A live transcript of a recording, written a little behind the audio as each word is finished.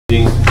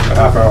a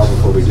half hour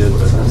before we did.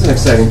 But It's an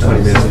exciting 20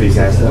 minutes for you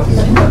guys, though.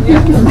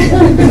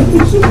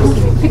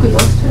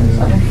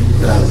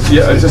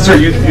 Yeah,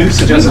 sorry, you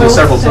suggested it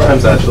several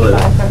times, actually.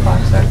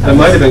 I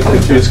might have been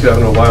confused, because I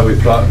don't know why we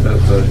thought that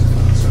the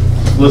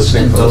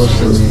listening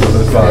post was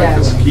at 5,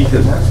 because Keith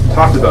had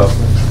talked about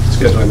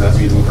scheduling that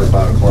meeting for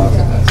 5 o'clock.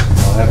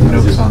 I'll have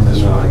notes on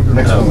this one.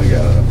 Next one we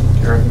got.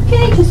 Karen?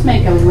 Can I just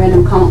make a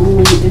random comment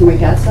only in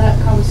regards to that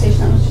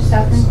conversation that was just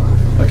happening?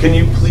 Can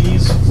you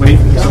please wait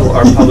until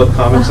our public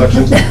comment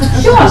section?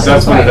 Sure. Because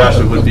that's when it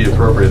actually would be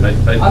appropriate.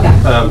 I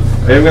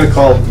am going to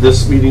call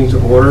this meeting to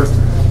order.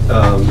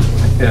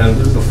 And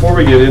before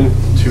we get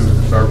into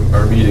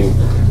our meeting,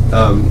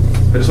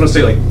 I just want to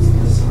say,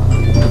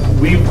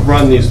 we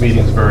run these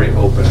meetings very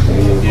open.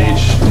 We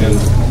engage in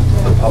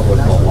the public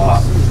a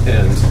lot.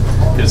 And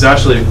it's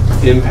actually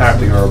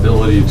impacting our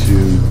ability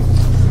to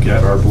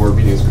get our board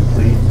meetings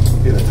complete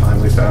in a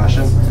timely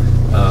fashion.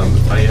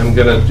 I am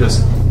going to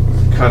just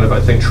kind of,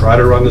 I think, try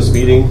to run this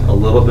meeting a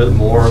little bit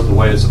more the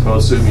way it's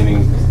supposed to,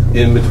 meaning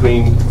in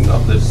between,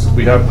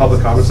 we have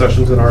public comment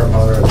sessions in our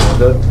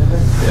agenda,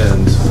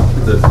 and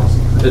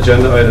the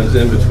agenda items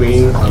in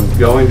between, I'm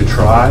going to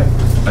try,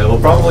 I will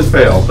probably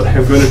fail, but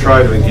I'm going to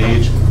try to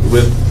engage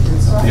with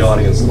the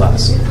audience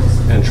less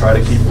and try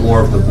to keep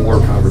more of the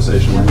board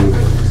conversation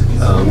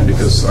moving,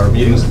 because our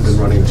meetings have been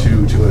running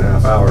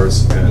 2.5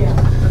 hours,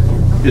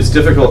 and it's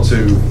difficult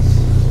to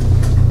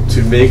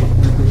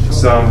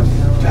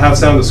have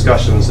sound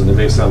discussions and to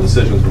make sound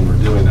decisions when we're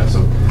doing that.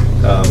 So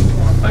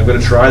I'm going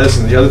to try this.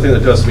 And the other thing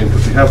that does mean,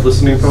 if we have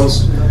listening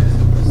posts,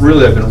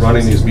 really I've been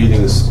running these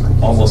meetings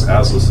almost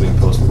as listening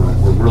posts.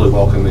 We're really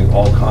welcoming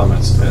all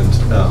comments. And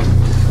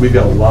we've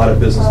got a lot of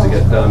business to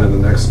get done in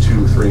the next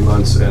 2-3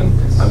 months. And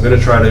I'm going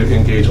to try to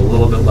engage a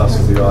little bit less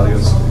with the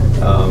audience.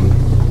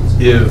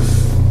 If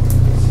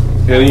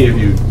any of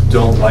you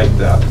don't like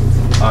that,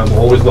 I'm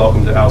always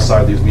welcome to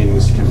outside these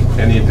meetings to give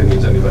any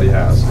opinions anybody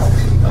has.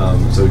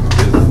 So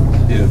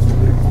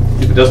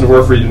if it doesn't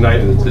work for you tonight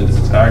and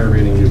it's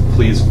aggravating you,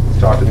 please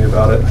talk to me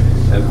about it,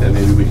 and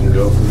maybe we can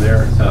go from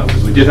there.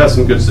 Because we did have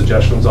some good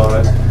suggestions on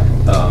it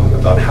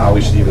about how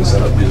we should even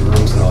set up these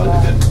rooms and all.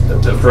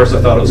 At first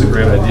I thought it was a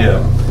great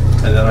idea,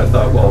 and then I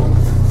thought, well,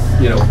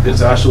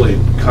 it's actually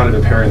kind of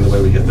impairing the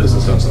way we get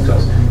business done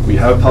sometimes. We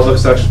have public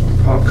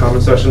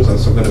comment sessions, and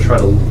so I'm going to try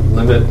to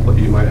limit what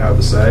you might have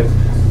to say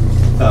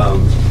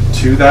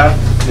to that.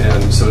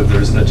 And so if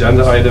there's an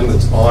agenda item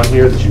that's on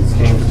here that you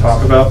came to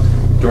talk about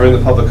during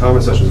the public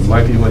comment sessions, it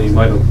might be when you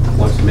might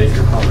want to make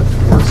your comment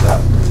towards that.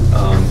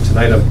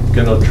 Tonight I'm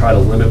going to try to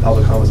limit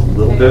public comments a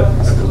little bit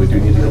because we do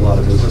need to get a lot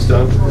of business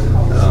done.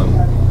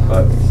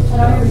 But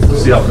we'll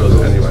see how it goes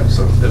anyway.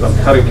 So if I'm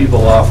cutting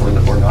people off or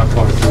not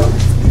going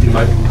through, you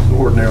might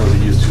ordinarily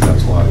be used to,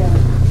 that's why.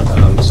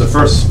 So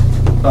first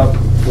up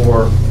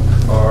for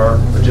our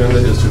agenda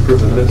is to approve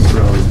the minutes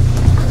from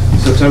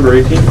September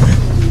 18th.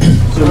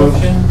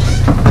 Motion.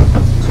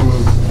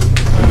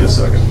 Give me a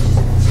second.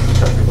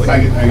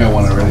 I got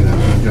one already.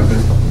 Then jump in.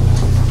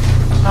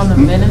 On the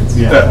minutes?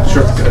 Yeah,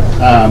 sure. Good.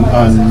 On,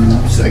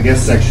 I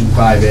guess, section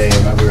 5A,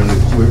 I'm not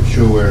really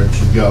sure where it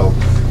should go,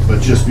 but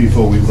just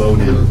before we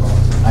voted,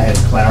 I had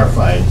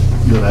clarified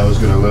that I was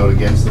going to vote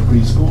against the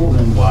preschool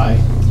and why,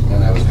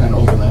 and I was kind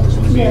of hoping that was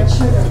going to be it.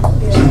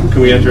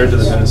 Can we enter into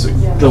the minutes?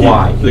 The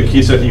why. The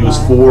key said he was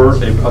for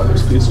a public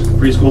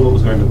preschool, but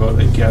was going to vote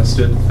against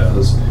it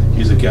as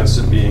he's against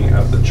it being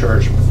at the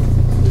church.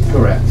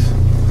 Correct.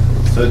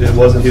 So it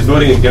wasn't, he's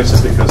voting against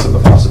it because of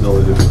the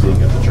possibility of it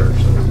being at the church.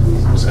 So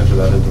just enter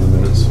that into the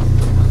minutes.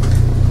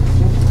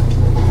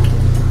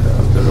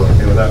 Everyone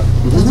okay with that?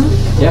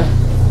 Mm-hmm. Yeah.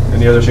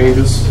 Any other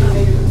changes?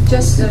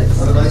 Just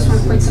want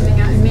to point something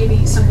out, and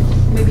maybe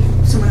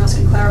someone else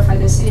can clarify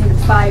this. In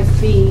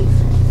 5B,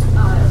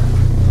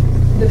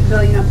 the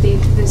pavilion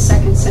update, the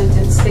second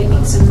sentence, they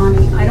need some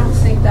money. I don't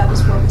think that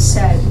was what was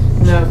said.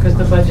 No, because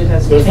the budget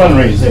hasn't The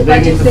changed. fundraising. They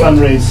need to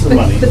fundraise the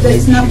money. But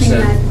there's nothing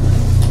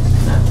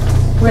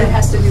that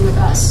has to do with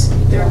us.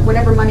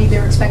 Whatever money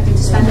they're expecting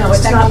to spend. No,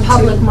 it's not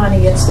public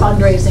money, it's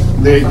fundraising.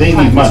 They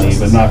need money,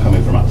 but not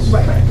coming from us.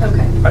 Right,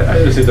 okay.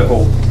 I just think the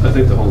whole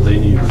they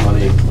need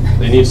money.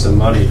 They need some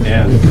money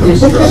and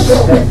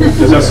construct.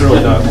 Because that's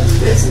really not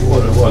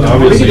what it was. We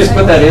Obviously, could just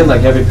put that in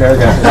like every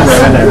paragraph.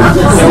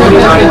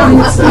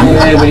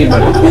 Yeah, we need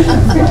money.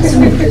 So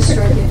maybe just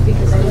strike it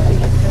because I don't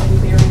think it's going to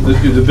be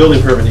very. the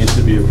building permit needs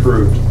to be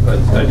approved.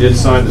 I did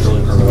sign the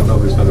building permit. I don't know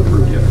if it's been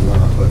approved yet or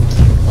not, but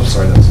I'm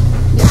sorry, that's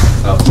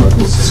out for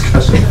this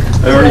discussion.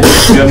 I already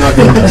did. I'm not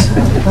going to.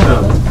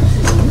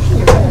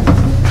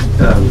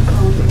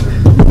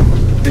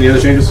 Any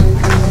other changes?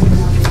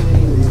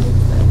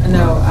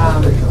 No,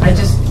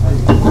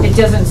 it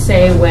doesn't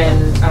say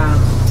when,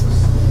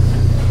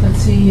 let's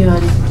see,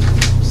 on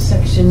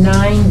section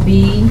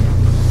 9B,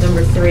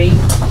 number 3,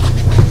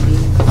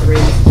 B3,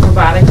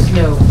 robotics,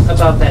 no,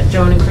 above that.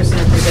 Joan and Kristen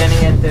are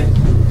presenting at the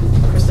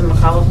Kristen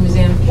McAuliffe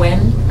Museum. When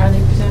are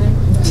they presenting?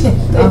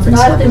 It's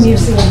not at the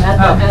museum,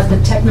 at the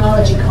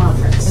technology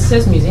conference. It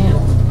says museum.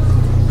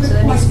 So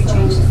that needs to be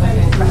changed.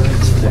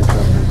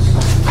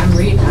 I'm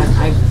reading,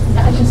 I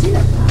can see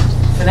that.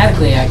 phonetically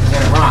Likely I can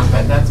get it wrong,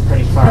 but that's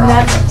pretty far And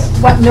off. that's,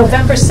 what,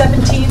 November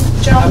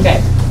 17th, Joan?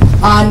 Okay.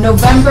 On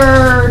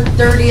November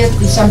 30th,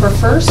 December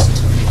 1st,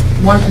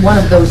 one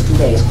of those 2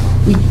 days.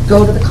 We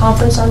go to the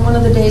conference on one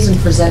of the days and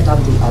present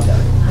on the other.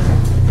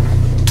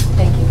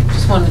 Thank you.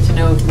 Just wanted to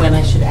know when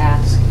I should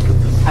ask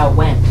how it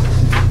went.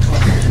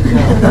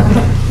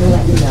 We'll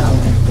let you know.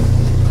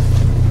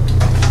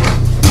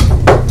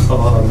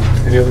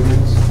 Any other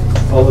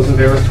things? All those in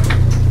favor?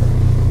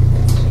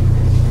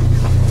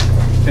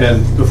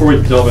 And before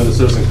we delve into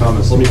citizen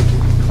comments, let me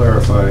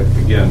clarify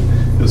again.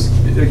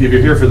 If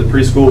you're here for the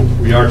preschool,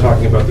 we are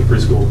talking about the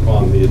preschool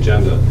on the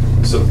agenda.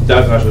 So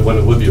that's actually when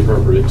it would be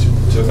appropriate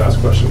to ask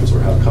questions or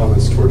have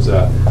comments towards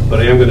that. But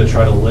I am going to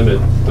try to limit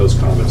those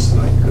comments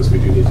tonight because we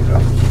do need to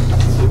kind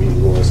of the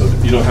meeting rules. So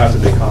you don't have to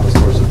make comments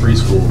towards the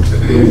preschool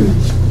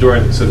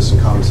during the citizen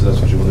comments if that's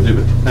what you want to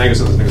do. But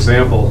Angus, as an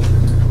example,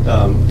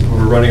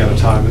 we're running out of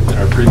time in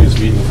our previous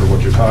meeting for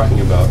what you're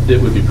talking about. It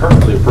would be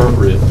perfectly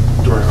appropriate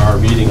during our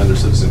meeting under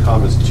citizen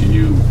comments to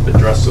you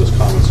address those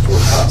comments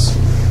towards us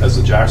as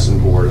the Jackson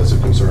board as a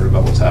concern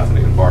about what's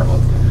happening in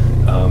Bartlett.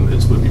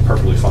 It would be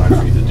perfectly fine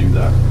for you to do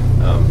that.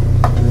 I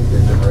think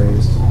they've been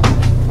raised.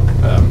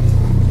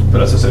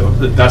 But as I say,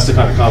 that's the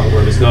kind of comment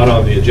where if it's not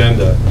on the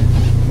agenda,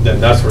 then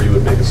that's where you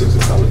would make a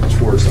citizen comment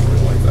towards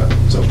something like that.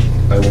 So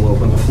I will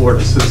open the floor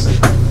to citizen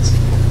comments.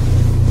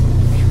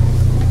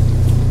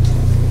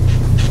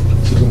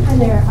 Susan? Hi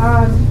there.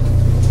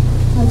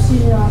 I'm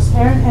Susan Ross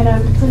parent, and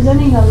I'm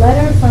presenting a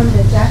letter from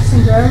the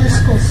Jackson Grammar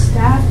School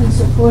staff in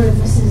support of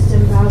Mrs.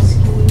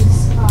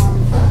 Dombrowski's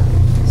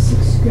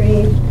 6th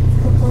grade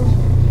proposal.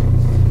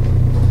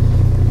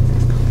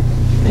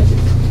 Thank you.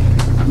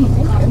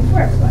 For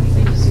everybody.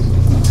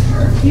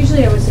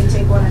 Usually I would say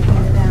take one and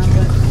hand it down,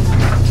 but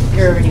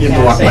You're already You have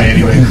to walk by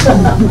passing.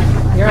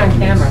 anyway. You're on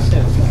camera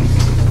too.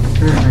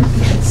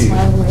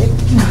 smile and wave.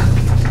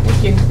 Thank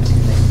you.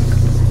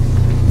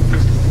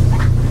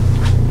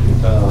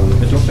 I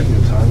don't think we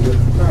have time to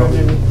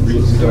probably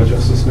read and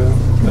digest this now.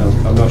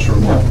 I'm not sure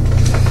why.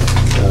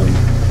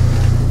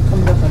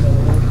 Comes up under the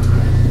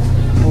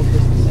old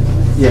business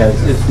anyway.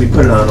 Yeah, if we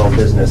put it on old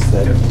business,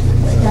 then.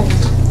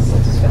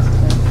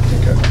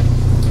 Okay.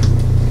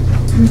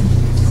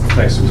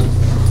 Thanks, Susan.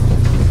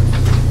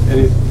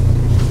 Any,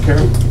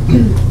 Karen?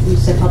 You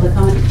said public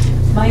comment.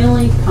 My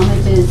only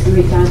comment is in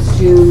regards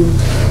to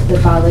the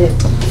Bartlett,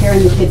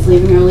 Karen, the kids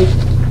leaving early.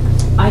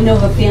 I know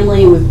of a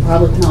family, and we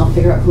probably can all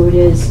figure out who it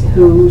is,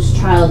 whose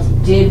child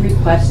did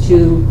request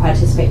to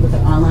participate with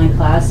an online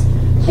class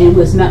and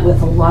was met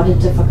with a lot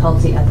of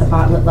difficulty at the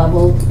Bartlett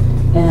level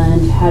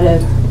and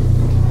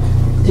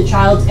the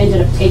child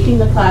ended up taking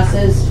the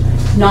classes,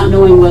 not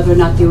knowing whether or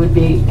not they would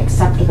be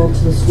acceptable to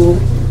the school.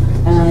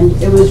 And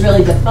it was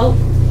really difficult.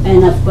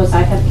 And of course,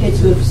 I have kids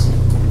who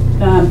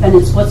have been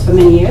in sports for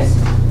many years.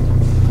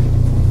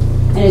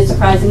 And it's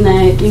surprising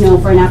that,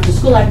 for an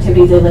after-school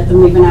activity, they let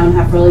them leave an hour and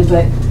a half early,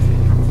 but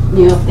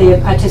if they are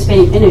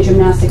participating in a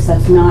gymnastics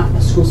that's not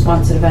a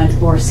school-sponsored event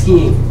or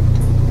skiing,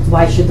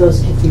 why should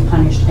those kids be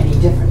punished any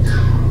different?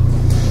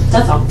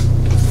 That's all.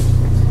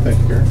 Thank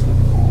you, Karen.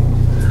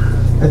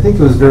 I think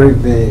it was very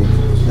vague,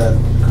 that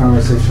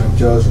conversation of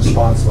Joe's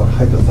response about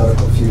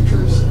hypothetical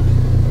futures.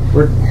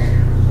 We're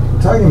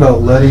talking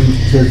about letting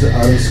kids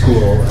out of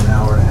school an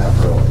hour and a half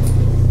early.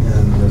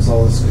 And there's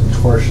all this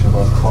contortion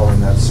about calling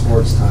that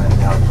sports time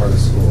now part of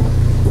school.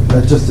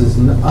 That just is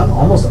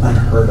almost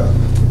unheard of.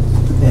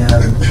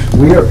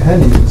 And we are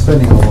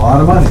spending a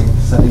lot of money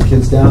sending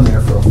kids down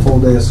there for a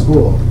full day of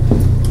school.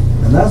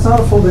 And that's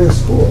not a full day of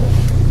school.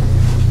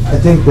 I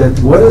think that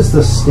what is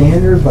the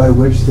standard by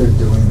which they're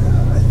doing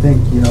that? I think,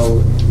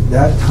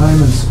 that time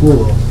in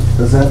school,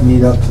 does that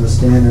meet up to the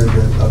standard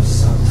of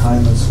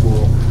time in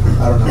school?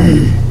 I don't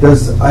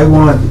know. I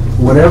want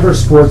whatever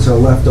sports are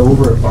left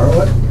over at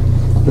Bartlett,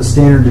 the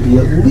standard to be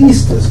at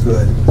least as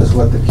good as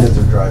what the kids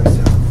are driving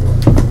down for.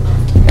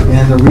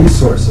 And the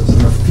resources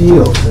and the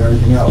fields and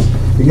everything else.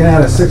 You're going to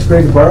add a 6th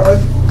grade to Bartlett,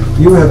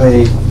 you have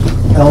a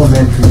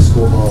elementary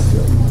school ball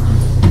field.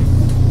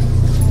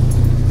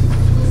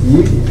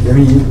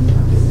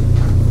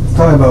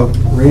 Talking about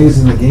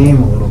raising the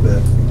game a little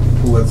bit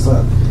for what's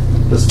left.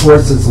 The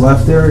sports that's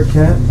left there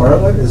at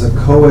Bartlett is a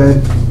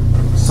co-ed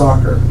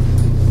soccer.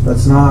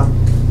 That's not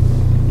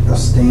a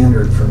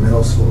standard for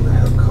middle school to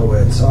have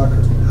co-ed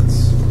soccer.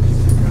 It's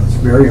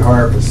very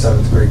hard for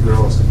 7th grade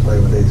girls to play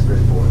with 8th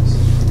grade boys.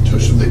 So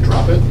should they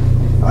drop it?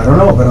 I don't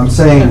know, but I'm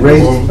saying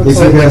What if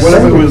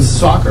it was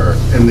soccer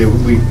and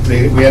we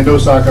had no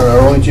soccer? Our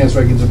only chance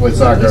for our kids to play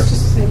soccer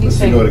was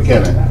to go to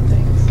Kennet.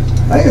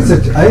 I think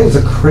it's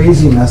a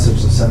crazy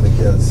message to send the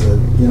kids. That,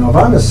 if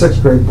I'm a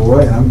 6th grade boy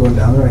and I'm going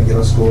down there and I get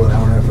to school an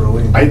hour and a half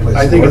early and play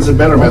I think it's a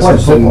better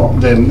sports,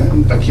 message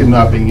than a kid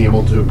not being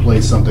able to play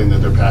something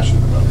that they're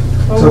passionate about.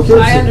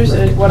 Well, I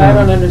understand. What I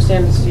don't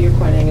understand is, to your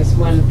point, is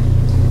when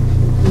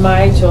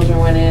my children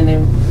went in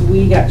and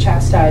we got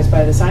chastised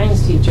by the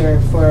science teacher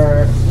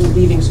for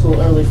leaving school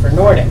early for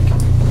Nordic.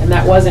 And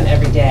that wasn't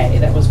every day.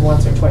 That was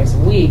once or twice a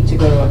week to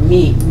go to a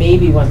meet,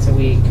 maybe once a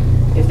week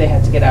if they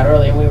had to get out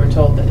early. And we were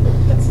told that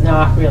that's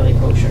not really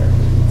kosher.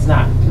 It's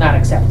not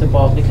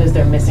acceptable because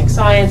they're missing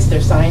science,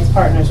 their science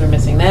partners are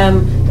missing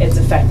them, it's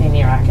affecting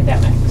their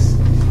academics.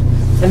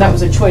 And that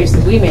was a choice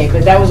that we made,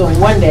 but that was only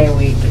one day a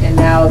week, and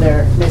now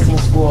they're missing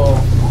school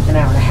an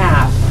hour and a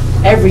half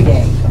every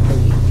day of the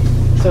week.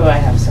 So I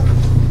have some.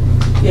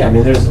 Yeah,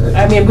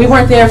 I mean, We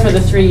weren't there for the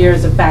 3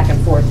 years of back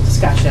and forth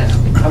discussion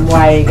on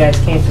why you guys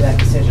came to that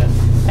decision.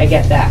 I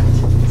get that.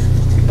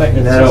 But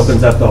and that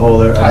opens up the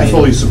whole. I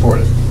fully support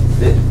it.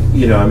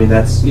 You know, I mean,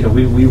 that's, you know,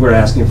 we were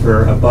asking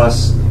for a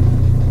bus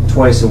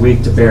twice a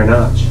week to Bear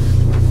Notch,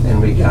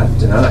 and we got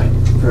denied.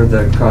 For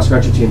the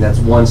cross-country team, that's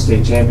won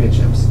state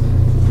championships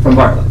from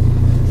Bartlett.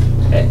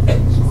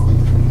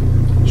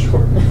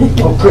 Sure.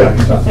 Oh, good.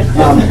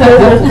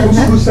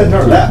 Who said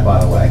no to that,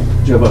 by the way?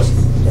 Joe Boski.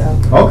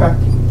 Okay.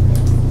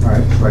 All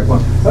right, strike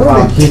one. I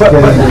don't think keep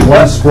getting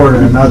one sport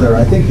or another.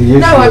 I think the issue.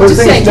 No, I'm just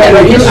saying,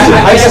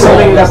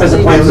 Isolating it up as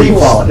a point of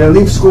equality. They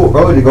leave school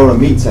early to go to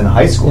meets in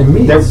high school. In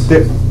meets.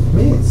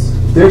 Meets.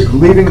 They're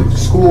leaving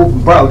school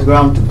to go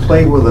out to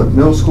play with a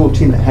middle school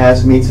team that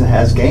has meets and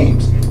has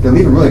games. They're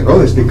leaving really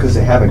early because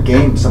they have a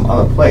game some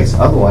other place.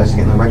 Otherwise,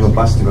 you're getting a regular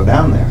bus to go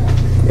down there.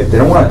 If they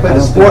don't want to play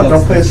the sport,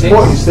 don't play the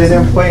sport. You stay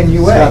there and play in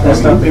UA. That's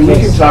not the We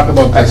case. can talk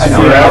about this I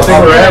know.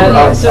 forever.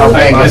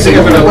 I think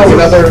I'm gonna look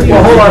another.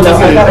 Well, hold on,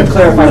 I gotta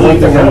clarify one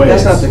thing.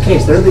 That's not the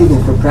case. They're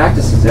leaving for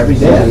practices every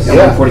day at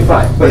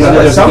 1:45. But Whether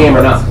there's a game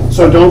or not.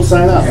 So don't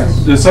sign up.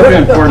 There's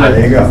something important.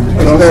 There you go.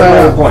 Don't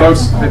sign up.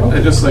 Folks,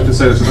 I'd just like to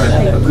say this.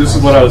 This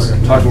is what I was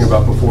talking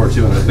about before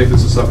too, and I think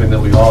this is something that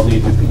we all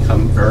need to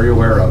become very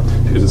aware of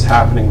because it's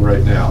happening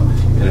right now,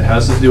 and it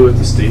has to do with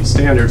the state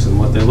standards and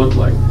what they look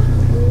like.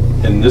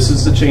 And this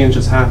is the change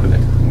that's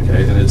happening,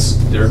 okay? And it's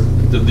there.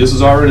 This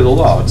is already the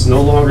law. It's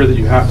no longer that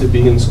you have to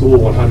be in school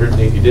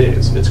 180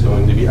 days. It's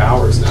going to be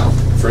hours now.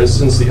 For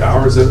instance, the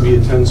hours that we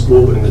attend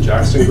school in the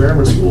Jackson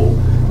Grammar School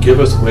give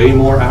us way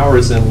more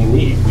hours than we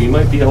need. We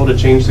might be able to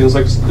change things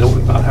like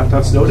not have to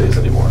have snow days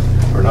anymore,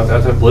 or not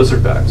have to have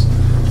blizzard bags.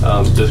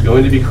 There's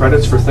going to be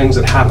credits for things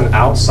that happen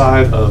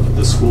outside of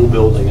the school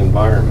building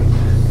environment,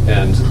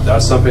 and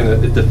that's something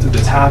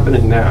that's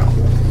happening now.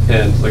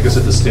 And like I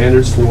said, the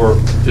standards for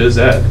phys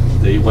ed,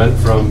 they went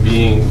from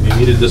being you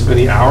needed this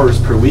many hours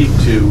per week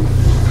to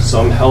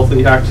some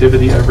healthy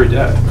activity every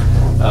day.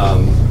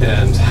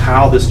 And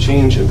how this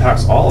change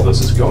impacts all of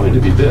us is going to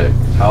be big.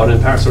 How it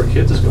impacts our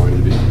kids is going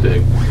to be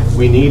big.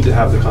 We need to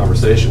have the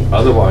conversation.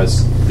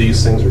 Otherwise,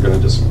 these things are going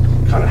to just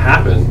kind of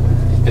happen,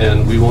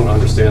 and we won't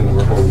understand them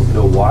or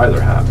know why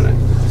they're happening.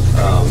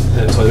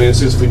 And so I mean, it's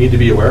just we need to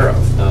be aware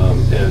of.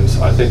 And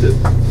I think that,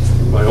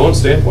 from my own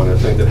standpoint, I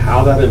think that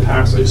how that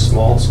impacts a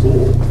small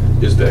school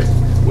is big.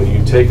 When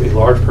you take a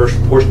large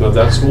portion of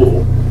that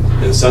school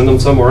and send them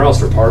somewhere else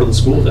for part of the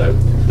school day,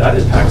 that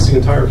impacts the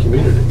entire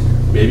community.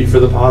 Maybe for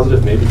the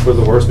positive, maybe for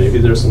the worse, maybe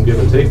there's some give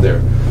and take there.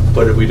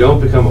 But if we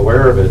don't become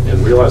aware of it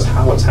and realize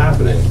how it's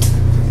happening,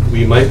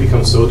 we might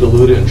become so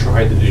diluted in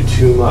trying to do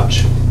too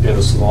much in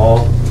a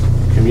small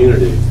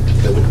community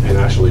that we can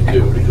actually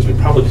do, because we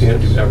probably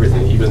can't do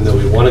everything, even though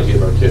we want to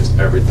give our kids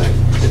everything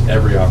and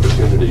every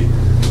opportunity.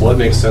 What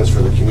makes sense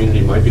for the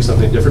community might be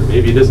something different,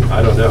 maybe it isn't,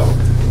 I don't know.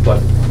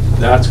 But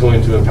that's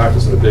going to impact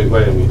us in a big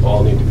way, and we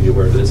all need to be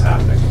aware that it's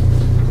happening.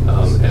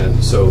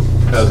 And so,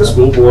 as a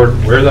school board,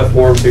 where that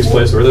forum takes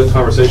place, where that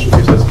conversation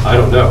takes place, I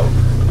don't know,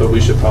 but we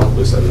should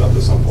probably set it up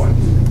at some point.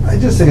 I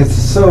just think it's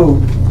so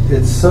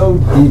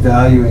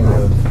devaluing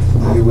of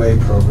the UA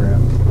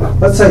program.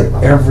 Let's say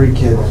every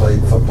kid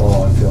played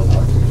football and field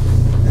hockey,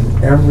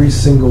 and every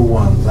single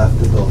one left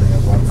the building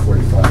at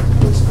 1:45 to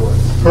play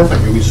sports.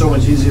 Perfect. It would be so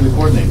much easier to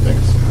coordinate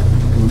things.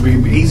 It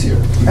would be easier.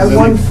 At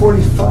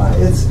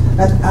 1:45, it's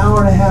an hour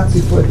and a half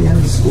before the end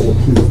of school,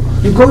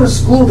 Keith. You go to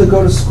school to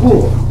go to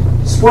school.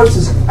 Sports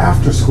is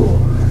after school.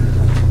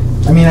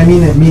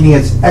 Meaning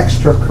it's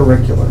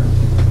extracurricular.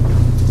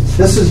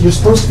 You're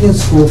supposed to be in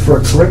school for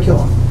a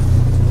curriculum.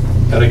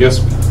 And I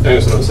guess what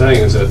I'm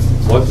saying is that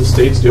what the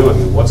state's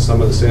doing and what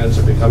some of the standards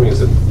are becoming is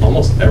that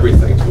almost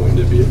everything's going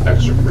to be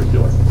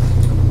extracurricular.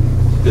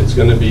 It's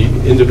going to be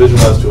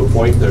individualized to a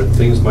point that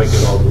things might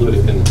get all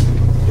diluted, and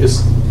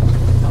it's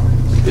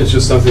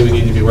just something we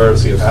need to be aware of,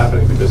 see it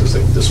happening, because it's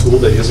like the school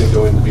day isn't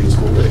going to be the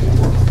school day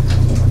anymore.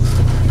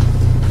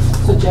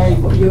 So Jerry,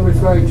 what you're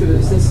referring to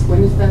is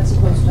when is that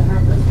supposed to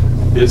happen?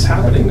 It's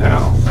happening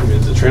now. I mean,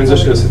 the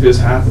transition is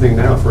happening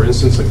now. For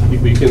instance, like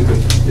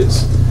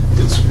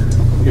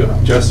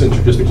Jess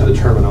introduced me to the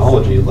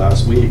terminology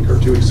last week or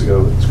 2 weeks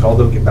ago. It's called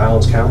the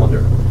balanced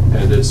calendar,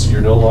 and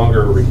you're no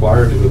longer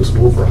required to go to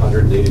school for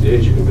 180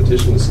 days. You can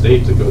petition the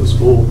state to go to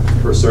school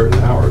for certain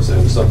hours,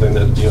 and something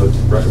that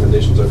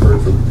recommendations I've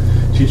heard from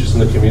teachers in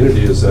the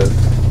community is that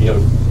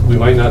we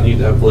might not need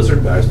to have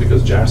blizzard bags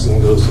because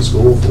Jackson goes to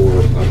school for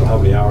I don't know how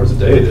many hours a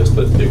day it is,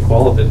 but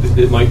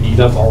it might eat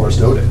up all our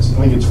snow days.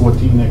 I think it's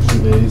 14 extra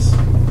days.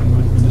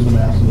 There's a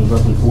math, there's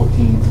roughly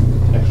 14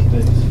 extra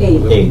days.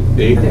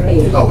 Eight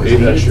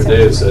extra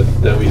days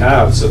that we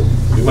have, so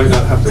we might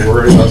not have to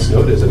worry about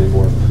snow days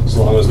anymore, as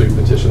long as we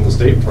petition the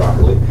state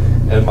properly.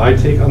 And my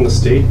take on the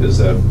state is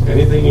that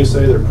anything you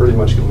say, they're pretty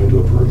much going to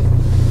approve.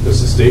 because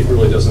the state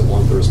really doesn't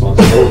want the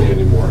responsibility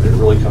anymore. It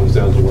really comes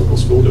down to local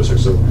school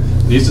districts. So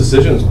these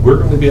decisions we're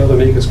going to be able to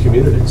make as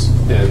communities,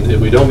 and if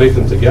we don't make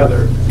them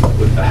together,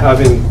 with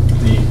having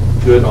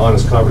the good,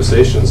 honest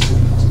conversations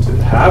to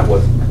have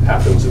what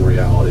happens in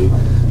reality,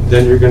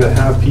 then you're going to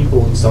have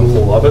people, some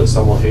will love it,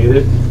 some will hate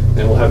it,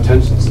 and we'll have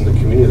tensions in the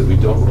community that we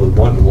don't really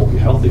want and won't be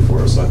healthy for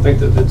us. So I think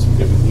that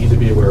we need to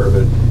be aware of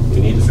it. We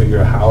need to figure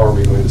out how are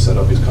we going to set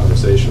up these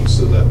conversations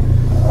so that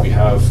we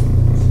have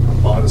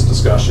honest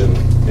discussion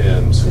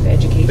and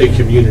a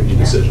community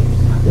decision.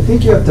 I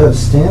think you have to have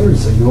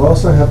standards, and you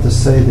also have to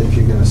say that if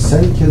you're going to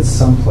send kids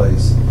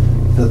someplace,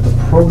 that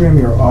the program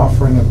you're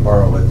offering at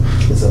Bartlett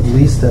is at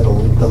least at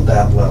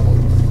that level.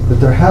 That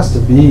there has to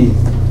be,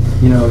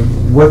 you know,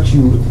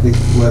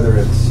 whether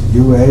it's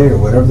UA or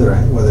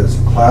whether it's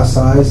class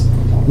size,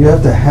 you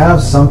have to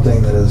have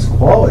something that is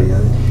quality.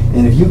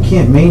 And if you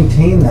can't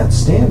maintain that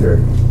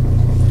standard,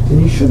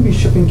 then you shouldn't be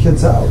shipping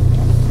kids out.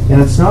 And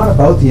it's not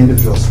about the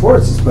individual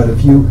sports, but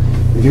if you're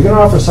going to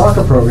offer a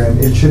soccer program,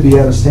 it should be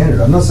at a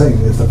standard. I'm not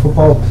saying if the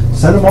football,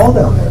 send them all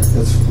down there.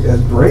 It's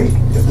great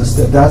if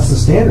that's the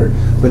standard.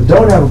 But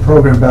don't have a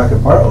program back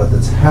at Bartlett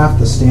that's half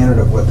the standard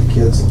of what the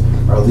kids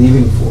are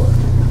leaving for.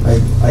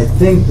 I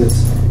think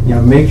that's, you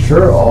know, make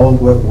sure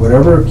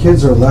whatever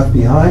kids are left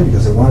behind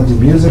because they want to do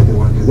music, they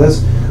want to do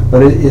this,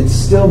 but it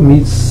still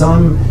meets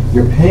some,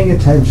 you're paying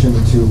attention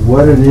to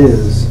what it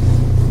is.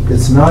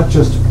 It's not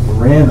just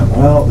random.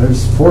 Well,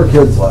 there's 4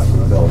 kids left in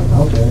the building.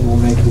 Okay, we'll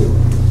make do.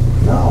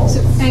 No. So,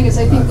 Angus,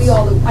 I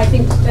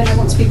think and I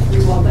won't speak for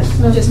you all, but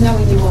just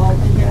knowing you all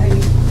and how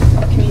you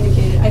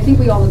communicated, I think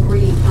we all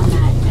agree on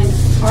that.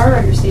 And our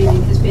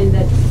understanding has been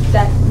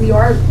that we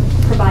are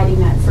providing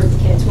that for the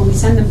kids when we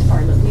send them to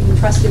Bartlett. We've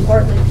entrusted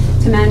Bartlett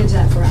to manage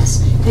that for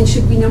us. And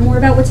should we know more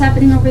about what's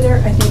happening over there?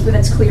 I think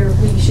that's clear.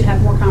 We should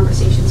have more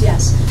conversations,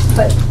 yes.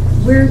 But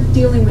we're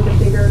dealing with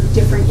a bigger,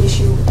 different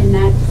issue in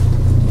that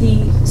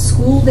the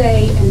school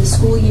day and the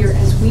school year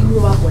as we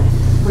grew up with,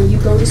 where you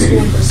go to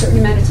school for a certain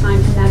amount of time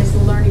and that is the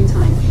learning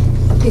time,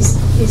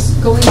 is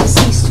going to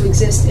cease to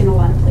exist in a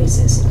lot of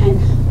places.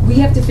 And we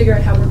have to figure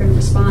out how we're going to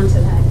respond to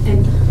that.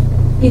 And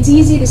it's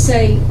easy to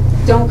say,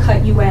 don't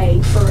cut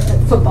UA for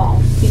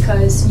football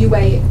because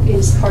UA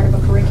is part of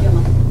a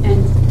curriculum.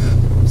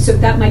 And so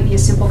that might be a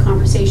simple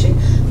conversation.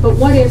 But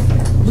what if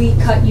we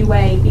cut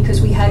UA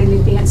because we had an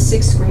advanced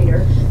 6th grader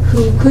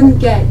who couldn't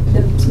get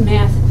the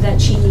math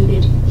that she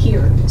needed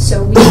here?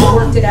 So we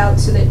worked it out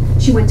so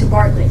that she went to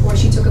Bartlett or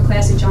she took a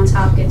class at Johns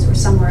Hopkins or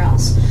somewhere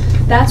else.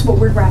 That's what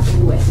we're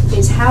grappling with,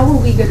 is how are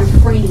we going to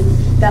frame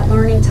that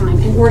learning time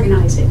and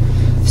organize it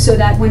so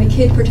that when a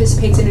kid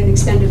participates in an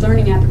extended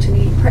learning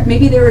opportunity,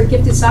 maybe they're a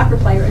gifted soccer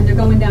player and they're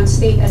going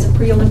downstate as a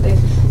pre-Olympic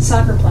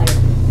soccer player.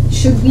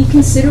 Should we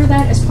consider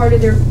that as part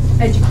of their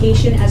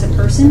education as a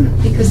person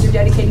because they're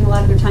dedicating a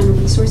lot of their time and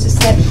resources to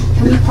that?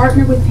 Can we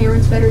partner with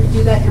parents better to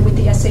do that and with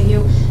the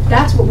SAU?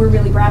 That's what we're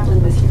really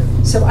grappling with here.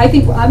 So I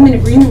think I'm in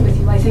agreement with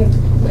you. I think,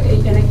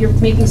 and you're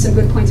making some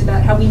good points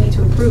about how we need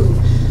to improve.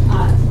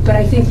 But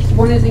I think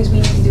one of the things we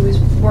need to do is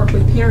work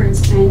with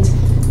parents and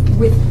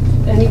with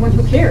anyone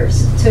who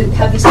cares to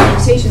have these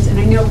conversations. And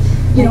I know,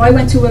 I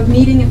went to a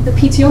meeting, the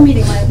PTO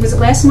meeting, was it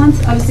last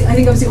month? I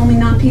think I was the only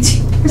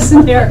non-PTO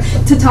person there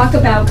to talk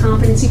about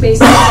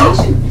competency-based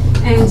education.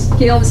 And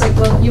Gail was like,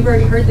 well, you've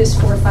already heard this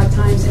 4 or 5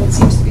 times, and it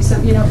seems to be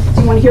some, do you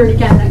want to hear it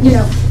again?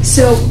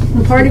 So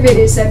part of it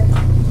is that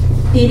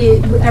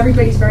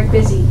everybody's very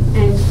busy,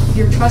 and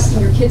you're trusting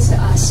your kids to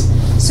us.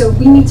 So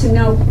we need to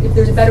know if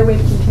there's a better way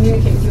we can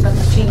communicate with you about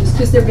these changes,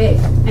 because they're big.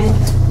 And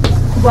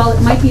while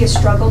it might be a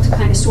struggle to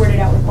kind of sort it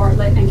out with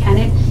Bartlett and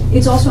Kennett,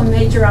 it's also a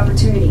major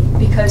opportunity,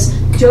 because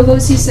Joe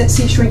Losi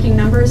sees shrinking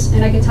numbers,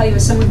 and I can tell you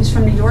as someone who's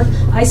from New York,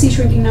 I see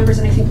shrinking numbers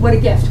and I think, what a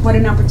gift, what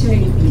an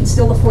opportunity. We can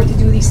still afford to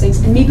do these things,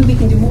 and maybe we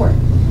can do more.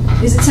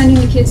 Is it sending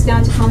the kids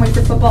down to Conway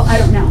for football? I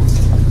don't know.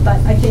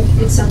 But I think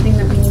it's something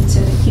that we need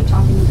to keep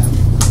talking about.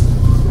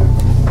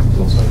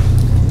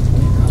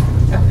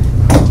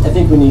 I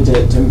think we need to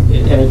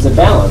and it's a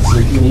balance.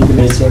 We need to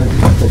maintain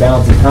the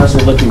balance and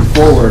constantly looking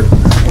forward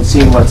and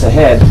seeing what's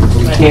ahead. But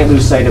we can't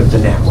lose sight of the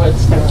now.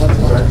 What's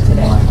work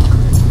today?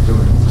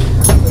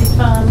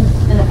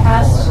 In the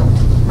past,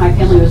 my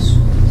family was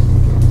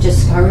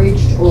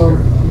discouraged or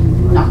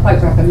not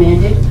quite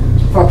recommended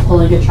for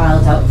pulling a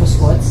child out for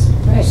sports.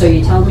 Right. So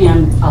you tell me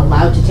I'm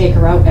allowed to take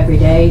her out every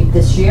day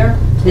this year,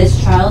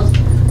 this child,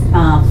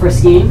 for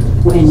skiing,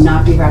 and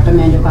not be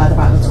recommended by the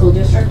Bartlett School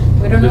District?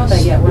 We don't know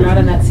that yet. We're not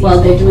in that season.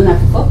 Well, they're doing that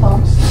for football.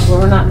 Well,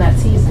 we're not in that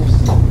season.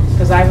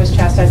 Because I was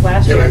chastised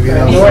last year.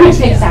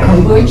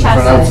 Exactly. We're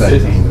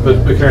chastised.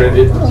 But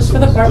Karen,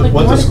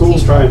 what the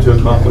school's trying to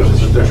accomplish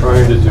is that they're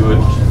trying to do it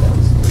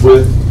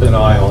with an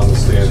eye on the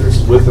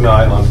standards, with an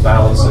eye on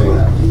balancing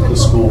the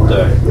school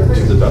day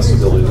to the best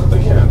ability that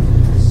they can.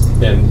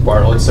 And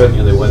Bartlett said,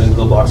 they went into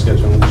the block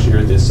scheduling this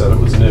year, they said it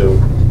was new,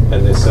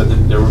 and they said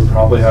that there would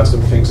probably have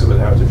some kinks that would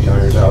have to be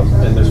ironed out,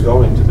 and there's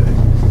going to be.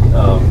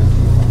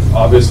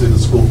 Obviously, the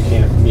school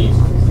can't meet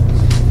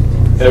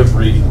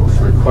every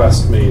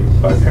request made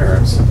by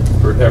parents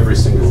for every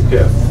single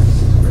gift,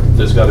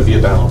 there's got to be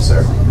a balance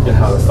there, and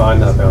how to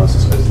find that balance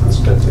is,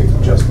 I think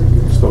Jeff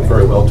spoke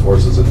very well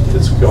towards, is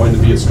it's going to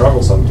be a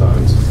struggle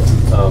sometimes,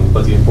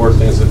 but the important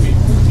thing is that we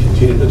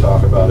continue to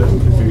talk about it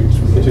and we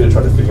continue to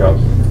try to figure out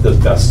the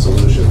best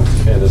solution,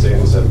 and as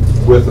Annie said,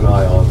 with an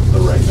eye on the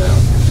right now.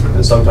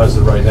 And sometimes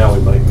the right now we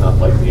might not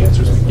like the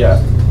answers we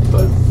get,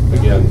 but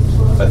again,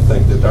 I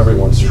think that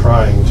everyone's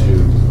trying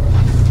to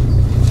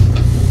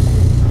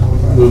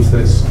move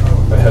things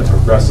ahead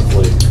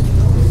progressively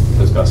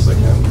as best they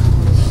can.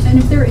 And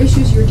if there are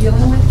issues you're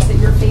dealing with that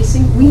you're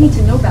facing, we need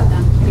to know about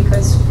them,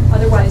 because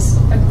otherwise,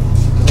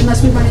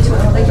 unless we run into it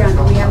on the playground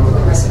and we have to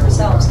witness it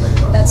ourselves,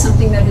 that's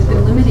something that has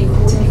been limiting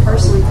to me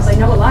personally, because I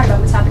know a lot about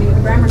what's happening at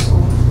the grammar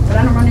school, but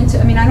I don't run into,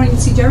 I mean, I don't even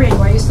see Jerry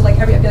anymore. I used to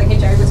I'd be like, hey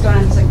Jerry, what's going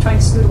on? He's like trying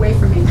to scoot away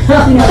from me. You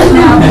know, but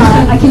now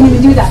I can't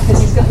even do that because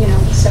he's got, you know,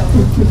 so.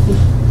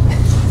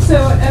 So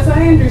as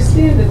I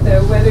understand it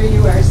though, whether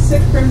you are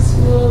sick from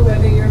school,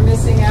 whether you're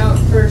missing out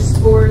for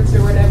sports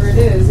or whatever it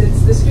is,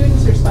 it's the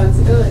student's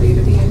responsibility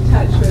to be in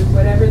touch with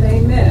whatever they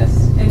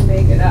miss and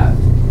make it up.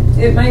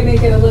 It might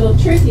make it a little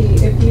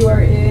tricky if you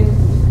are in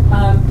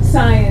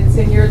science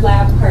and your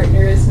lab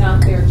partner is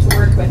not there to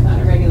work with on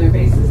a regular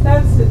basis.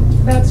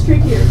 That's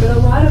trickier, but a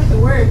lot of the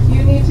work,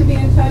 you need to be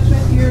in touch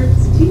with your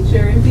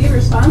teacher and be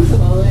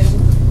responsible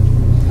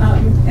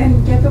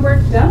and get the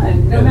work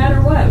done, no matter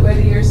what,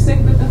 whether you're sick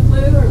with the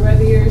flu or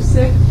whether you're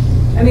sick,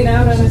 I mean,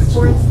 out on a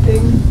sports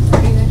thing.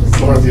 I mean, it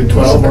just or if you're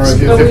 12 or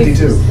if you're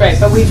 52. Right,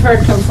 but we've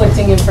heard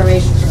conflicting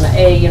information from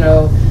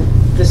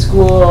the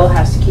school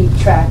has to keep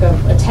track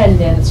of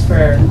attendance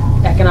for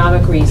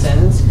economic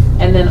reasons,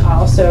 and then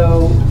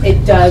also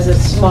it does a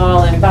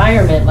small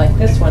environment like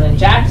this one in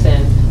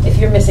Jackson. If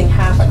you're missing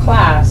half a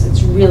class,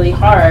 it's really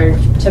hard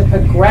to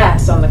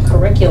progress on the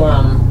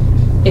curriculum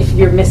if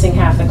you're missing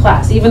half the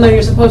class, even though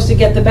you're supposed to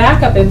get the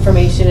backup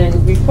information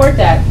and report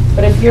that.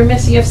 But if you're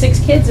missing, you have 6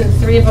 kids and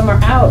 3 of them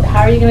are out,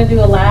 how are you going to do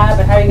a lab?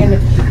 And how are you going to?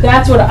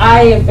 That's what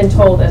I have been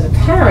told as a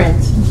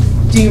parent.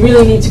 Do you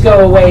really need to go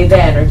away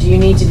then, or do you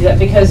need to do that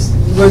because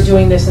we're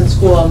doing this in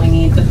school and we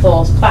need the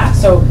full class?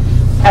 So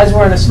as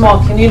we're in a small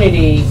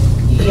community,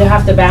 you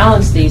have to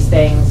balance these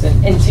things.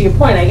 And to your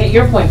point, I get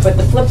your point, but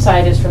the flip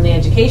side is from the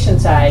education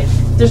side,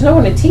 there's no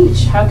one to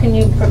teach. How can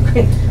you,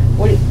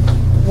 what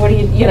do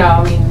you know,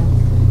 I mean,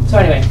 so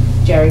anyway,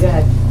 Jerry, go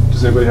ahead.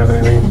 Does anybody have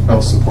anything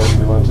else important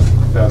they want to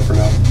add for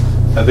now?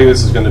 I think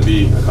this is going to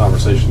be a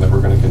conversation that we're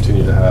going to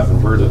continue to have,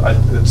 and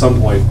at some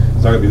point,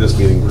 it's not going to be this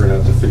meeting, we're going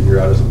to have to figure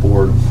out as a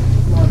board,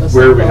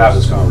 where do we have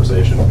this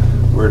conversation?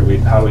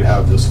 How do we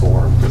have this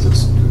forum? Because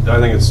I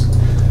think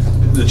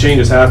the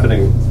change is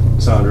happening,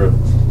 Sandra,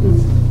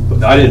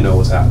 but I didn't know what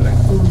was happening.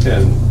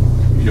 And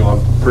I'm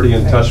pretty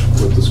in touch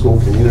with the school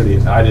community.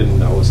 I didn't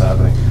know what was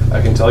happening.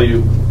 I can tell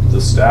you the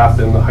staff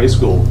in the high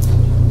school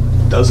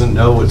doesn't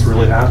know what's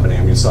really happening.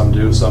 I mean, some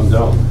do, some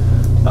don't.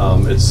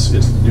 It's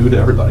new to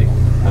everybody.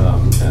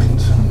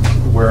 And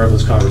where are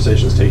those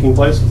conversations taking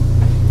place?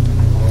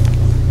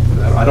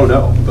 I don't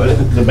know, but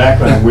the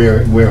background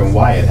where and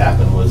why it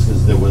happened was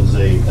because there was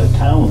a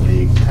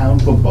town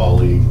football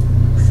league.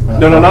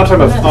 No, not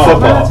talking about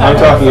football. I'm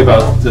talking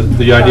about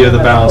the idea of the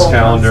balanced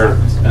calendar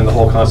and the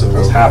whole concept of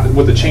what's happening,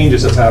 what the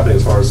changes that's happening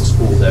as far as the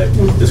school day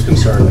is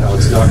concerned, how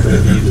it's not going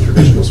to be the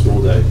traditional school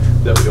day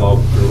that we all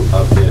grew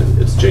up in.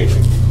 It's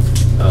changing,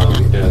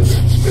 and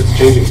it's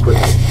changing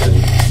quickly. And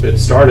it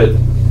started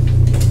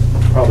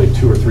probably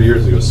 2 or 3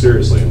 years ago,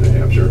 seriously, in New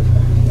Hampshire.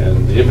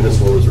 And the impetus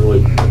for it was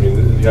really, I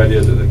mean, the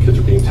idea that the kids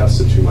are being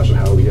tested too much and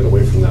how do we get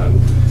away from that,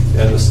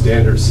 and the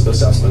standards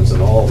assessments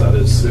and all of that.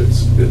 It's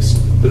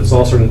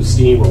all starting to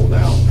steamroll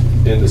now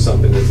into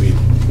something that we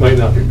might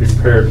not be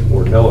prepared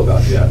or know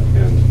about yet,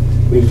 and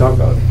we need to talk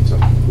about it. So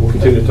we'll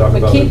continue to talk about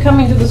it. But keep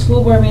coming to the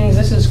school board meetings.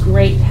 This is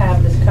great to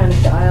have this kind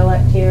of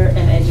dialect here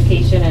and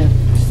education, and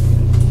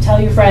tell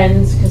your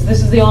friends, because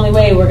this is the only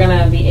way we're going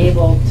to be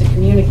able to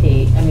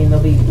communicate. I mean,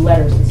 there'll be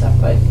letters and stuff,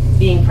 but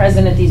being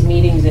present at these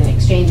meetings and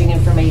exchanging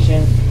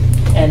information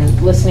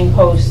and listening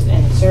posts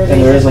and surveys.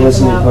 And there is a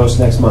listening post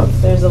next month.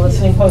 There's a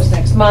listening post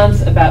next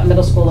month about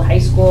middle school to high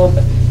school.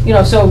 But,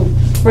 so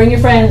bring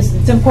your friends.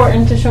 It's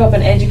important to show up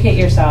and educate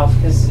yourself,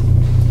 because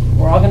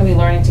we're all going to be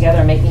learning together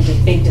and making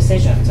big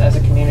decisions as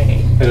a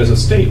community. And as a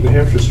state, New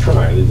Hampshire's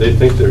trying. They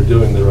think they're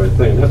doing the right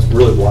thing. That's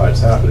really why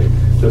it's happening.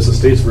 Because the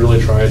state's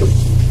really trying to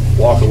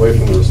walk away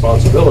from the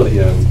responsibility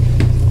end,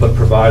 but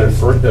provide a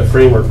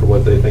framework for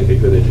what they think a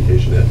good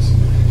education is,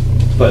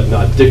 but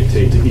not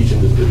dictate to each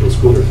individual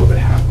school district what they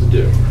have to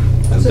do.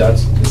 And so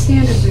that's the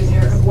standards are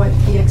there of what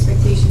the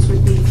expectations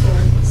would be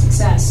for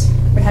success,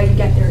 but how you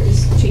get there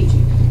is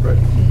changing. Right.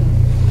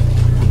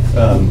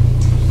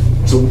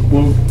 So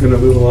we're going to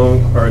move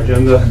along our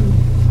agenda,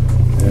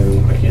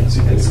 and I can't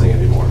see anything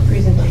anymore.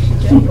 Presentation.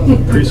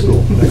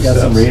 Preschool. I got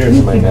some readers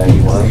in my bag.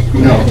 You want?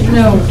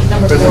 No,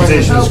 number 4.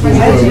 Presentation of school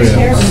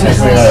program.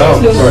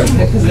 Oh, sorry.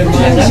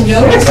 No,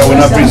 we're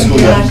not preschool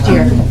yet.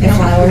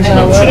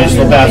 Should I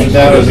still pass it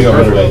down, or is it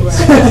over?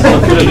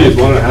 What do you need?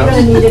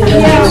 1.5?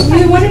 Yeah,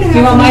 1.5. Do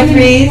you want my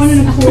threes?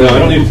 1.25. No, I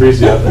don't need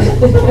threes yet.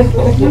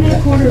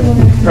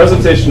 1.25.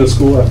 Presentation of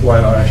school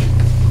FYI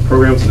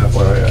programs and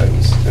FYI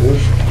items.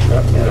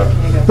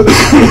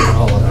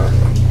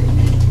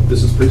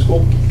 This is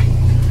preschool?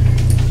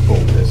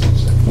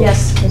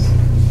 Yes.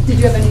 Did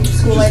you have any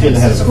school Just getting items?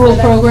 ahead of it. School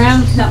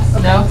programs? No.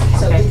 No?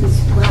 So Okay.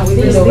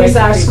 these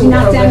are school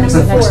knocked down programs, the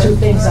number next 4. two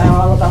things are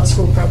all about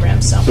school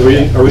programs, so. So are we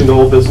in the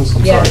whole business?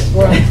 I'm Yes, sorry.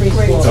 we're on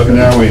preschool. Okay,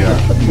 now we are.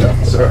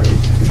 Yeah, sorry.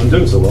 I'm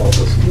doing so well at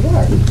this. You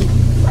are.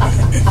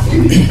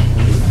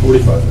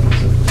 45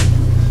 minutes in.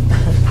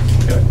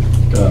 Okay.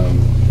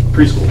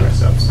 Preschool next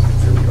steps.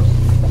 Here we go.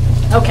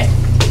 Okay.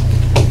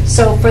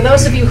 So for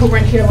those of you who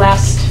weren't here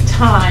last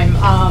time,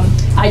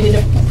 I did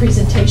a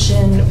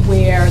presentation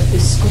where the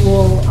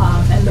school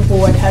and the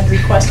board had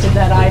requested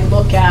that I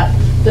look at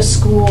the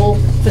school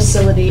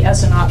facility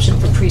as an option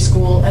for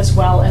preschool as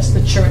well as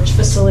the church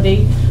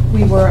facility.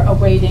 We were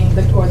awaiting,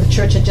 the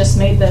church had just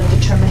made the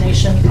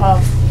determination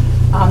of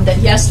that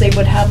yes, they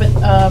would have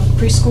a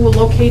preschool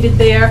located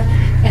there,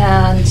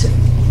 and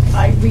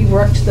I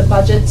reworked the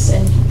budgets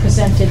and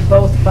presented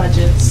both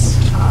budgets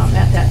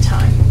at that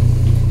time.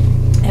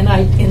 And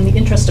in the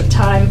interest of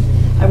time,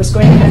 I was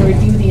going to kind of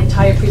review the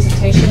entire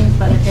presentation,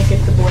 but I think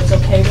if the board's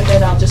okay with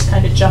it, I'll just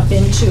kind of jump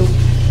into.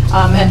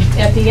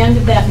 At the end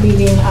of that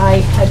meeting, I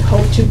had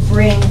hoped to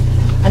bring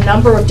a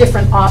number of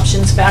different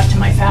options back to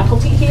my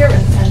faculty here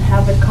and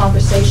have a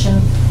conversation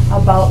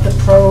about the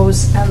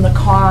pros and the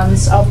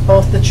cons of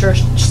both the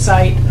church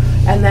site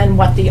and then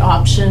what the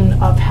option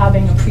of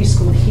having a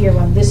preschool here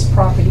on this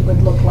property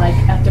would look like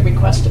at the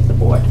request of the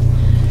board.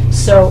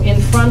 So in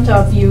front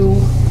of you,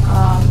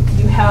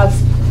 you have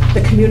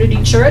the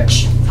community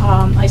church.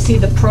 I see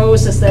the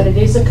pros is that it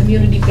is a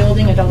community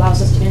building. It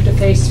allows us to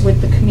interface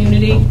with the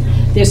community.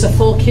 There's a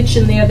full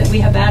kitchen there that we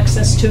have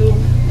access to.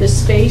 The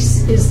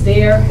space is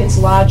there. It's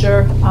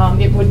larger.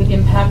 It wouldn't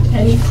impact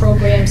any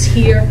programs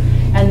here,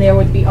 and there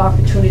would be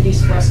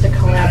opportunities for us to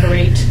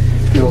collaborate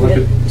You know, look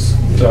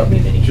with at, the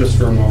community. just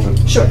for a moment,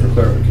 Sure. for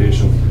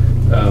clarification.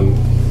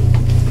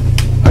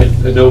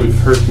 I know we've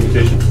heard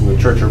communication from the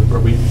church. Are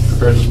we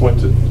prepared at this point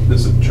to,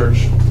 is the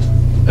church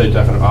a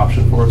definite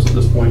option for us at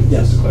this point?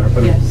 Yes. Just to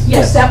clarify. Yes.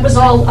 Yes, that was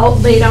all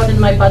laid out in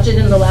my budget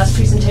in the last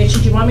presentation.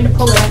 Do you want me to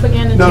pull it up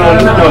again? And No,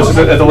 tell you? it's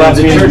at the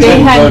last meeting.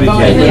 They hadn't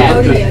voted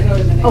Just-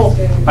 yet. Oh,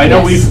 I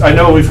know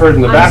yes. we've heard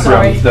in the I'm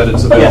background sorry. that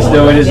it's available. Yes,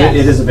 no, it is, Yes.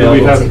 it is available.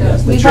 We have-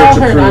 Yes, the We've church all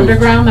heard approved.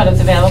 underground that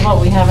it's available,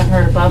 we haven't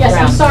heard above ground. Yes,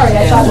 I'm sorry,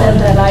 I thought Available.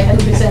 that I had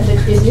presented,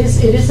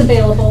 it is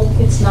available,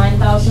 it's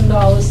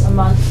 $9,000 a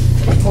month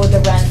for the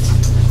rent.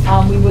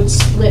 We would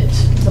split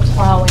the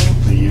plowing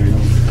The year.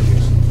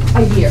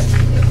 a year.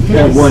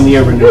 And 1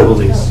 year renewable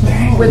lease.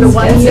 With a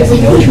 1 year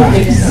renewal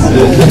lease.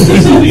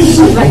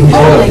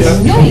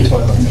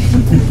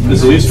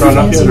 Is the lease drawn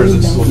up yet, or is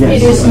it still?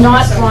 It is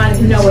not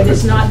drawn, no, it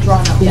is not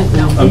drawn up yet,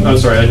 no. I'm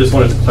sorry, I just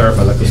wanted to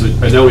clarify that, because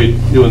I know we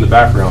knew in the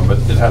background, but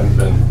it hadn't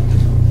been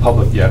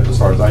public yet, as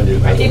far as I knew.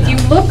 If you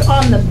look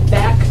on the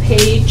back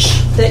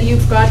page that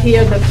you've got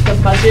here, the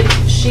budget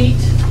sheet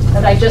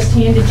that I just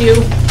handed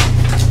you,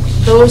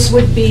 those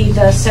would be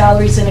the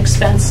salaries and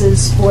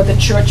expenses for the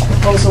church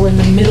proposal in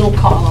the middle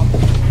column.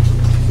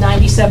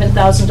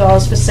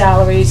 $97,000 for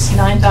salaries,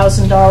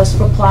 $9,000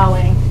 for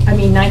plowing,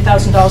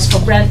 $9,000 for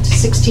rent,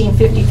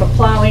 $1,650 for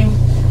plowing.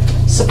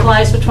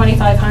 Supplies were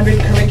 $2,500,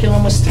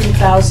 curriculum was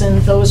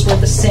 $3,000. Those were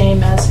the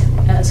same as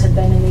had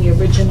been in the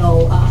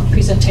original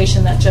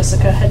presentation that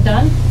Jessica had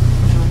done.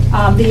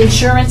 The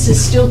insurance is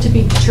still to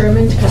be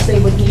determined because they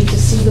would need to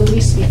see the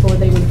lease before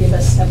they would give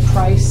us a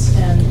price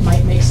and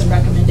might make some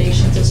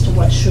recommendations as to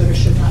what should or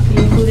should not be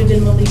included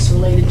in the lease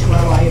related to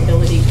our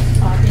liability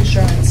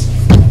insurance.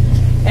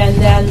 And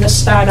then the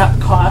startup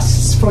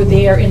costs for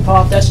there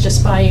involved us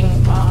just buying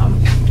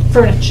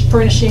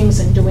furnishings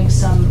and doing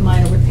some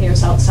minor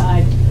repairs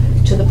outside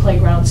to the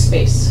playground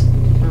space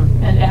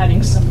and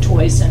adding some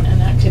toys and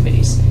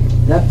activities.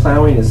 That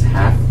plowing is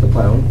half the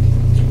plowing?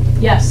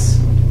 Yes,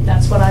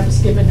 that's what I was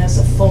given as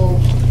a full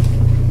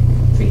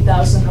over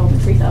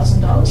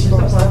 $3,000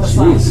 for the plow.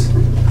 Jeez.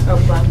 Oh,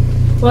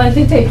 fun. Well, I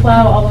think they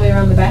plow all the way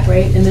around the back,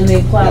 right? And then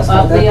they plow That's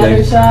not up that the other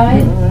big.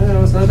 side?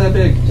 No, it's not that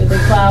big. Do they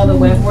plow the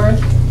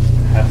Wentworth?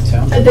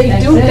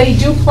 They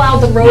do plow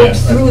the road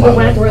Yes, they through plow the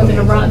Wentworth and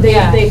around,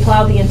 Yeah. they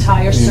plow the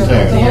entire circle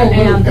entire-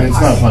 there and And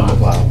it's not fun to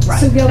plow.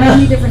 So Gil, the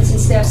only difference in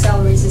staff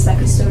salaries is that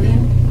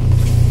custodian?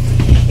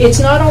 It's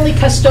not only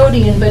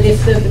custodian, but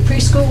if the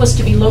preschool was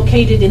to be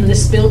located in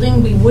this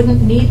building, we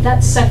wouldn't need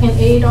that second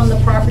aide on the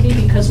property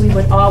because we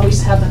would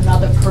always have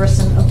another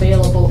person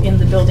available in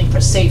the building for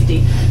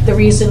safety. The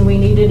reason we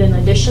needed an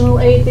additional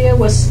aide there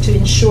was to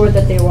ensure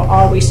that there were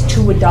always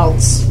 2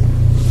 adults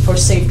for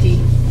safety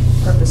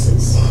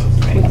purposes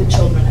with the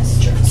children at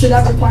the church. So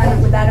that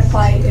requirement, would that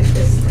apply if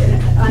this,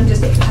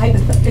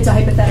 it's a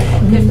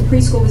hypothetical. If the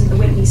preschool was at the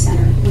Whitney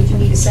Center, would you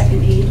need a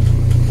second aide?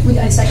 Would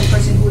a second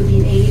person who would be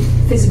an aide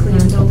physically in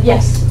the building?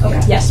 Yes,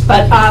 Okay. yes,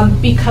 but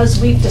because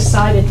we've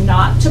decided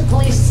not to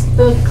police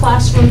the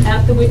classroom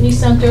at the Whitney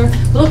Center,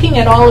 looking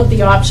at all of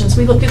the options,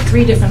 we looked at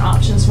 3 different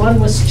options. One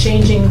was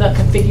changing the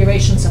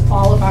configurations of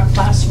all of our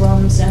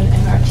classrooms and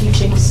our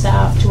teaching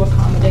staff to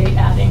accommodate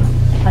adding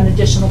an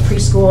additional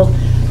preschool.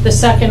 The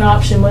second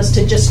option was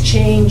to just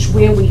change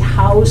where we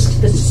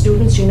housed the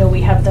students. You know,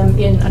 we have them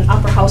in an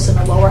upper house and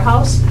a lower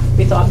house.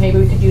 We thought maybe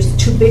we could use the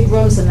 2 big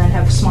rooms and then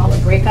have smaller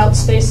breakout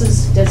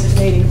spaces,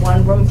 designating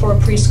 1 room for a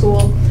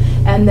preschool.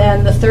 And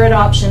then the third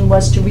option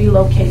was to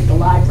relocate the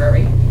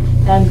library.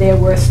 And there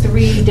were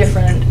 3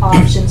 different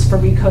options for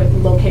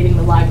relocating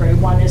the library.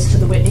 1 is to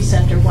the Whitney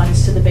Center, 1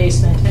 is to the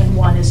basement, and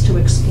 1 is to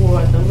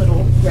explore the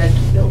little red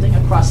building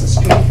across the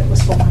street that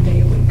was for 1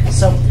 day a week.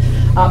 So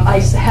I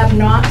have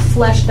not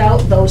fleshed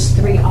out those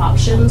 3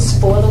 options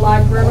for the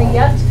library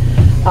yet,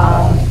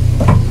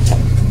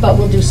 but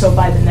we'll do so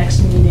by the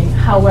next meeting.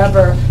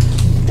 However,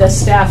 the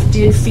staff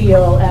did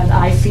feel, and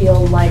I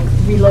feel, like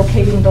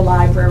relocating the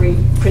library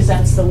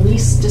presents the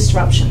least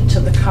disruption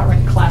to the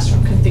current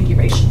classroom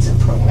configurations and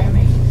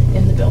programming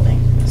in the building.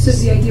 So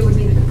the idea would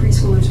be that the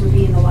preschoolers would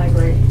be in the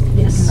library?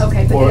 Yes.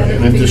 Okay. But Or the other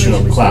an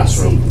additional configuration was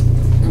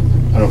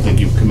classroom. I don't think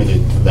you've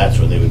committed to that's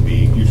where they would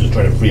be. You're just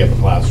trying to free up a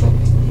classroom.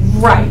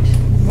 Right.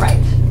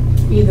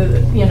 Either,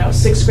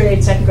 6th grade,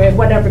 2nd grade,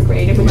 whatever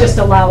grade. It would just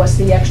allow us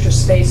the extra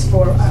space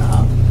for...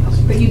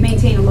 But you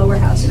maintain a lower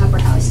house and upper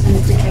house, and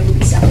the pre-K would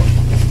be separate?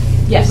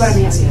 Yes. That's what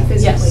I'm asking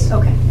physically. Yes.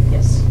 Okay.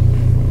 Yes.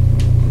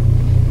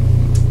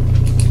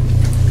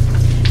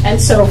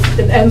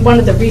 And one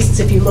of the reasons,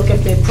 if you look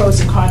at the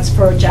pros and cons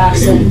for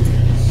Jackson,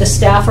 the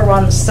staff are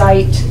on the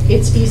site.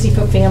 It's easy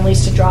for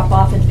families to drop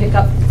off and pick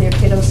up their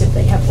kiddos if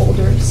they have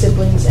older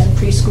siblings and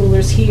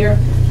preschoolers here.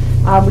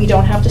 We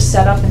don't have to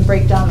set up and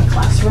break down the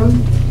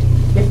classroom.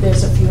 If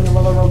there's a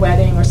funeral or a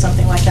wedding or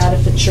something like that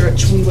at the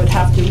church, we would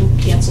have to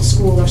cancel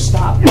school or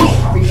stop,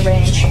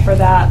 rearrange for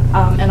that.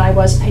 And I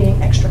was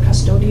paying extra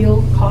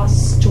custodial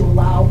costs to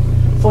allow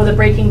for the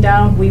breaking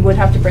down. We would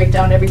have to break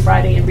down every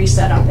Friday and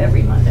reset up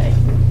every Monday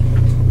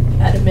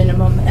at a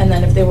minimum. And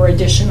then if there were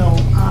additional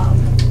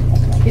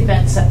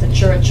events at the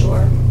church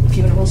or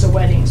funerals or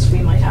weddings,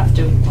 we might have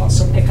to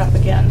also pick up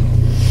again.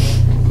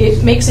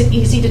 It makes it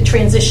easy to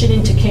transition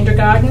into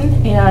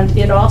kindergarten, and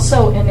it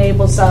also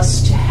enables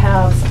us to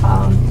have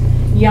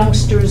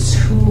youngsters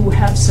who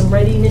have some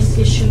readiness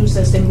issues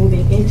as they're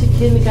moving into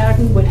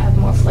kindergarten would have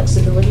more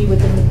flexibility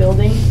within the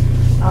building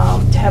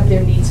to have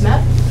their needs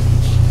met,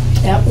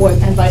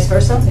 and vice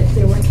versa. If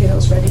there were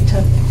kiddos ready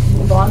to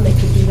move on, they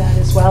could do that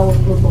as well, with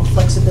a little more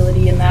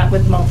flexibility in that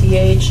with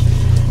multi-age.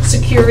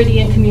 Security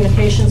and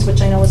communications,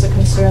 which I know is a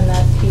concern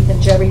that Keith and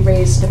Jerry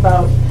raised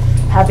about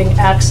having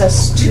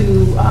access to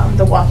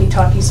the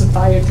walkie-talkies and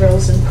fire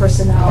drills and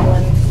personnel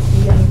and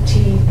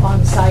EMT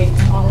on site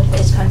and all of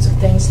those kinds of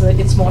things so that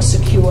it's more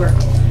secure.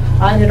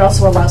 And it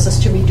also allows us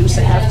to reduce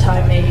the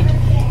half-time aid.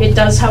 It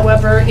does,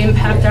 however,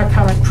 impact our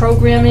current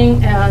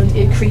programming, and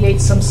it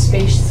creates some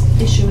space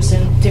issues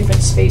and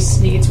different space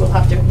needs. We'll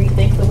have to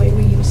rethink the way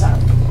we use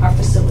our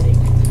facility.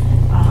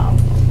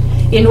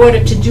 In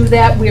order to do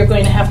that, we are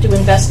going to have to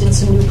invest in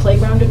some new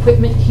playground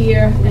equipment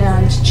here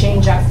and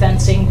change our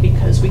fencing,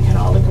 because we can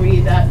all agree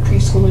that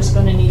preschoolers are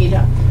going to need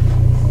a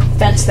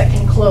fence that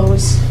can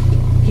close,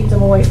 keep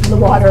them away from the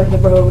water, the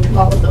road,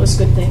 all of those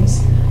good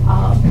things.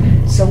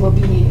 So we'll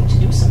be needing to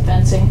do some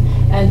fencing.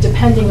 And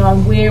depending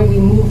on where we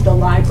move the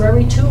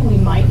library to, we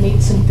might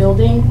need some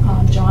building.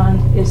 John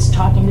is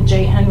talking to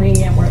Jay Henry,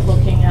 and we're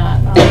looking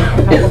at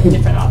a couple of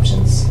different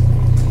options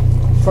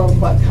for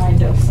what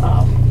kind of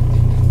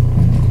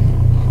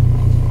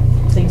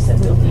things that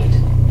we'll need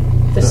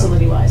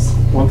facility-wise.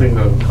 One thing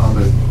to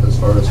comment as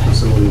far as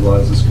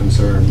facility-wise is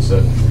concerned is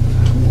that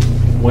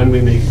when we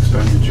make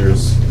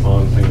expenditures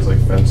on things like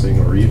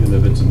fencing, or even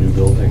if it's a new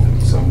building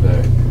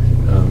someday,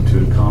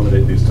 to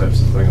accommodate these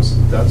types of things,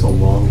 that's a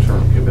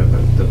long-term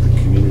commitment that the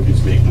community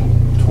is making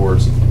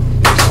towards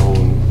its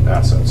own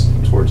assets,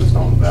 towards its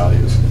own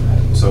values.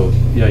 So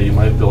yeah, you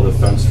might build a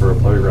fence for a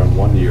playground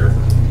 1 year,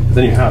 but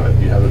then you have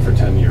it for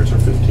 10 years or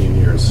 15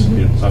 years.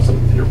 Mm-hmm. It's not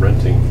something that you're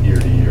renting year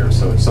to year,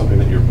 so it's something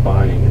that you're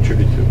buying and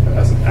attribute to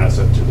as an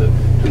asset to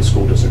the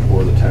school district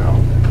or the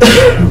town.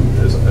 I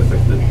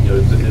think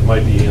that it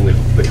might be in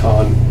the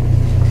con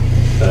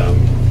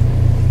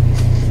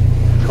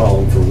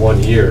column for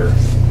 1 year,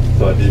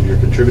 but if you're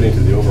contributing to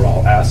the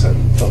overall asset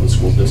of the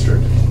school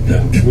district,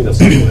 then to me that's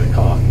not really a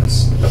con.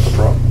 That's a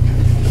problem.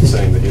 It's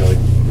saying that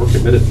we're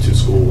committed to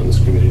school in this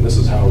community, and this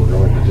is how we're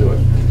going to do it.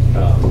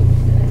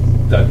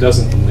 That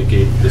doesn't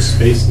negate the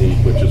space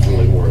need, which is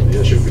really more of the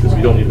issue, because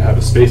we don't even have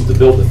a space to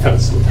build the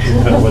fence,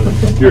 whether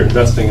you're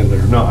investing in it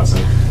or not. So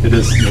it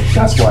is.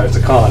 That's why it's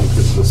a con,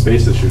 because it's a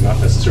space issue, not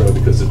necessarily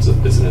because it's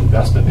an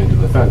investment into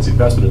the fence. The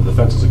investment into the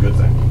fence is a good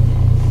thing.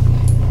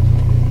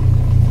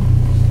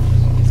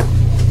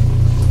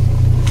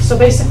 So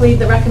basically,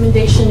 the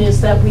recommendation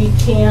is that we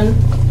can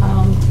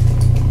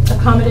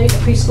accommodate a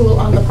preschool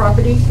on the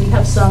property. We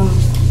have some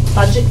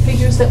budget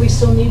figures that we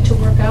still need to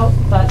work out,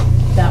 but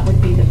that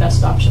would be the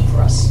best option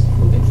for us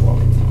moving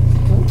forward.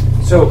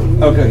 So,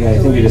 okay, I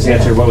think you just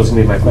answered what was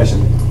going to be my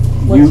question.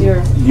 What's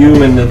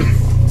You and the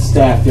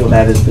staff feel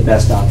that is the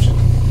best option?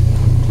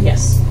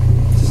 Yes.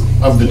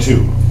 Of the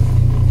two.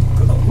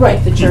 Right,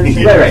 the church.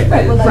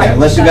 Right.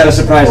 Unless you got a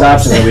surprise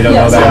option that we don't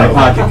know about in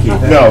my pocket,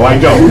 Keith. No, I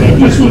don't. I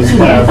just was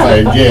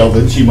clarifying Gail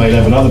that she might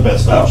have another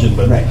best option,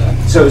 but. Right.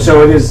 So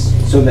it is,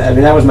 I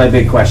mean, that was my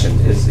big question,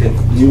 is if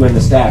you and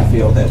the staff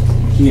feel that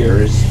here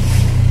is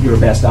your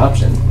best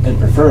option and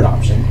preferred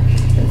option,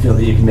 and feel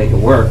that you can make it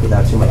work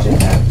without too much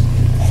impact,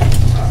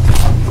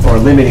 or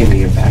limiting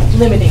the impact.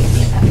 Limiting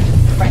the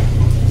impact, right.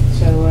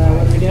 So what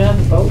are we doing on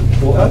the vote?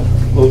 Well,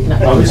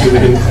 obviously,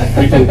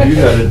 we can do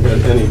that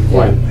at any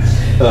point.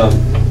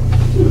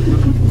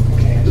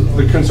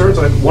 The concerns,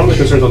 one of the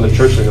concerns on the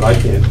church thing that I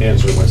can't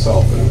answer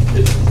myself, and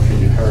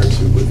maybe parents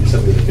who would be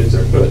sending their kids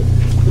there could,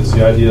 is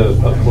the idea of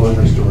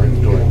closures during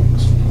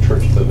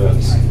church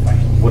events.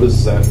 What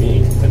does that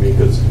mean? I mean,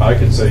 because I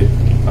can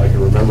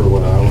remember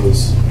when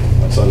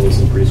my son was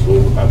in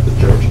preschool at the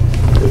church,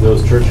 if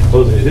those church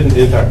closing, it didn't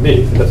impact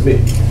me, that's me.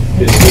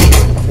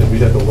 And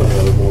we'd have to look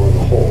at it more on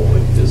the whole.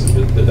 Like,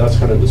 that's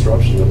kind of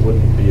disruption that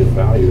wouldn't be of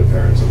value to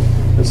parents,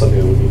 and something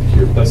that we need to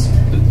hear.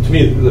 To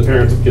me, the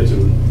parents of kids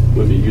who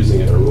would be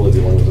using it are really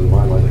the only ones in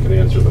my mind that can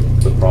answer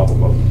the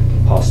problem of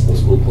possible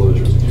school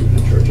closures due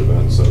to church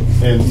events. So,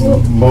 and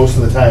most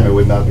of the time, it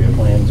would not be a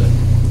planned thing.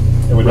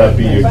 It would not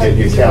be your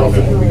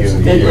calendar from the beginning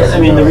of the year. I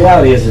mean, the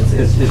reality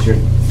is you're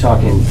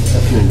talking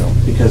a funeral,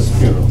 because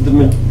the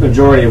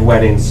majority of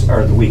weddings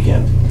are the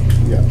weekend.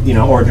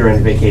 Yeah. Or during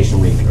the vacation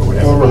week or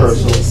whatever. Or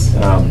rehearsals.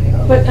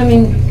 But I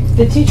mean,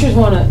 the teachers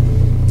want to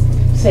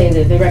say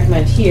that they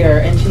recommend here,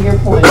 and to your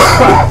point,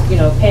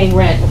 paying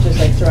rent, which is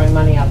like throwing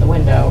money out the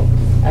window,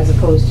 as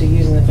opposed to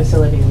using the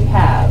facility we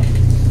have.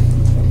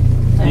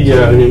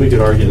 Yeah, I mean, we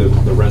could argue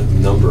the rent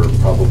number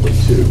probably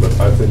too, but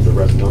I think the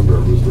rent number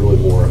was really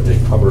more a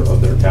cover of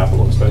their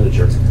capital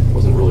expenditure. It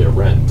wasn't really a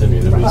rent. I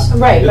mean, it was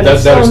right, but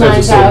it's still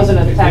 $9,000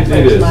 of the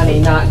taxpayers' money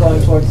not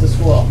going towards the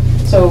school.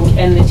 So,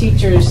 and the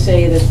teachers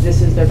say that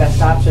this is their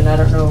best option. I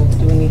don't know,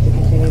 do we need to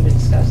continue to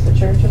discuss the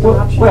church as an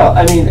option? Well,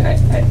 I mean,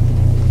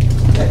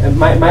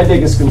 my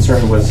biggest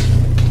concern was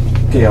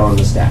Gail and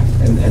the staff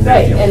and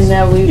their feelings. And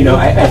now we,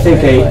 I think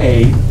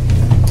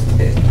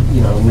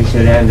we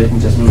could end it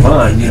and just move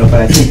on. But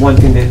I think one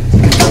thing that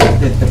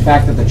the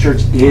fact that the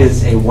church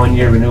is a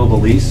 1-year renewable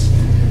lease,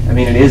 I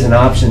mean, it is an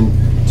option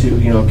to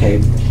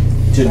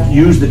to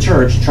use the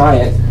church, try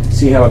it,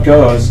 see how it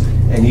goes,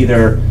 and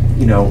either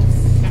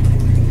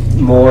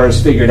more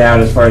is figured out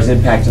as far as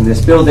impact on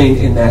this building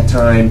in that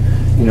time,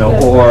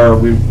 or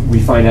we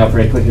find out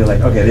very quickly,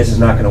 like, okay, this is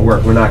not going to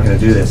work. We're not going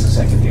to do this the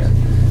second year.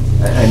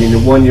 I mean, the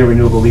 1-year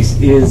renewable lease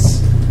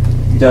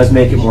does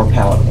make it more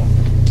palatable.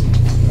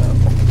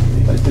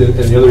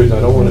 And the other reason,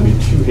 I don't want to be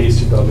too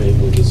hasty about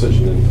making a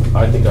decision, and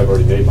I think I've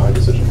already made my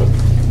decision, but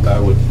I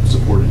would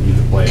support it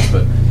either way.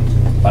 But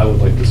I would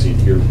like to see it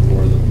here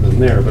more than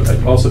there. But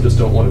I also just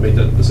don't want to make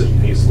that decision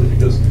hastily,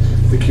 because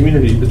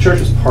the church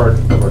is part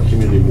of our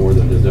community more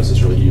than is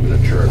necessarily even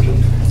a church.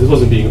 And this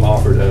wasn't being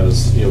offered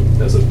as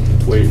as a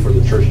way for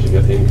the church to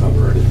get income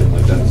or anything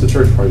like that. It's the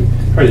church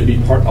trying to be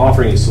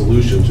offering a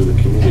solution to the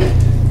community,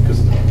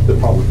 because the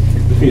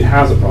community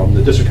has a problem.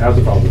 The district has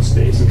a problem with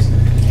space.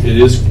 It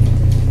is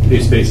a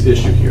space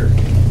issue here,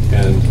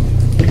 and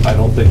I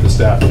don't think the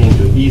staff came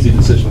to an easy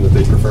decision that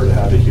they prefer to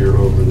have it here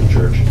over the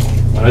church.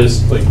 And I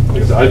just, like I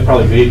said, I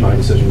probably made my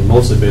decision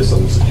mostly based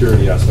on the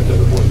security aspect of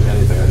it more than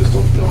anything. I just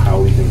don't know how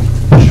we can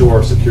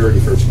assure security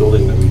for a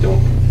building that we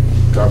don't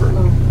govern.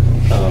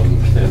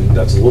 And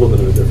that's a little bit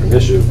of a different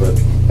issue, but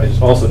I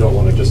just also don't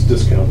want to just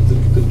discount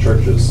the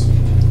church's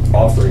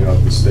offering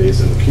of the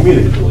space, and the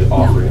community is really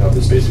offering of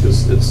the space,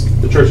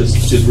 because the church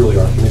is really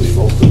our community.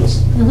 Most of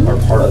us are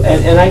part of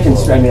it. And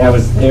I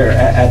was there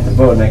at the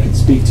vote, and I can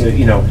speak to,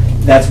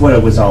 that's what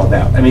it was all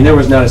about. I mean, there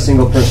was not a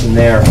single person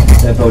there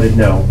that voted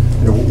no.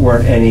 There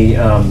weren't any,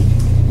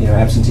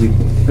 absentee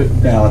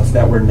ballots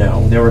that were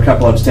no. There were a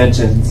couple of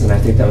abstentions, and I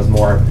think that was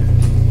more,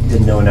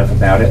 didn't know enough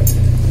about it.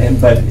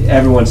 But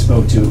everyone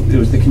spoke to, it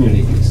was the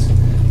community piece.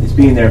 It's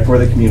being there for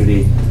the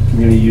community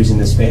using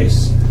the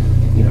space,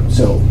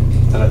 so.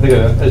 And I think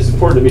it's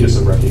important to me just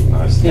to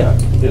recognize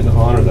that and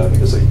honor that,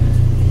 because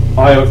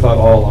I thought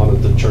all along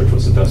that the church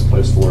was the best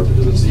place for it,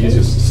 because it's the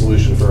easiest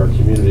solution for our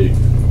community.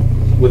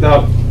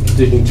 Without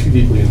digging too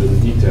deeply into the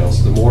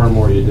details, the more and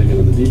more you dig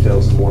into the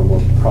details, the more and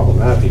more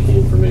problematic it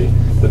became for me.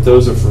 But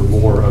those are for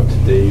more of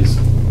today's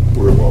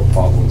real world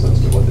problems as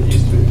to what they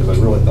used to be, because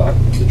I really thought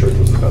the church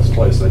was the best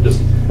place. And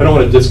I don't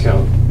want to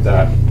discount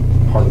that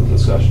part of the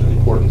discussion, the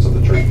importance of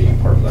the church being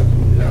part of that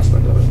community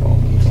aspect of it all.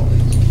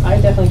 I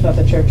definitely thought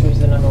the church was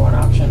the #1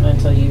 option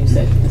until you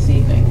said this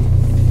evening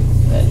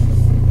that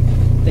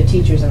the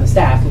teachers and the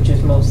staff, which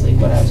is mostly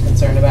what I was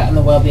concerned about, and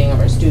the well-being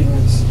of our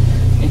students,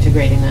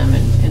 integrating them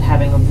and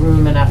having a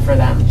room enough for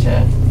them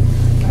to,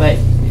 but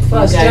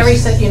well, as Jerry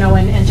said,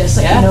 and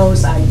Jessica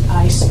knows,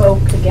 I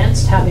spoke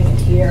against having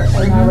it here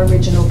in our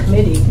original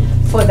committee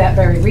for that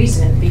very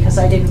reason, because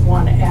I didn't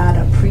want to add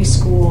a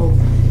preschool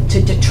to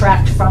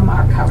detract from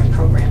our current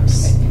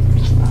programs.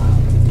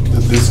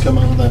 Did this come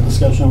out of that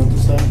discussion with the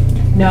staff?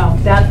 No,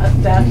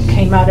 that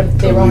came out of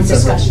their own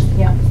discussion.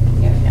 Yeah.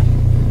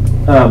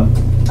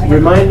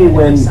 Remind me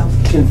when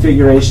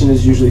configuration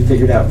is usually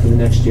figured out for the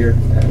next year?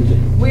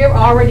 We're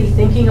already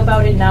thinking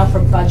about it now for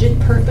budget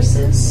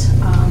purposes,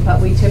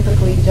 but we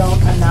typically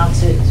don't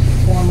announce it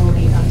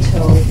formally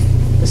until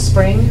the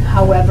spring.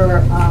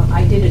 However,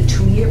 I did a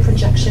 2-year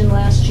projection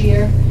last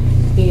year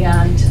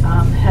and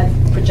had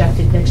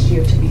projected next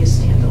year to be a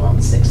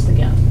standalone 6th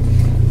again.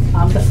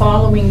 The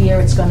following year,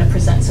 it's going to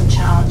present some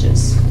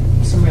challenges,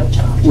 some real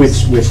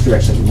challenges. Which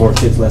direction? More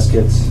kids, less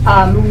kids?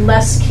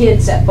 Less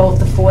kids at both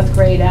the 4th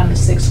grade and the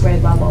 6th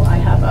grade level. I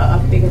have a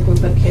bigger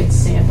group of kids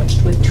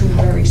sandwiched with 2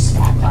 very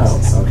small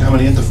classes. Okay. How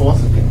many into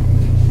 4th?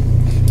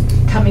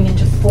 Coming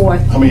into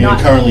 4th. How many are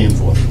currently in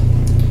 4th?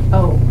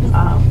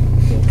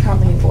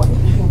 Currently in 4th.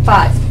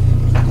 5.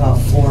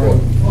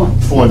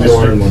 4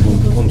 districts.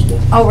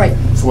 Oh, right.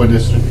 4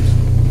 districts.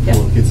 Yeah.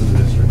 4 kids in the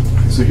district.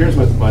 So here's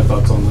my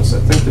thoughts on this. I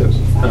think that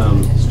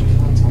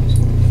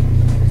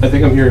I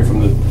think I'm hearing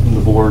from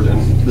the board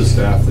and the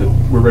staff that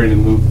we're ready to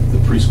move the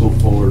preschool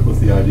forward with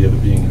the idea of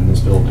it being in this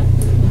building.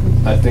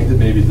 I think that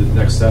maybe the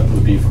next step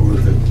would be for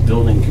the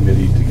building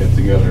committee to get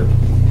together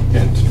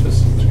and to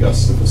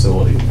discuss the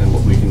facility and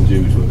what we can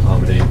do to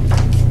accommodate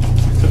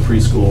the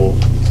preschool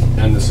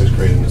and the 6th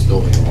grade in this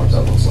building and what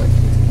that looks like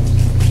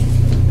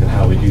and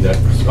how we do that.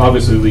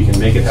 Obviously, we can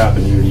make it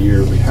happen year to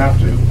year if we have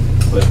to,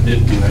 but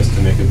it'd be nice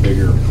to make a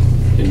bigger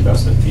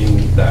investment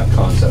in that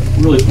concept,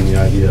 really from the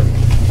idea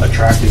of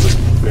attracting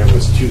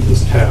families to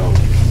this town.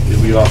 If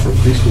we offer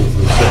preschool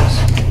for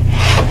 6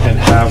 and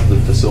have the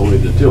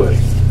facility to do it,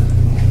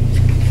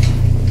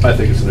 I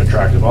think it's an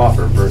attractive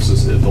offer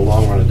versus in the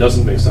long run, it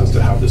doesn't make sense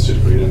to have the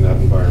 6th grade in that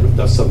environment.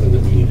 That's something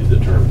that we need to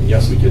determine.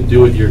 Yes, we can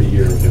do it year to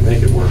year and we can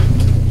make it work.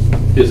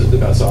 Is it the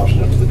best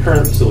option under the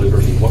current facility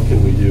versus what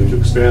can we do to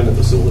expand the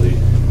facility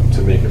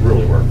to make it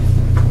really work?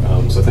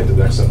 So I think the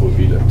next step would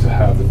be to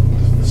have the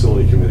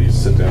facility committee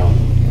sit down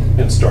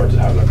and start to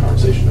have that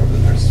conversation over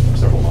the next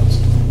several months.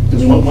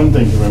 There's one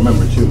thing to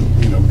remember too.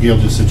 Gail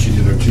just said she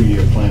did her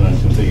 2-year plan on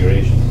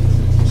configuration.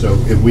 So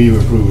if we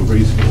approve a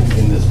preschool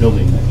in this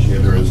building next year,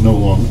 there is no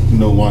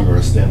longer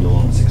a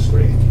standalone 6th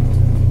grade.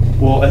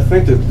 Well, I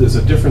think that there's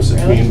a difference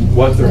between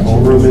what their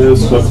homeroom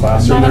is, what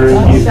classroom they're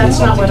in. That's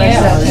not what I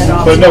said at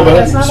all. But no,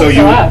 That's not so up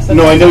to us.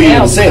 no, I know you didn't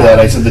That's say up to that.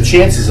 I us. said the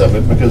chances of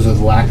it because of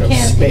the lack of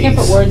space. Can't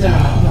put words in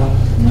it.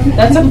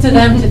 That's up to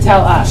them to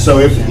tell us. So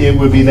if it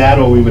would be that,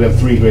 or we would have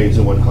 3 grades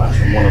in one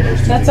classroom, one of those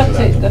two That's things.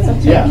 up to, that's up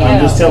to. Yeah,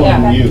 I'm just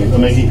telling you,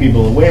 I'm making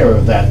people aware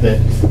of that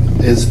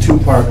is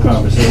 2-part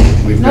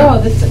conversation. We've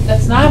No, got-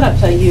 that's not up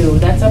to you,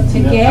 that's up to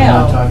No, I'm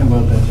not Gail. talking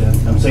about that,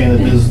 Jen. I'm saying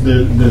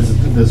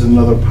that there's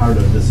another part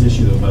of this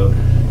issue about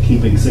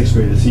keeping 6th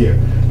graders here.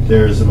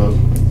 There's about,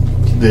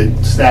 the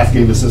staff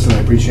gave us this and I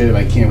appreciate it,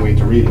 I can't wait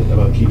to read it,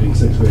 about keeping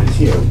 6th graders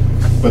here.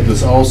 But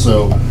there's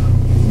also,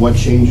 what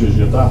changes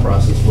your thought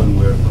process when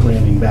we're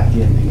cramming back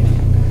in again?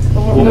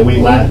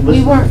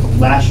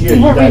 Last year,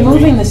 we weren't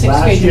removing the 6th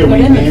last grade to year put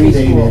we in the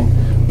preschool.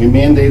 We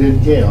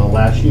mandated Gail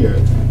last year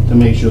to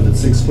make sure that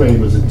 6th grade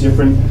was a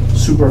different,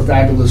 super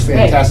fabulous,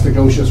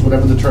 fantasticocious,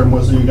 whatever the term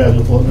was that you guys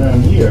were floating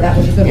around here. That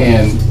was a good one.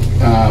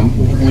 And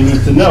we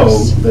need to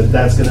know that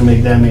that's going to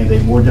make that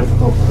mandate more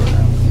difficult for her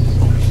now.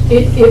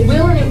 It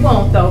will and it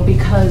won't though,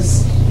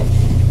 because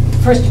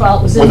first of all,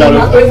 it was in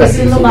Without the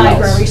affecting something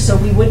library, else. so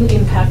we wouldn't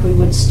impact, we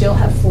would still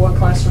have 4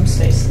 classroom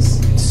spaces.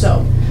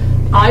 So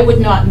I would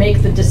not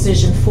make the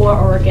decision for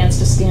or against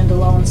a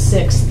standalone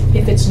 6th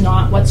if it's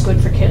not what's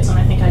good for kids, and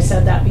I think I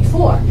said that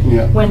before.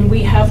 Yeah. When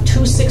we have 2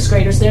 6th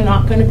graders, they're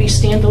not going to be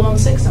standalone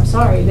 6. I'm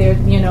sorry, they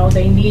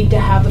need to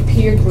have a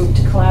peer group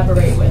to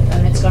collaborate with,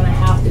 and it's going to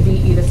have to be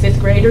either 5th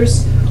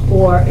graders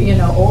or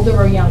older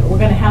or younger. We're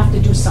going to have to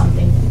do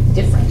something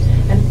different.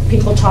 And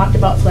people talked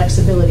about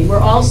flexibility. We're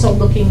also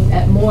looking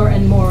at more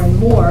and more and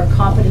more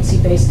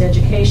competency-based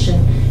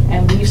education,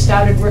 and we've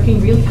started working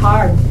really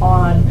hard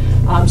on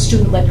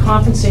student-led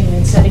conferencing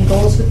and setting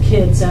goals with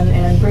kids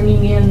and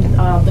bringing in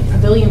the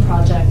Pavilion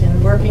Project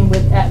and working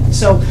with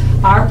so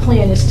our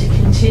plan is to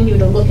continue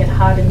to look at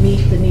how to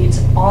meet the needs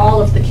of all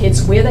of the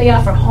kids. Where they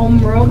are for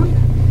homeroom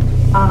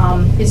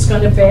is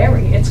going to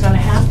vary. It's going to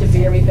have to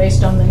vary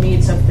based on the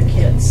needs of the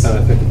kids. And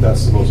I think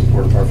that's the most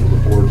important part for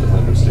the board to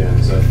understand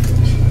is that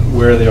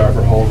where they are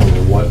for homeroom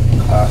and what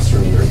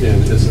classroom they're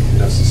in isn't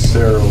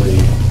necessarily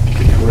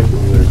the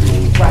curriculum they're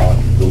being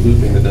taught, the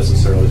looping that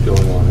necessarily is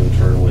going on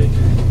internally.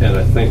 And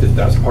I think that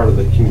that's part of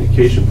the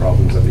communication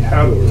problems that we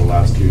had over the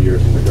last few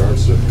years in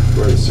regards to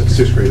where the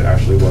 6th grade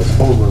actually was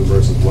homeroom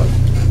versus what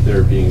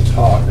they're being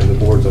taught, and the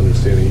board's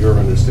understanding, your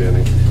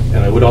understanding.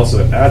 And I would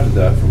also add to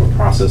that, from a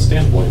process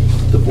standpoint,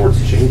 the boards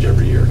change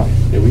every year.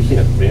 And we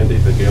can't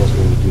mandate that Gail's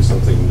going to do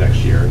something next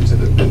year and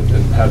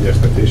have the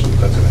expectation that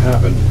that's going to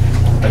happen.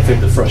 I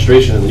think the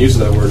frustration and the use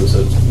of that word is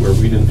that where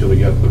we didn't feel we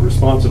got the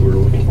response that we were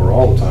looking for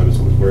all the time is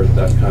where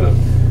that kind of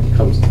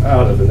comes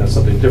out of, and that's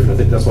something different. I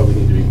think that's why we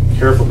need to be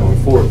careful going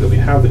forward that we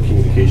have the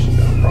communication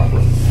down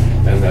properly.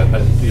 And that,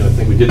 I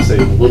think we did say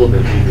a little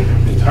bit, even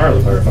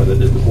entirely clarify that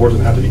the board's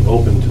going to have to be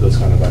open to those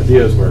kind of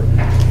ideas where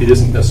it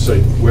isn't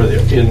necessarily where they're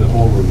in the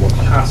homeroom or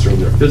classroom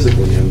they're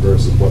physically in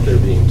versus what they're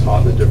being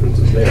taught, the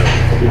differences there.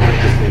 We might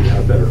just need to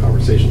have better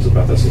conversations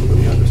about that so that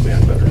we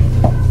understand better.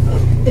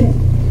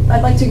 And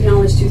I'd like to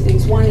acknowledge two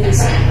things. One is,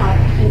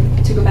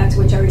 and to go back to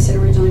what Jerry said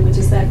originally, which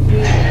is that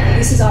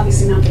this has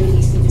obviously not been an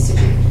easy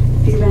decision.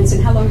 Peter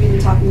Benson, how long have you been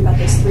talking about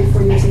this?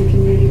 3-4 years in the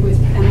community with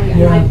Emily?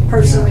 And I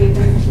personally have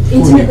been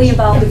intimately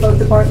involved with both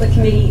the Bartlett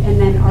Committee and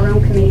then our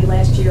own committee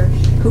last year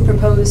who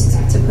proposed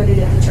to put it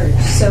at the church.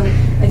 So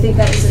I think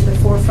that is at the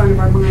forefront of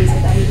our minds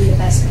that would be the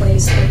best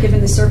place. But given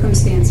the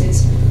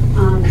circumstances,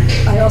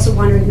 I also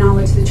want to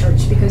acknowledge the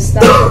church because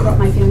that's what brought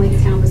my family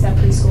to town was that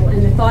preschool.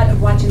 And the thought of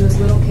watching those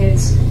little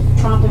kids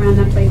tromp around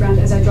that playground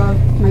as I drop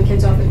my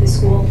kids off at this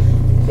school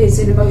is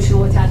an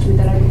emotional attachment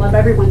that I would love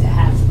everyone to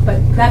have. But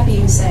that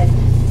being said,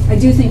 I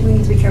do think we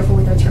need to be careful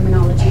with our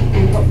terminology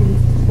and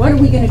what are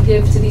we going to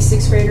give to these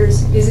 6th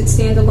graders? Is it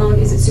standalone?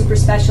 Is it super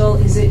special?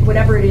 Is it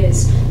whatever it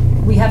is?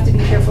 We have to be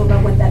careful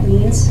about what that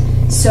means.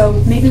 So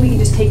maybe we can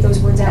just take those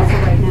words out for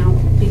right now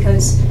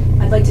because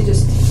I'd like to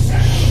just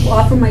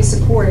offer my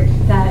support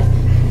that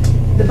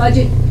the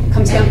budget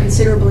comes down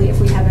considerably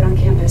if we have it on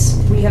campus.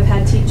 We have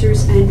had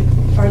teachers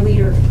and our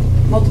leader,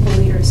 multiple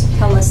leaders,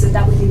 tell us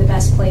that would be the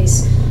best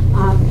place.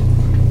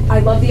 I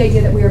love the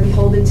idea that we are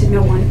beholden to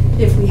no one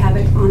if we have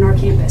it on our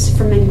campus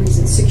for many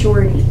reasons,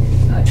 security,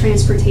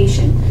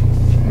 transportation,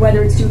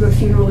 whether it's due to a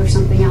funeral or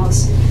something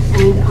else.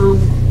 And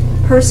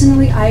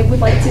personally, I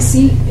would like to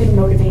see it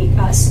motivate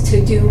us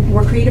to do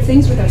more creative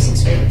things with our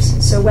 6th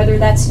graders. So whether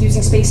that's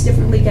using space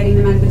differently, getting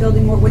them out of the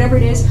building more, whatever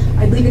it is,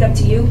 I'd leave it up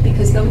to you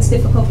because though it's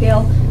difficult,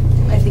 Gail,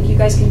 I think you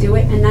guys can do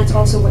it, and that's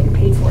also what you're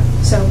paid for.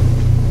 So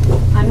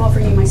I'm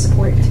offering you my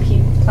support to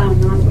keep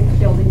plowing on with the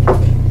building.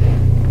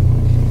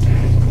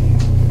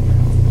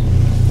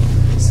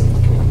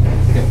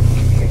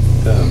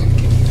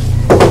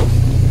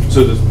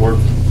 So does the board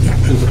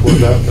support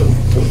that?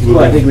 Well,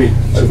 I think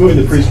moving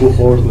the preschool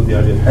forward with the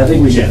idea. I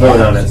think we should vote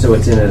on it so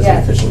it's in as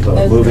an official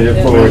vote. Moving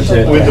it forward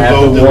to With the have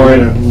vote the that we're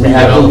warrant, gonna to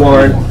have the redevelop.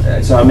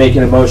 warrant. So I'm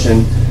making a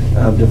motion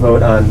to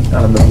vote on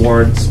the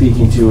warrant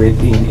speaking to it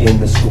being in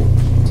the school.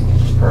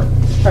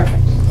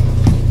 Perfect.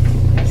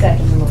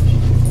 Second the motion.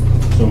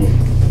 So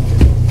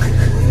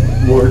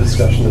moved. More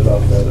discussion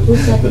about that at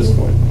this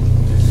point.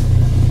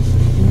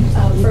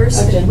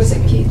 First, was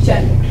it Keith?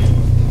 Jen?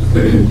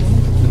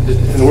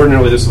 And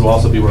ordinarily, this would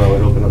also be where I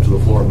would open up to the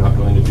floor. I'm not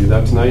going to do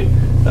that tonight.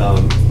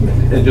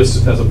 And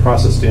just as a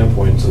process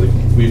standpoint, so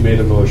we've made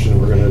a motion,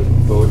 and we're going to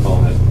vote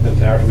on it.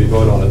 And after we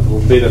vote on it,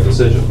 we'll make that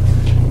decision.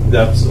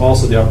 That's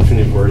also the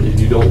opportunity where if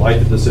you don't like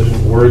the decision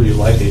or if you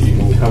like it, you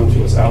can come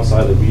to us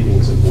outside of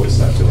meetings and voice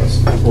that to us.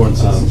 Or in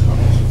citizens'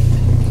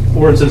 comments.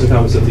 Or in citizen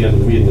comments at the end of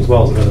the meeting as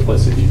well as another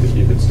place that you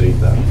could state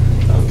that.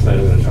 Tonight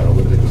I'm going to try to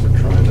limit it because we're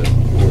trying to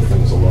move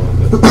things along.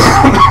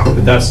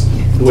 But that's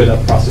the way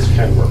that process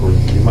can work. Where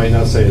you might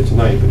not say it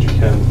tonight, but you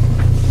can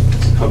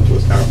come to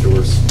us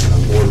afterwards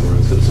on board or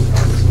in citizen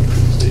comments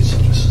and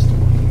state.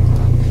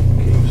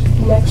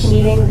 Next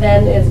meeting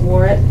then is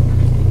warrant?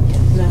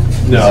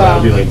 No,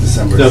 that would be like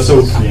December. No,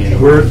 so 16th.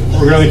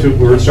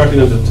 we're instructing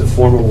them to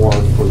form a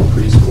warrant for the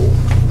preschool.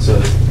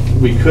 So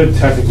we could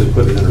technically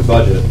put it in our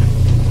budget,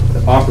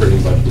 the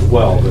operating budget as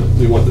well, but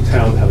we want the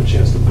town to have a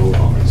chance to vote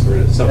on it. So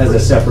we're gonna As a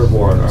separate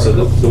warrant So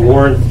article. the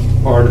warrant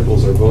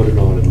articles are voted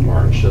on in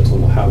March. That's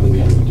when we'll have the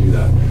meeting to do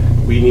that.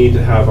 We need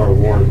to have our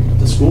warrant,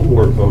 the school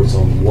board votes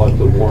on what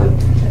the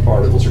warrant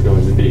articles are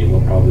going to be, and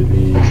they'll probably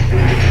be 3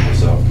 different or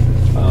so.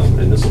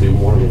 And this will be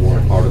one of the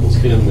warrant articles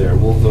in there.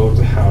 We'll vote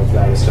to have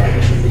that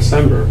established in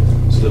December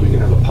so that we can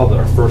have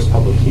our first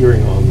public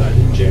hearing on that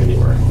in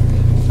January.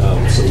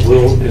 So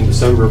we'll, in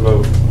December,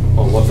 vote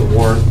on what the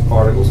warrant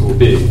articles will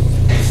be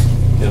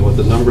and what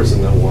the numbers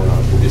in that warrant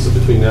article will be. So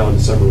between now and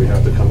December, we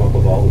have to come up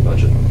with all the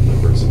budget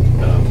numbers. And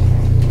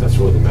that's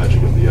really the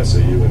magic of the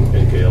SAU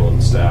and Gail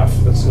and staff.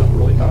 That's not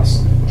really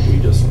us. We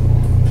just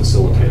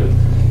facilitate it.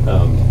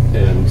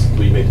 And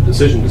we make the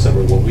decision in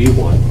December what we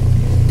want.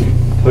 We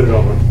put it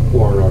on a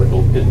warrant article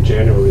in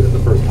January at the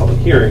first public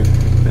hearing,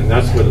 and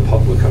that's where the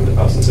public come to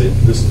us and say,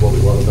 this is what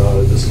we love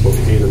about it, this is what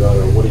we hate about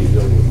it, or what are you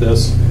doing with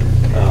this?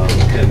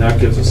 And that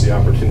gives us the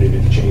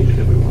opportunity to change it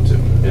if we want to.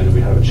 And if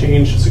we have a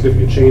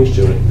significant change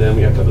to it, then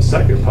we have to have a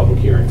second public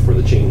hearing for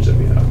the change that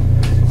we have.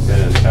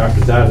 And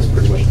after that is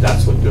pretty much,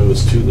 that's what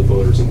goes to the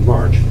voters in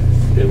March.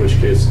 In which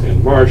case,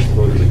 in March, the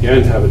voters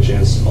again have a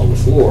chance on the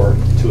floor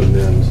to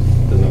amend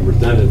the number.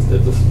 Then if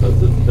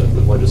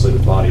the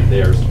legislative body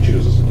there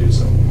chooses to do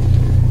so.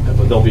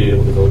 But they'll be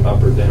able to vote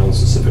up or down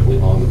specifically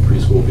on the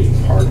preschool being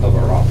part of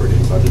our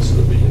operating budget so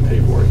that we can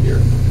pay for it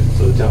here.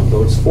 So the town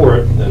votes for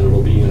it, then it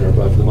will be in our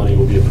budget. The money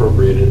will be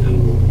appropriated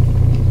and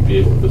we'll be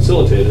able to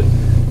facilitate it.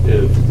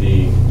 If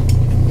the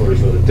voters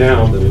voted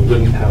down, then we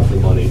wouldn't have the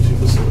money to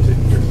facilitate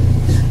it here.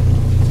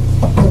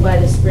 So by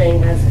the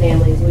spring, as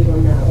families, we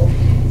will know.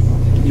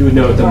 You would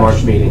know at the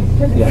March meeting.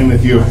 Yeah. And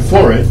if you're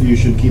for it, you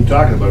should keep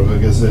talking about it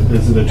because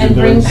is it a And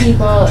bring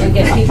people and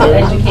get people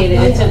educated.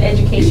 It's an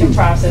education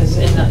process,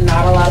 and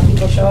not a lot of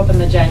people show up in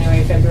the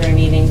January, February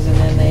meetings, and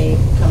then they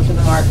come to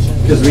the March.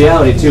 Because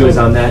reality too is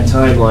on that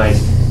timeline,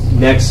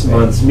 next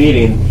month's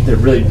meeting, there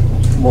really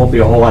won't be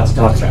a whole lot to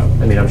talk about.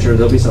 I mean, I'm sure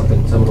there'll be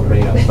something, someone will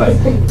bring it up,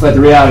 but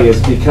the reality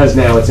is, because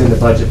now it's in the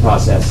budget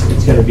process,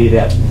 it's going to be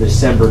that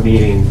December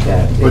meeting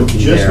that it'll But be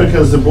just there.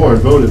 because the board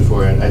voted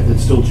for it,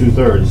 it's still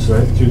 2/3,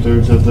 right?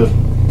 2/3 of the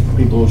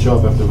people who show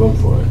up have to vote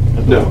for it.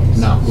 No.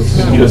 No.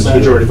 It's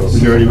majority vote.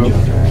 Majority vote?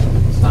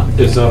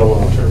 It's not a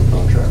long-term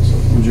contract, so.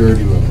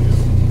 Majority vote.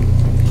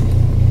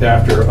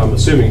 After, I'm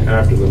assuming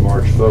after the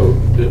March vote,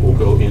 it will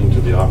go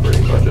into the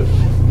operating budget.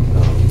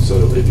 So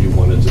if you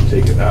wanted to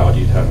take it out,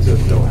 you'd have to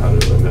know how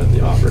to amend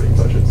the operating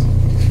budget.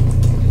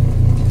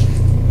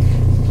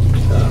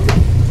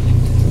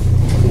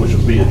 Which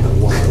would be a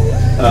warrant.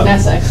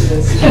 Mass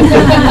exodus.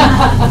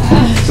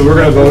 So we're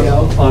going to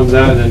vote on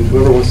that, and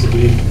whoever wants to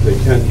leave, they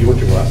can. You want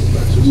your glasses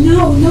back, Susan?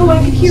 No,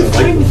 I could hear So,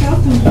 fine like-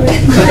 without them. But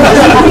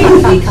it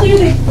would be clear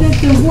that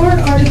the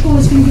warrant article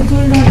is going to get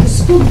voted on at the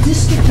school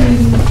district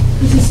meeting,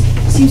 which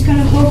seems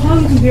kind of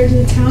ho-hum compared to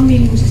the town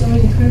meeting, which is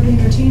always incredibly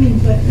entertaining,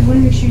 but I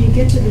want to make sure you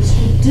get to the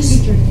school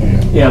district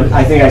meeting. Yeah,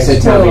 I think I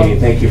said town School. meeting.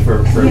 Thank you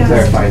for Yeah.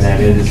 clarifying that.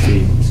 It is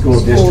the school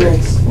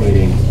district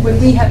meeting. When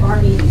we have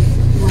our meeting,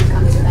 you want to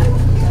come to that,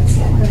 that's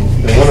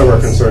it. And one of our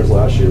concerns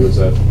last year was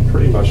that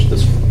pretty much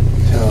this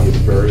town is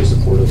very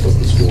supportive of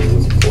the school.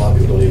 And a lot of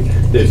people don't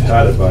even, they've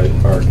had it by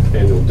our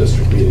annual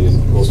district meeting,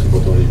 and most people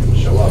don't even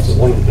show up. So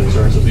one of the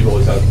concerns that we've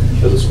always had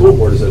as a school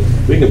board is that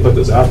we can put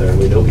this out there and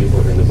we know people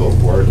are going to vote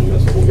for it, and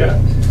that's what we'll get.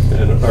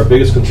 And our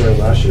biggest concern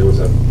last year was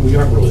that we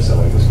aren't really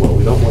selling this well.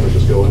 We don't want to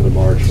just go into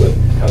March with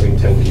having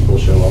 10 people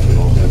show up and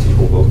all 10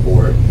 people vote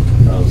for it.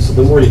 So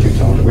the more you can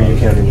talk about Were you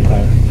counting your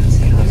time?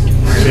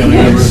 Family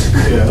members?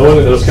 Yeah,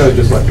 it was kind of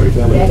just like my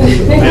family.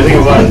 Anything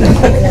about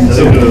it?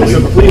 So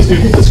please do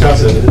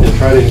discuss it and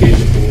try to engage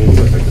the community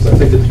with it, because I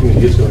think that the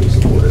community is going to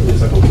support it. At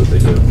least I hope that they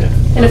do.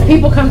 And if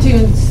people come to you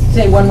and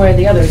say one way or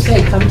the other,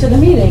 say, come to the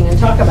meeting and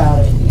talk about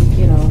it.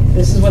 You know,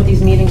 this is what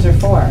these meetings are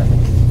for.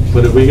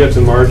 But if we get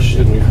to March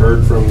and we've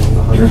heard from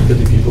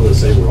 150 people that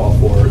say we're all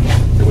for it,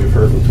 and we've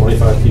heard from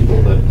 25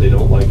 people that they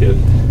don't like it,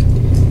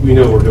 we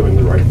know we're doing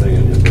the right thing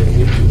and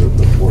bringing it to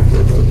the floor for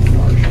a vote in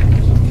March.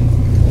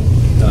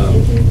 So,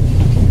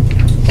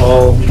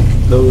 all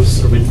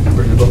those, are we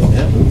ready to vote?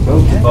 Yeah.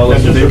 All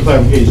those in Just for favor?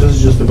 clarification, this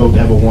is just a vote to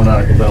have a warrant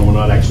article done, we're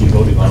not actually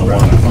voting on a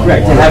warrant article.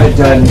 Correct, to have it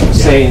done,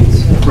 saying,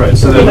 Right,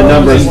 so the then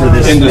numbers for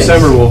this in space.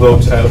 December, we'll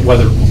vote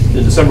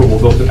in December, we'll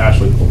vote to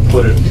actually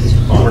put it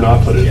or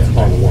not put it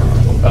on the warrant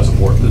article as a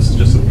board. This is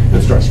just to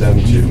instruct them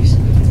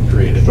to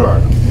create it.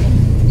 Sure.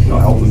 No,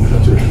 help them do it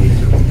if they need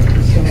to.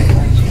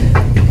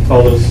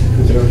 All those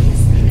in favor?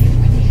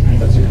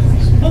 That's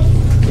unanimous.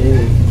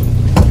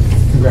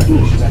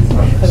 Congratulations.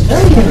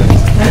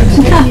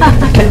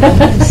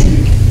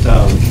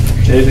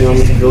 Anything on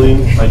the pavilion?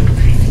 I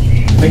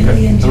think I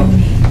don't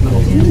know.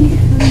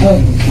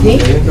 Me?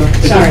 It's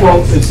just, Sorry. well,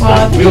 it's,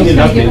 we don't need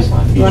an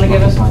update. You want to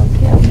give us one?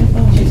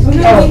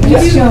 Oh,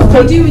 yes,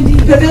 We do indeed.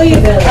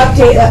 Pavilion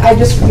update, I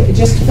just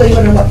to fill you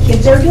in on what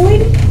kids are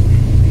doing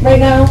right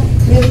now.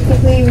 Really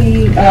quickly,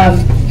 we have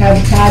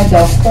tagged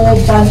a whole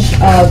bunch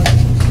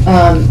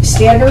of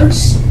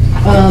standards,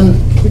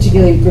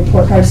 particularly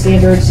report card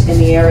standards in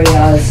the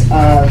areas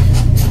of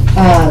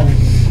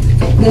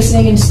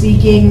listening and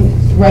speaking,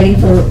 writing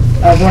for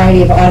a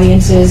variety of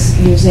audiences,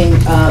 using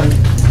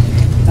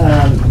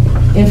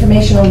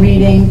informational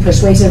reading,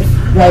 persuasive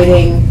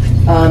writing,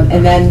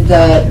 and then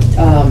the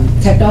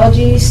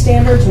technology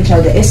standards, which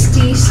are the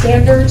ISTE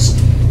standards.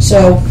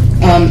 So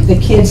the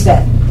kids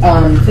that,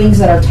 things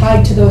that are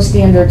tied to those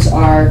standards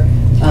are,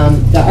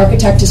 the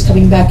architect is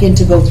coming back in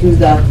to go through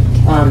the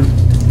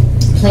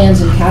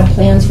plans and CAD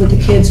plans with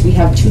the kids. We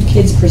have 2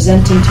 kids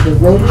presenting to the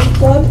Rotary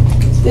Club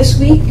this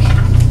week.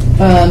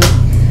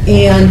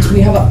 And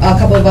we have a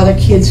couple of other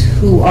kids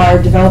who are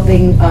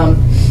developing a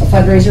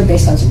fundraiser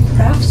based on some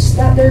crafts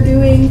that they're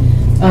doing.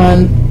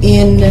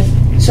 In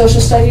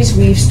social studies,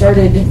 in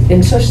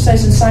social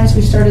studies and science,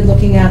 we've started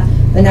looking at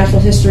the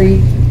natural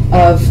history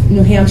of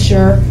New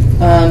Hampshire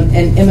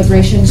and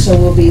immigration. So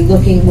we'll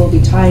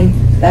be tying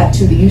that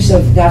to the use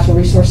of natural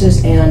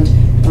resources and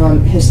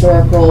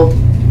historical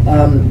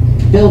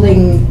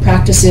building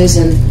practices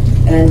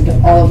and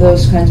all of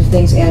those kinds of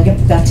things. And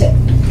that's it.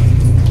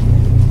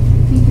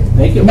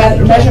 thank you.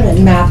 Measurement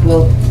and math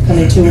will come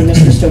in too when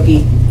Mr.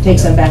 Stokey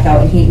takes them back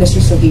out. And Mr.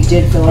 Stokey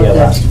did fill out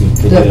last week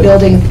they the did.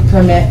 building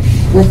permit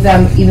with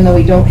them, even though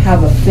we don't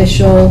have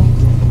official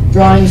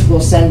drawings.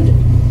 We'll send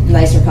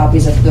nicer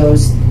copies of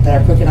those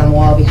that are crooked on the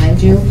wall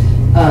behind you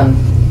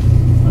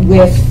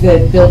with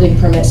the building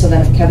permit, so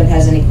that if Kevin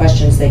has any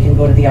questions, they can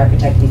go to the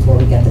architect before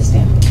we get the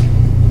stamp.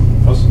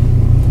 Awesome.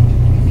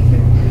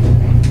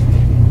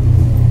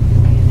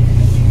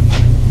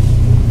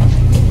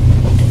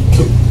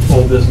 So,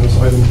 full business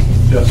item,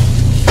 yes.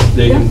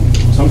 They can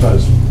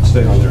sometimes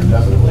stay on there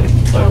indefinitely,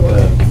 like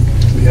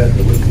we had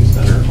the Whitney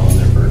Center on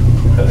there for,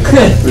 I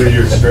think, 3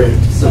 years straight.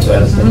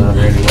 Sometimes it's not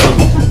very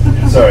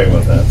well. Sorry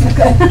about that.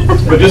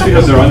 But just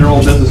because they're under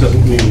old business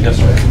doesn't mean we have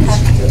to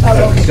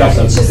discuss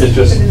them. It's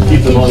just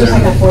keep them on there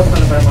Just like a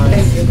forefront of our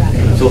minds.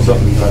 until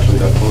something actually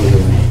got closed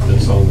and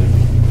it's on there.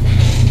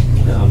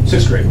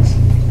 6th grade.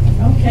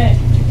 Okay.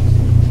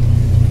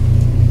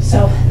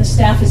 So the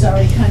staff has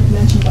already kind of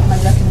mentioned what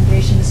my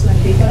recommendation is going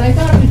to be, but I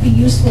thought it would be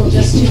useful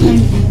just to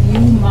kind of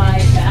review my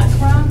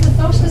background with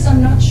folks, because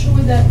I'm not sure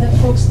that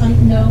folks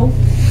know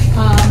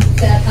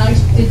that I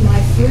did my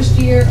first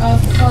year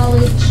of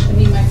college,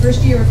 my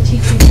first year of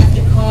teaching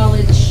after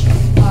college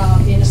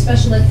in a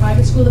special ed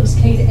private school that was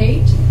K to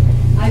 8.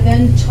 I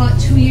then taught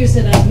 2 years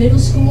at a middle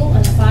school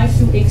and a 5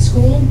 through 8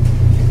 school.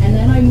 And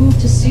then I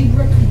moved to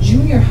Seabrook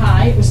Junior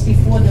High. It was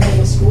before the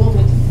middle school,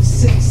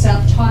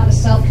 taught a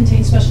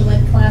self-contained special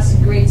ed class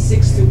in grades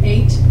 6 through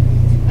 8.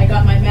 I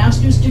got my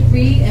master's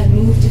degree and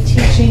moved to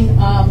teaching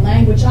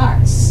language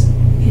arts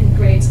in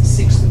grades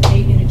 6 through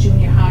 8 in a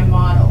junior high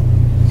model.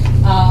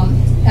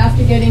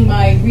 After getting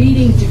my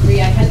reading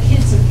degree, I had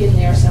kids in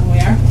there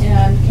somewhere,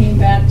 and came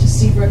back to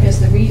Seabrook as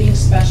the reading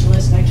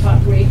specialist. I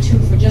taught grade 2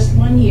 for just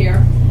 1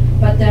 year,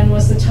 but then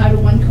was the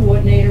Title I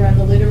coordinator and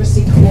the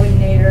literacy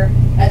coordinator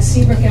at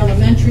Seabrook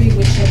Elementary,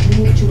 which had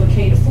moved to a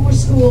K to 4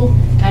 school,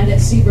 and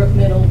at Seabrook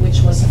Middle,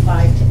 which was a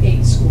 5 to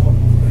 8 school.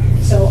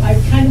 So I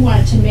kind of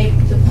wanted to make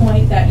the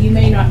point that you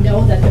may not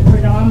know that the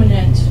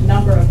predominant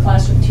number of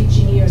classroom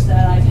teaching years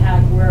that I've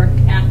had were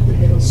at the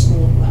middle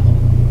school level.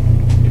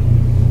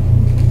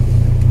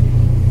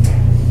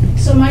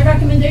 So my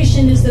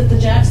recommendation is that the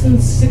Jackson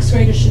 6th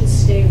graders should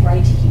stay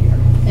right here.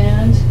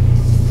 And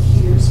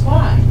here's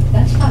why.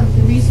 That's part of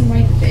the reason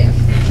right there.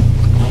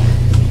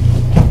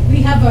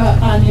 We have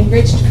an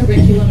enriched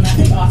curriculum that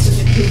we offer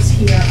to kids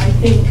here. I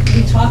think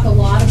we talk a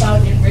lot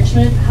about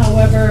enrichment.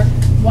 However,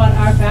 what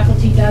our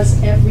faculty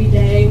does every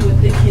day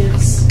with the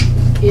kids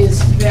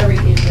is very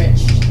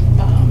enriched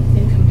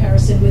in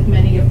comparison with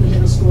many of the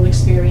middle school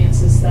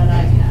experiences that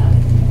I've had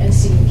and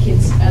seen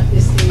kids at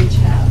this age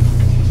have.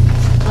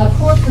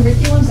 Core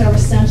curriculums are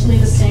essentially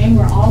the same.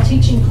 We're all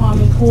teaching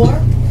Common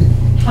Core.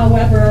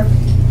 However,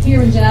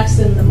 here in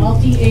Jackson, the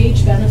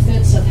multi-age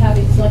benefits of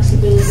having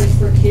flexibility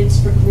for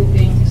kids for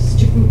groupings,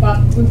 to group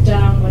up, group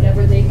down,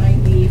 whatever they might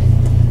need.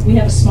 We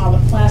have a smaller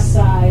class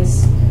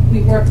size.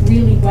 We work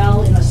really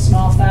well in a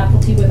small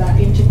faculty with our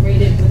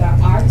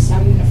arts,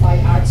 our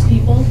unified arts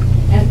people,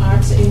 and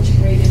arts are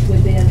integrated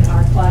within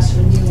our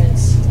classroom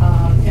units.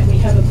 And we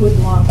have a good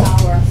long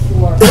hour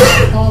for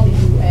all the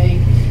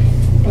UA.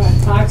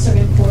 But arts are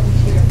important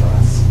here for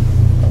us.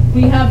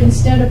 We have,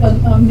 instead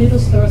of a middle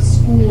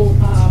school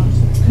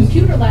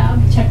computer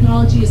lab,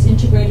 technology is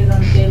integrated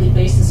on a daily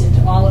basis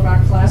into all of our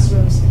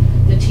classrooms.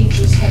 The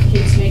teachers have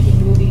kids making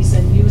movies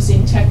and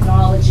using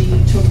technology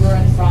to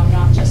learn from,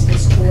 not just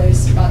as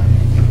toys, but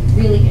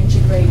really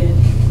integrated.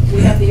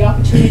 We have the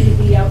opportunity to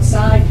be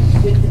outside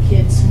with the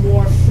kids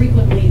more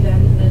frequently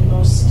than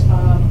most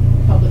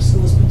public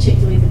schools,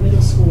 particularly the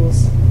middle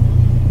schools.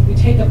 We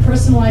take a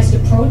personalized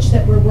approach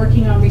that we're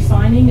working on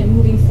refining and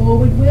moving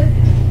forward with,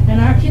 and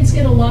our kids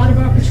get a lot of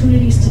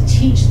opportunities to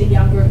teach the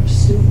younger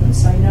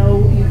students. I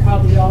know you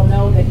probably all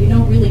know that you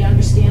don't really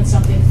understand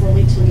something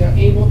fully till you're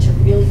able to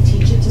really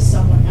teach it to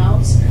someone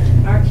else.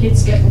 Our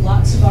kids get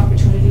lots of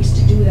opportunities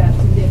to do that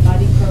through their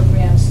buddy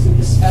programs, through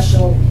the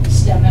special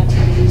STEM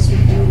activities we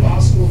do,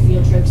 all school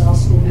field trips, all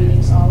school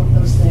meetings, all of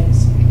those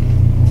things.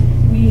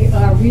 We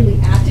are really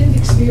active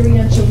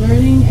experiential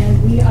learning,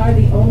 and we are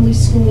the only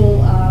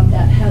school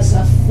that has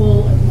a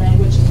full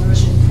language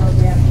immersion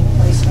program in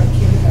place for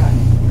kindergarten.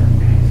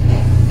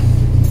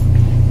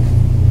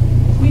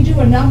 We do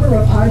a number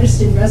of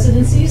artist in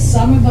residencies.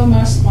 Some of them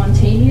are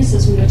spontaneous,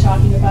 as we were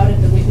talking about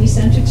at the Whitney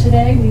Center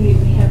today. We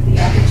have the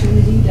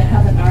opportunity to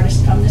have an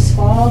artist come this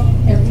fall.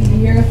 Every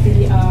year,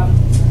 the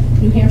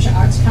New Hampshire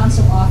Arts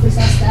Council offers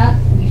us that.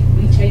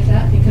 We take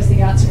that because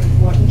the arts are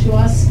important to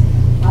us.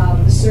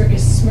 The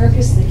Circus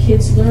Smirkus, the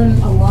kids learn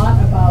a lot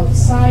about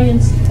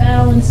science,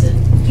 balance, and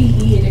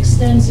PE. It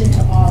extends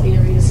into all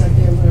areas of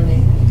their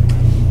learning.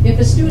 If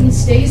a student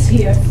stays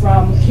here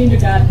from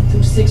kindergarten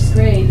through 6th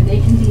grade, they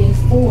can be in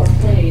 4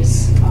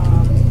 plays.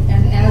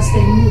 And as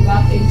they move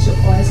up into,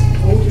 as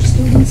older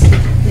students,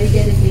 they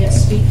get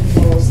advanced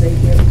speaking roles. They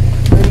get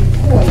learning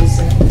poise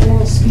and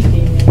oral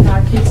speaking, and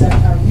our kids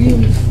are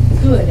really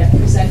good at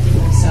presenting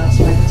themselves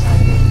by the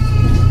time.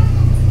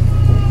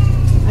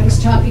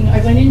 I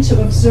went in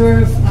to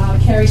observe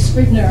Carrie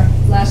Scribner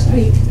last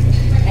week,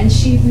 and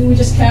we were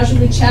just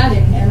casually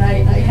chatting, and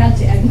I had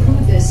to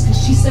include this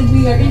because she said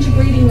we are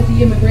integrating with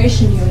the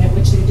immigration unit,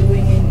 which they're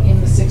doing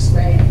in the 6th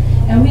grade,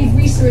 and we've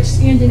researched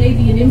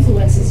Scandinavian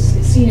influences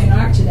seen in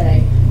art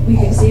today.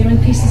 We've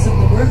examined pieces of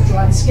the work,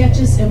 drawn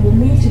sketches, and we'll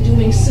move to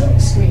doing silk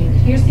screen.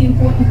 Here's the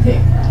important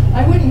thing.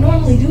 I wouldn't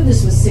normally do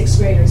this with 6th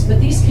graders, but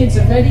these kids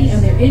are ready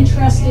and they're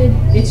interested.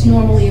 It's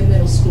normally a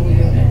middle school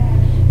unit.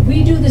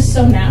 We do this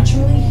so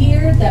naturally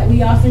here that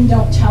we often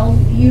don't tell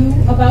you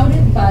about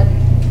it, but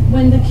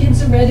when the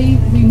kids are ready,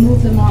 we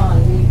move them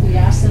on. We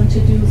ask them to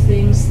do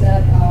things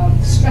that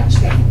stretch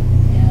them,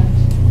 and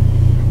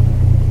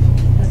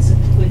that's a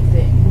good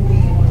thing,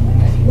 moving them on when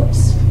they're ready.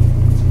 Whoops.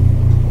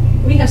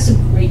 We have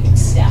some great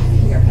staff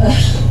here.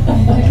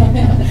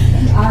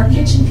 Our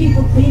kitchen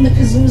people clean the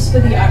kazoos for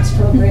the arts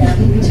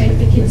program. We take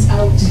the kids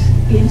out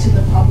into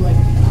the public.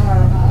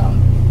 Our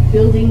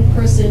building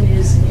person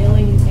is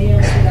nailing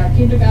nails with our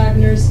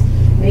kindergartners,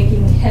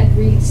 making head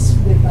wreaths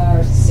with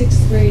our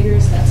 6th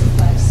graders. That's a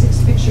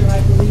 5/6 picture, I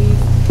believe.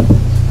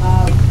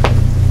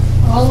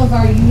 All of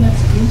our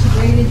units are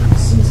integrated.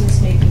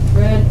 Susan's making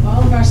bread.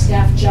 All of our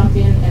staff jump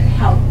in and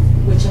help,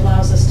 which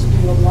allows us to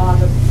do a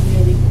lot of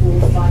really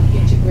cool, fun,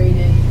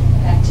 integrated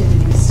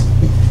activities.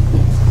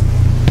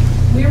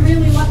 We're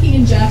really lucky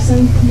in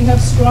Jackson. We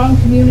have strong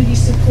community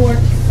support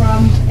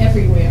from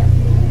everywhere.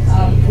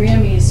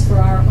 Grammys for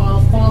our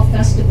all fall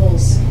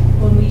festivals.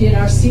 When we did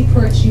our Sea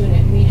Perch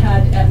unit, we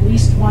had at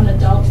least one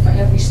adult for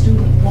every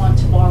student want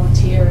to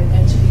volunteer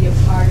and to be a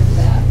part of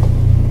that.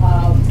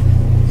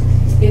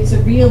 It's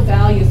a real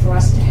value for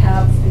us to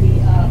have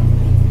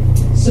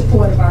the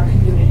support of our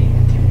community.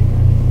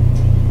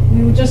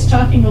 We were just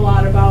talking a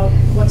lot about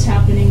what's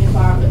happening in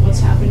Bartlett, what's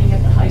happening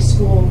at the high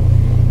school.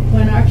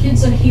 When our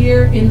kids are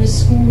here in the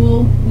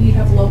school, we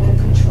have local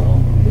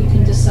control. We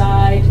can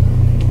decide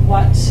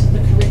what the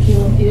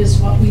curriculum is,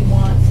 what we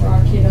want for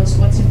our kiddos,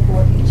 what's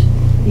important.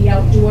 The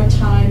outdoor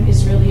time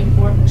is really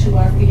important to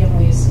our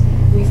families.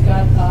 We've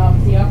got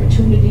the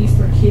opportunity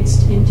for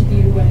kids to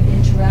interview and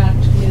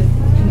interact with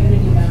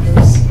community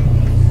members.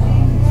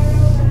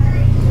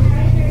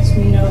 As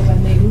we know,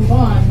 when they move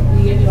on,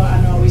 we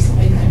aren't always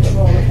in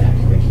control of that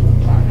curriculum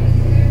part.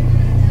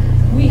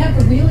 We have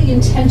a really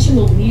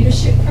intentional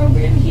leadership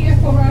program here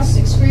for our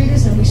 6th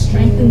graders, and we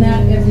strengthen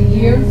that every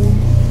year.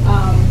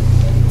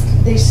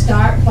 They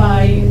start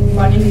by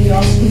running the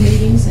all-school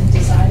meetings and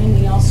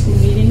designing the all-school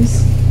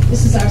meetings.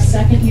 This is our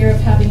 2nd year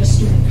of having a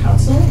student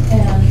council,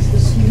 and the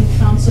student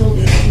council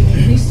is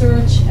doing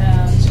research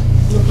and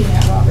looking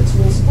at Robert's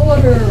Rules of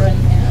Order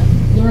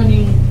and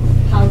learning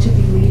how to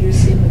be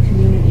leaders in the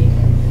community.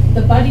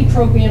 The buddy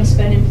program's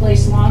been in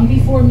place long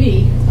before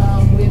me,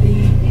 where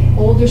the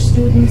older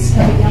students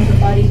have a younger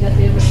buddy that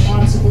they're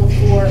responsible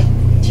for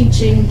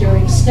teaching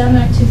during STEM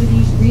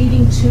activities,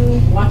 reading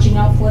to, watching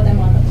out for them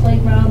on the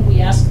playground.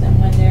 We ask them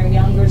when their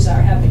youngers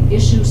are having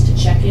issues to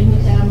check in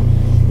with them.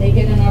 They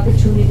get an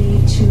opportunity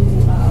to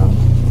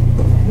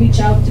reach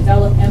out,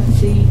 develop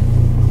empathy,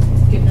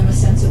 give them a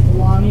sense of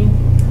belonging.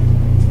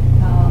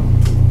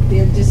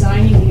 They're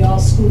designing the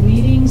all-school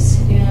meetings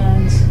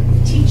and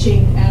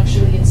teaching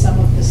actually in some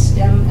of the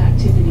STEM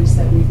activities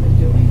that we've been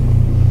doing.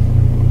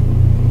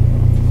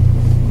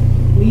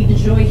 We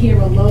enjoy here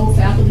a low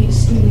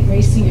faculty-to-student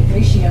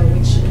ratio,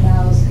 which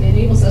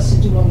enables us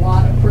to do a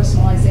lot of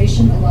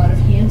personalization, a lot of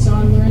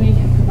hands-on learning,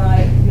 and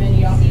provide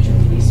many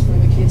opportunities for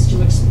the kids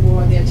to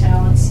explore their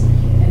talents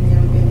and their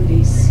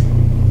abilities.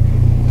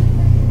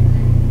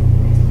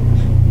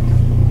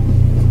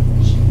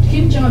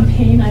 Kim John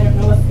Payne, I don't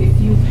know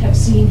if you have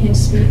seen him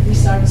speak. We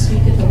saw him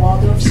speak at the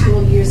Waldorf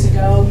School years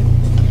ago.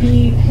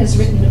 He has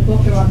written a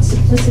book on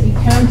simplicity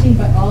parenting,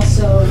 but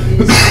also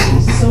is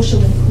a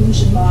social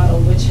inclusion model,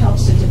 which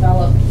helps to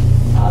develop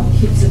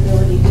kids'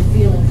 ability to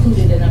feel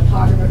included and a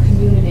part of a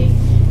community.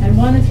 And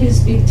one of his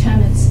big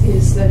tenets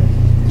is that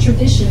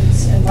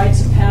traditions and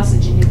rites of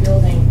passage in your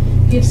building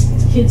gives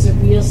kids a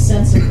real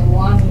sense of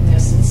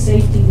belongingness and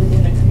safety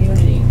within a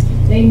community.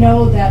 They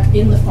know that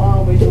in the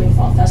fall we're doing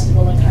Fall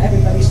Festival and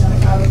everybody's going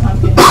to carve a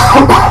pumpkin,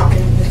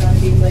 they're going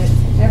to be lit.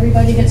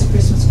 Everybody gets a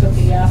Christmas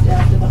cookie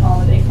after the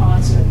holiday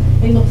concert.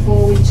 They look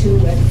forward to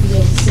and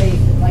feel safe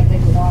and like they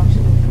belong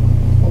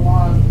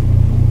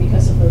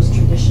because of those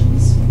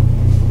traditions.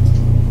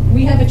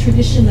 We have a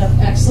tradition of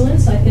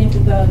excellence. I think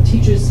the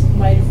teachers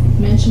might have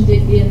mentioned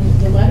it in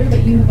the letter,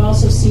 but you have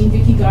also seen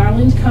Vicki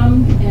Garland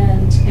come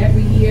and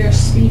every year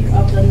speak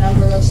of the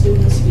number of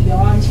students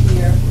beyond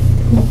here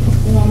who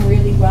perform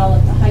really well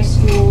at the high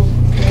school.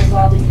 They're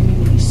involved in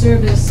community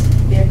service.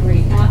 They're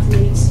great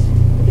athletes.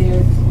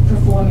 They're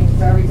performing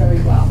very,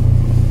 very well.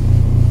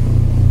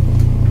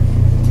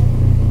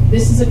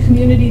 This is a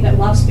community that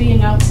loves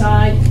being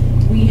outside.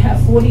 We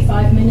have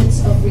 45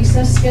 minutes of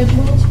recess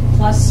scheduled,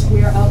 plus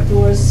we're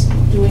outdoors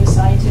doing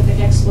scientific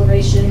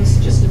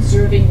explorations, just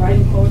observing,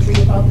 writing poetry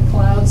about the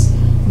clouds,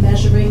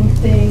 measuring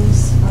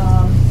things,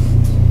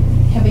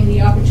 having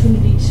the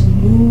opportunity to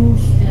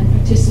move and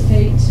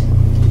participate.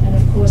 And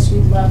of course, we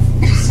love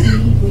to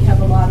ski. We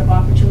have a lot of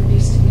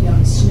opportunities to be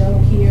on snow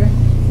here.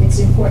 It's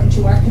important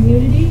to our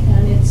community,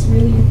 and it's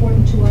really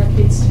important to our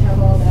kids to have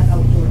all that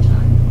outdoor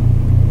time.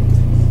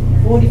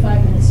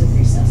 45 minutes of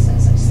recess,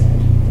 as I said.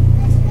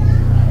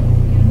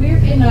 We're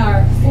in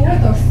our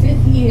 4th or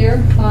 5th year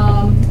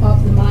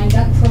of the Mind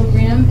Up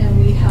program,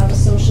 and we have a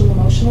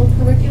social-emotional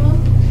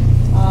curriculum.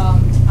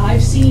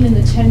 I've seen in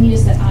the 10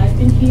 years that I've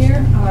been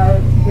here, our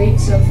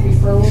rates of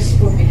referrals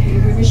for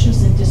behavior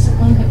issues and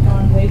discipline have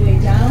gone way, way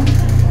down.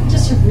 We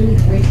just have really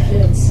great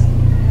kids.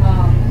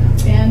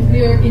 And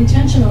we're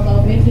intentional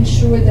about making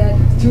sure that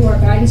through our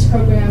guidance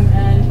program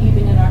and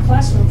even in our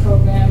classroom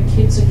program,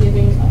 kids are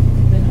given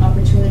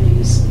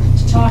opportunities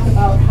to talk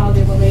about how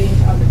they're relating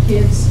to other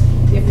kids.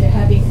 If they're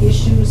having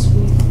issues,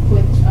 we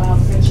put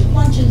friendship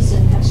lunches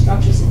and have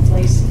structures in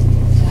place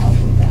to help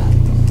with that.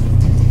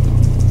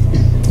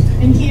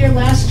 And here,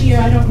 last year,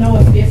 I don't know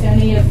if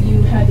any of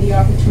you had the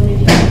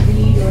opportunity to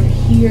read or to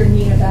hear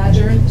Nina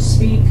Badger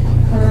speak.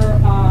 Her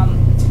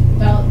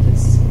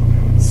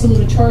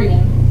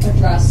salutatorian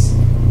address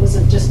was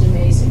just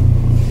amazing.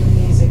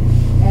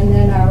 And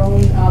then our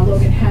own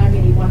Logan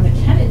Haggerty won the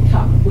Kennett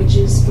Cup, which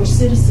is for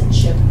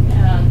citizenship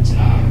and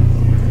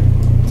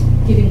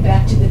giving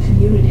back to the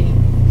community.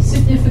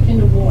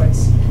 Significant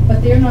awards.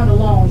 But they're not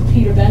alone.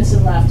 Peter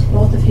Benson left.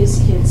 Both of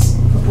his kids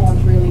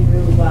performed really,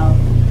 really well.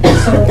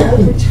 So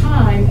over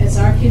time, as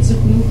our kids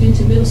have moved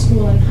into middle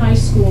school and high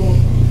school,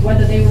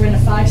 whether they were in a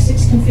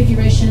 5-6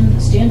 configuration, a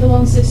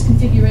standalone 6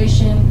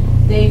 configuration,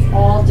 they've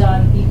all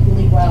done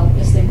equally well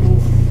as they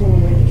move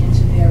forward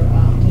into their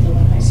middle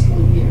and high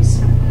school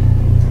years.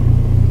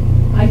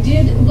 I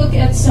did look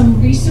at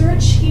some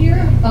research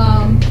here.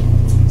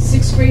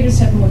 6th graders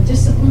have more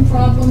discipline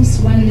problems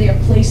when they are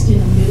placed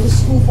in a middle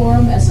school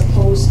forum as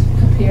opposed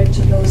compared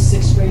to those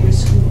 6th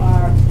graders who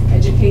are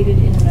educated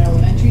in an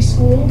elementary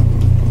school.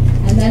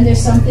 And then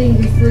there's something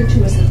referred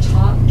to as the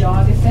top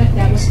dog effect.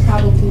 That was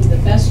probably the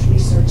best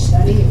research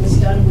study. It was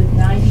done with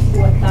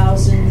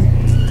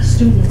 94,000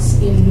 students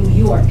in New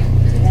York.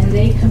 And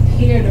they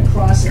compared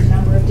across a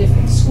number of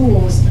different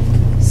schools,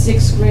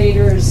 6th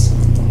graders,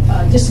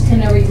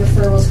 disciplinary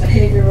referrals,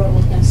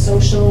 behavioral and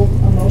social,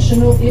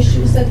 emotional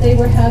issues that they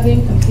were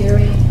having,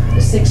 comparing the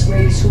 6th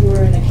graders who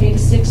were in a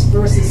K-6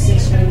 versus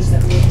 6th graders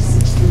that were in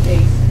 6th through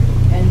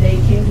 8th. And they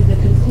came to the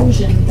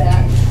conclusion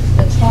that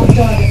the top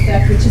dog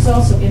effect, which is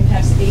also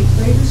impacts 8th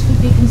graders,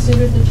 could be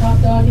considered the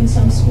top dog in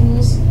some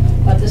schools,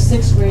 but the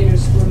 6th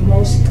graders were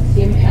most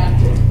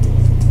impacted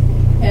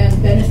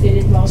and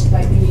benefited most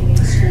by being in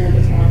school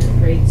with longer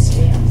grade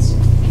spans.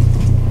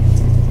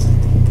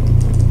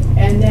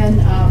 And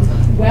then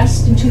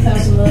West in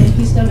 2011,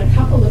 he's done a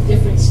couple of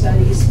different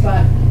studies,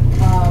 but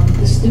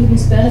the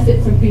students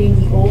benefit from being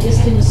the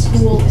oldest in a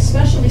school,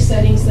 especially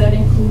settings that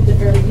include the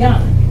very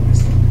young,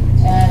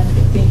 and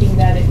thinking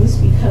that it was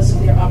because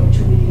of their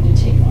opportunity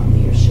to take on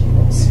leadership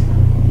roles.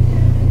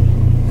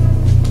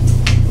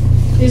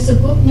 There's a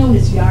book known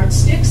as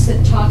Yardsticks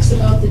that talks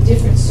about the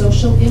different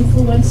social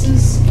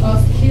influences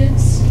of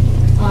kids.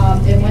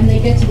 And when they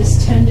get to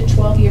this 10 to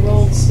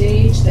 12-year-old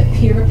stage, that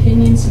peer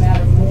opinions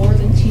matter more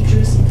than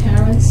teachers and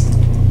parents.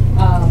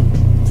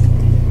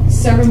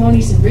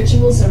 Ceremonies and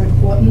rituals are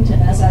important,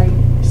 and as I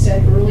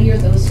said earlier,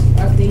 those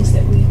are things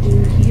that we do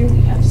here.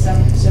 We have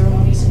some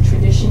ceremonies and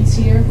traditions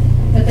here.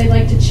 That they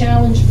like to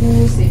challenge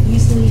rules, they're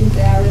easily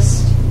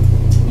embarrassed,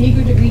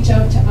 eager to reach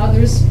out to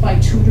others by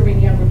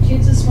tutoring younger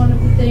kids is one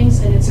of the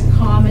things, and it's a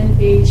common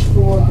age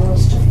for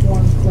girls to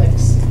form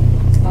cliques.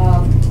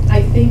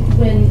 I think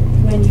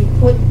when you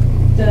put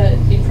the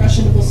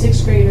impressionable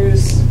 6th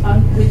graders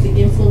with the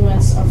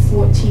influence of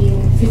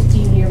 14,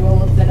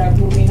 15-year-olds that are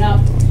moving up,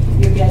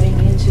 you're getting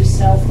into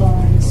cell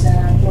phones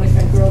and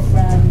boyfriend,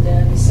 girlfriend,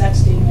 and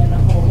sexting and a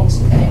whole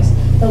host of things.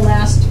 The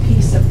last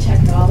piece of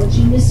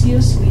technology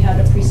misuse, we had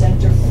a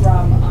presenter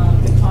from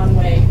the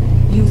Conway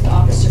youth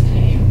officer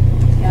came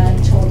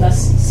and told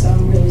us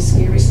some really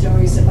scary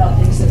stories about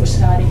things that were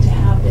starting to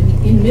happen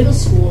in middle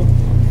school.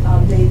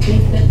 They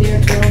think that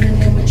they're grown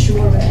and they're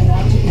mature and they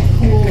want to be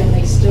cool, and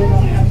they still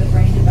don't have the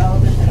brain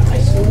development that a high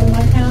schooler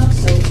might have,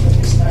 so when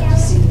we start to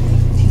see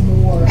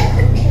more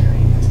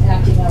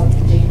acting out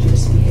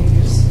dangerous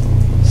behaviors.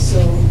 So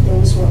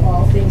those were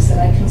all things that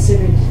I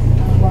considered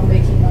while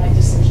making my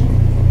decision.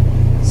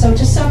 So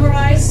to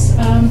summarize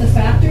the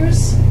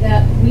factors,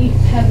 that we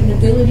have an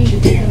ability to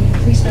give them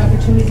increased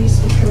opportunities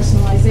for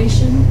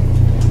personalization.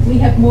 We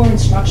have more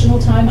instructional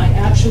time.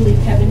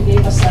 Kevin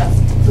gave us a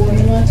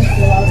formula to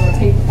fill out or a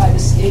paper by the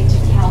state to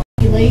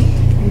calculate.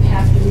 You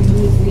have to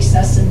remove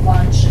recess and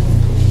lunch and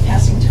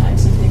passing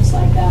times and things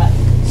like that.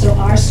 So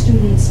our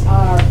students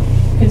are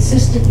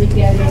consistently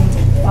getting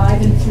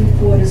 5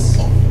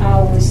 3/4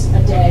 hours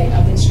a day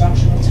of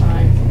instructional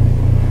time,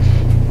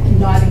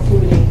 not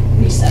including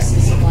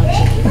recesses and lunch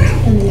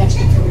and the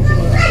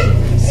extracurricular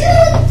activities.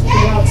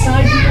 They're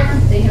outside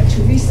here. They have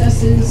 2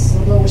 recesses,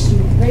 the lower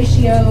student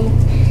ratio,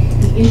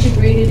 the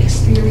integrated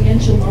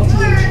experiential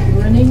multi-age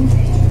learning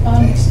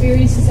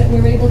experiences that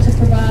we're able to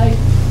provide,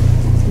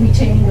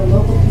 retaining the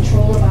local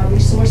control of our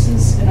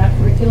resources and our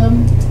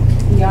curriculum,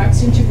 the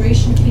arts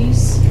integration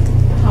piece,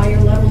 a higher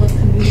level of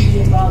community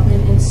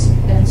involvement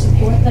and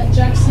support that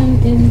Jackson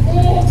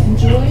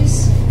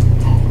enjoys,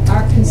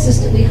 our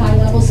consistently high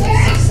levels of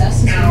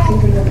success has been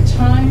proven over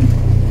time.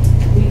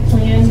 We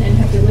plan and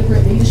have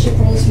deliberate leadership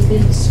roles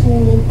within the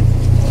school.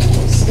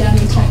 STEM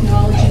and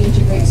technology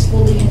integrates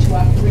fully into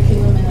our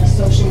curriculum and our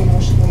social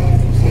emotional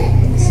learning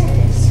curriculum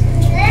skills.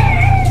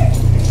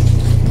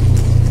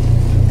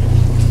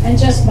 And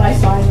just my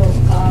final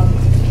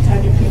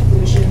kind of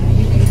conclusion,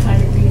 you can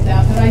kind of read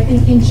that, but I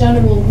think in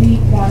general we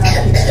want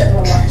our kids to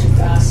grow up too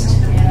fast,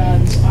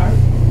 and our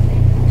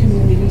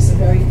communities are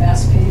very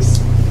fast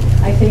paced.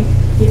 I think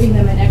giving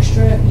them an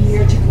extra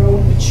year to grow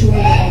and mature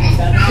will only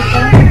benefit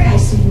them. I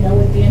see no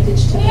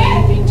advantage to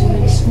them moving to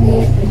middle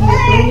school a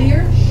year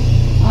earlier.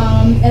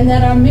 And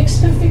that our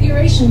mixed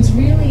configurations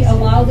really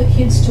allow the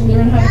kids to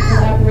learn how to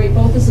collaborate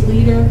both as a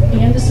leader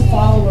and as a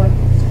follower,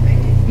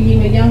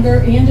 being a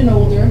younger and an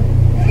older,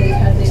 They've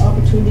had the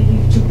opportunity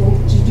to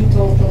do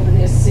both over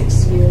their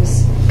 6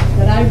 years.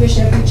 But I wish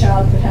every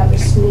child could have a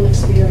school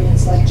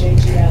experience like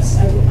JGS.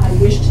 I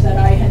wished that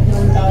I had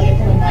known about it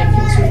when my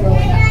kids were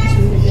growing up, because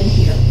we would have been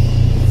here.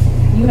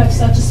 You have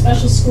such a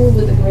special school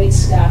with a great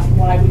staff.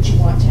 Why would you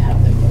want to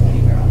have them go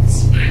anywhere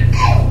else?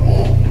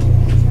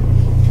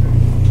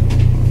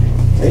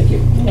 Thank you.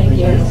 Thank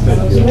you.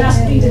 You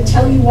asked me to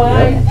tell you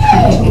why.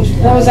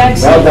 That was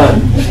excellent. Well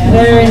done.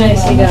 Very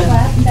nicely done.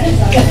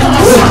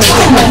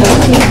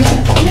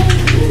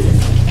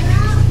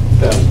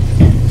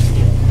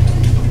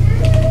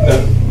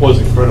 That was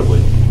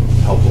incredibly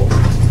helpful.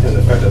 And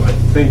in fact,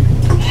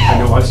 I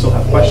know I still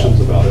have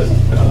questions about it,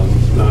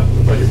 not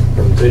about your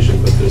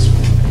presentation, but there's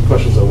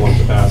questions I want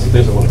to ask, and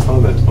things I want to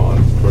comment on.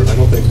 Or I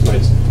don't think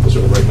tonight's the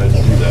right night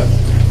to do that.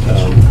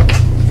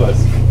 But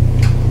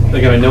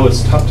again, I know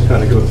it's tough to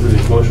kind of go through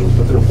these motions,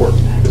 but they're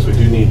important because we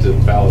do need to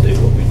validate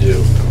what we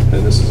do,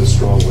 and this is a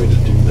strong way to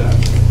do that.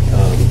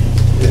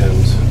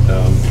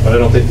 But I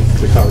don't think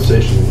the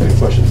conversation and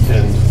questions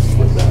end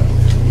with that.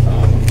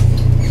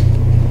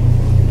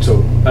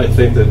 So I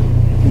think that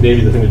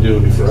maybe the thing to do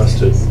would be for us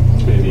to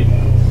maybe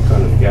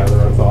kind of gather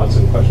our thoughts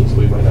and questions that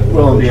we might have.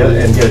 Well,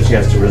 and get a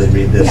chance to really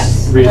read this.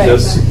 Yes. Read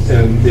this,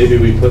 and maybe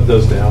we put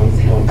those down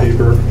on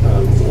paper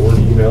or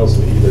emails,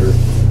 and either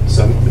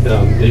send,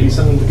 maybe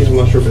send them to Gail. I'm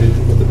not sure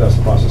what the best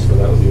process for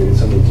that would be. We can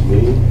send them to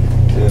me,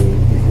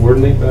 and we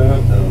coordinate that.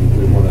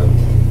 We want to.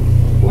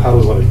 Well, how do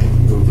we want to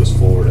move this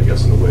forward? I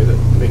guess in a way that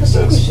makes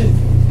sense. We should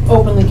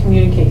openly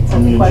communicate,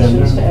 send the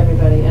questions to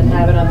everybody, and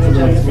have it on the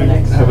agenda for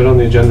next. Have it on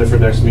the agenda for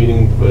next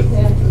meeting, but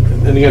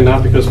and again,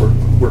 not because we're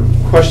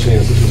questioning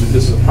this.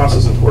 This is a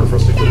process important for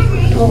us to go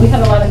through. Well, we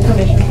had a lot of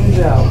information from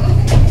Joe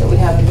that we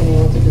haven't been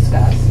able to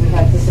discuss. We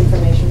have this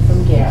information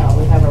from Gail.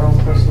 We have our own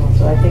personal.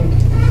 So I think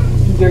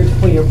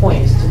your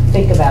point is to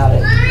think about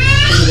it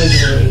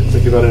individually.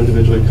 Think about it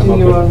individually. Come do up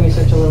your with own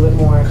research a little bit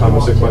more.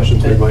 comments and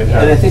questions we might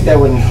have. And I think that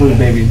would include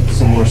maybe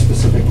some more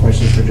specific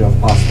questions for Joe if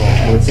possible.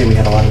 I would say we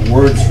had a lot of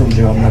words from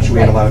Joe. I'm not sure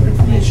we had a lot of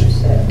information.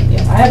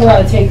 Yeah, I had a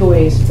lot of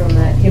takeaways from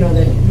that,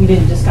 that we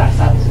didn't discuss,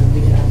 obviously, we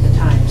didn't have the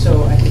time.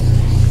 So I think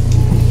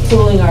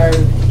pulling our...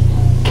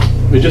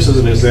 I mean, just as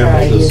an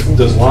example,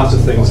 there's lots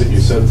of things that you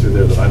said through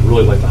there that I'd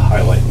really like to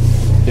highlight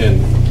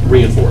and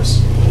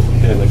reinforce.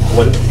 And like,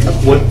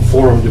 what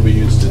forum do we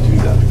use to do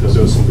that? Because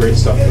there was some great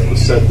stuff that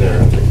was said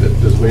there. I think that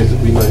there's ways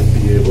that we might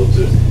be able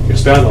to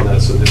expound on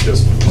that. So that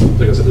just,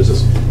 like I said,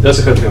 that's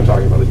the kind of thing I'm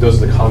talking about. Like,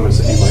 those are the comments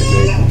that you might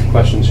make,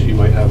 questions that you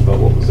might have about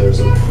what was there.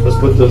 So let's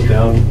put those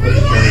down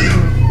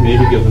and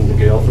maybe give them to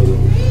Gail for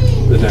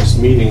the next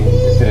meeting,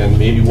 and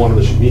maybe one of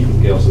us should meet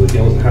with Gail so that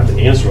Gail doesn't have to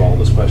answer all of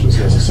those questions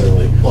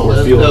necessarily. Well,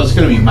 that's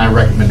going to be my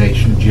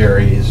recommendation,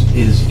 Jerry,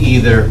 is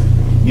either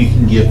you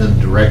can give them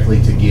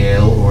directly to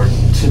Gail or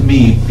to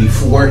me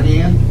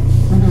beforehand,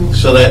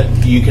 so that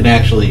you can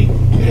actually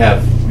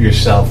have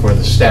yourself or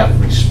the staff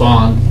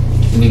respond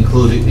and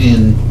include it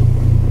in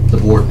the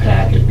board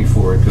packet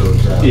before it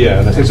goes out. Yeah,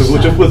 and I think so.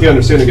 Just with the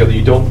understanding that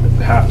you don't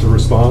have to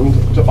respond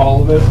to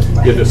all of it.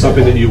 If it's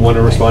something that you want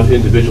to respond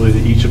individually to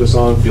each of us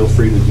on, feel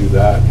free to do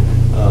that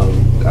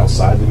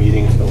outside the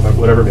meeting,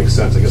 whatever makes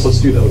sense. I guess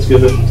let's do that. Let's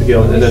give it to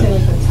Gail, and then.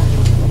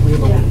 We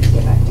will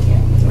get back to Gail.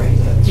 Right.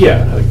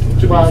 Yeah,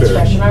 to well, be it's fair.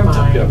 fresh in our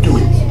mind. Yeah. 2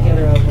 weeks. Get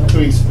her over. 2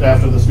 weeks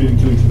after this meeting,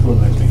 2 weeks before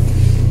the next meeting.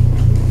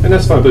 And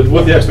that's fine, but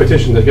with the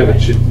expectation that, again,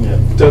 that she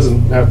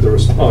doesn't have to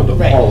respond to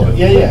all of it.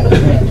 Yeah.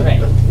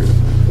 Right.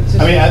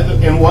 I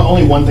mean,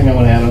 only one thing I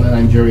want to add on,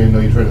 and Jerry, I know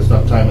you're trying to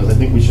stop time, is I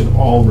think we should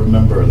all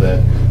remember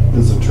that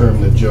there's a term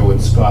that Joe and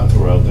Scott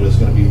threw out that is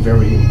going to be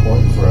very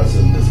important for us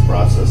in this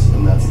process,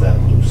 and that's that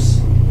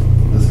loose.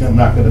 There's going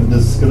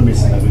to be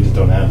something we just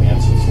don't have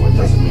answers for. It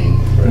doesn't mean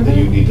that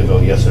you need to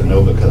vote yes or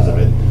no because of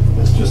it.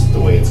 It's just the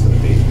way it's going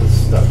to be. It's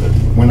stuff that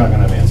we're not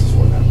going to have answers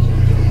for now.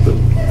 But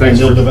thanks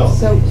for develop.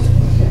 So,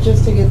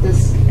 just to get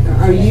this,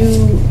 are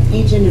you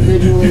each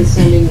individually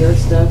sending your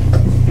stuff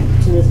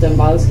to Ms.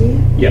 Dombrowski?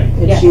 Yeah.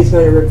 And she's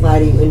going to reply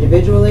to you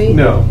individually?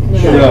 No.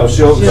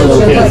 She'll put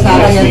out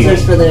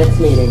answers for the next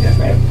meeting.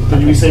 Right.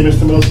 Did we say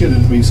Mr. Milski, or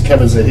did we,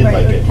 Kevin said he'd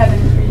like it? Kevin,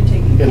 are you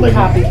taking He'd like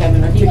Copy it.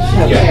 Kevin, or you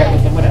can share it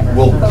with him, whatever.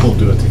 We'll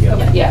do it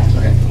together. Yeah.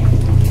 Okay.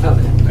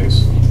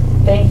 Thanks.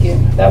 Thank you.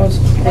 That was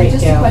great, And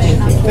just Gail. a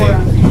question on Thank you.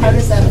 forum, how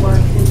does that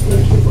work?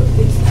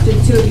 It's the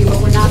two of you, but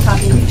we're not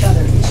copying each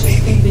other, it's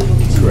just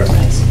individually to you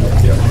guys.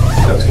 Yeah,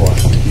 that's why.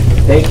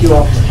 Thank you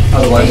all.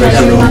 Otherwise, I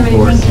have room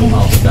for some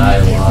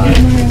dialogue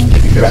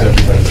because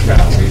everybody's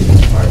got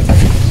reasons for it.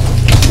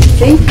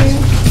 Thank you.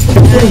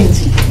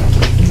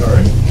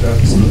 Sorry,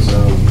 that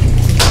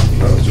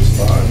was just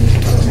 5.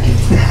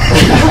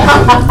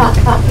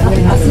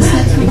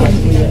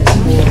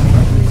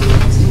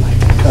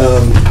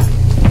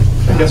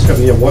 I guess,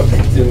 Kevin, what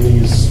in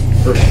these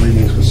first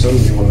readings, because some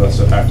of you wanted us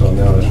to act on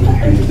now, that's what we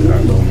do need to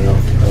act on now.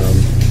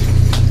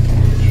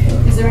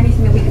 Is there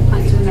anything that we can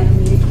plan to another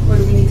meeting, or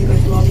do we need to go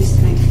through all these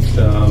tonight?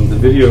 The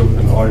video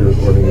and audio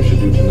recording we should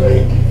do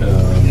tonight.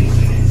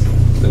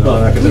 It's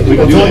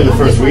only the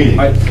first reading.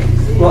 No,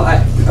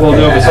 but some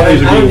of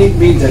these are I don't being-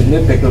 mean to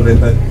nitpick a little bit,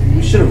 but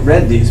you should have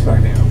read these by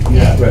now.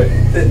 Yeah. Right.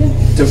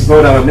 To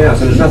vote on them now,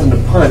 so there's nothing to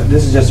punt,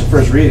 this is just a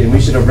first reading,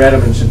 we should have read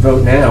them and should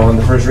vote now on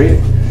the first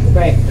reading.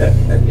 Right.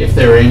 If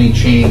there are any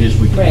changes,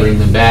 we can Right. bring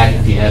them back.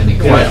 If you have any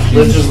questions.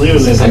 Let's just leave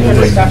it as I can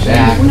bring them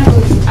back.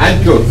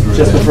 I'd go through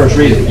Just the them. first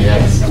reading. Yeah.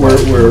 We're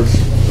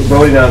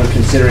voting on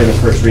considering the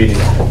first reading.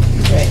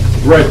 Right.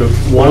 Right, but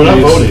We're not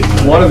voting.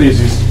 one of these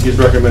he's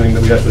recommending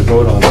that we actually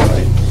vote on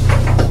tonight.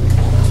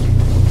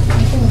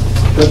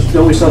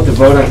 Don't we still have to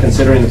vote on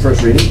considering the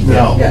first reading?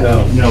 No, Yeah.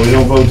 no, we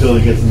don't vote until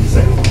it gets to the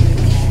second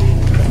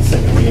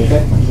reading.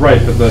 Okay.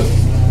 Right, but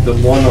the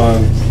one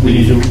on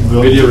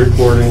video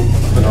recording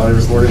and audio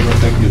recording, I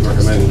think he's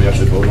recommending we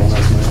actually vote on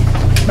that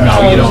tonight.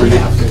 No, you don't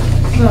have to.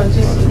 No,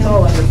 it's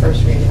all under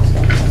first reading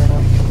stuff, I don't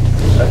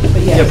know.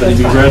 But Yeah, but if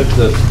you that's read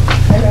fine.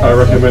 that, I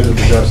recommended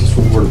the Jackson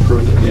School Board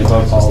approve the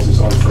above policies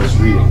on first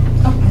reading.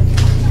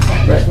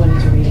 Which one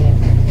is reading it?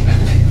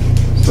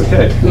 It's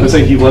okay. I'm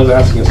saying he was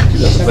asking us to do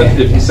that, but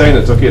if he's saying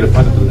it's okay to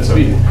punt it to the next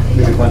meeting,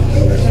 we can punt it to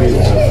the next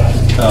meeting.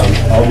 So,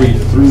 I'll read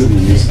through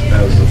these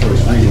as the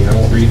first reading. I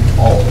won't read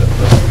all of it,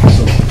 but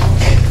so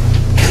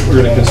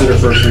we're going to consider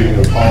first reading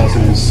of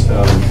policies,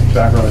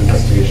 background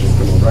investigation,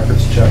 criminal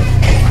records check.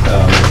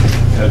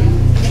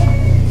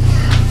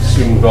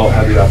 Assuming we've all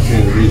had the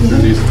opportunity to read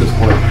through these at this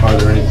point, are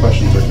there any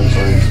questions or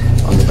concerns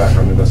on the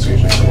background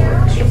investigation and criminal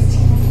records check?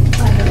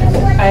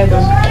 I have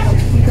them.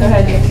 Go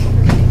ahead.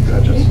 Go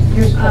ahead, Jess.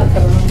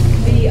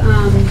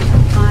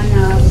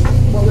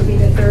 What would be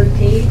the third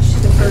page,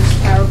 the first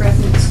paragraph,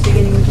 and it's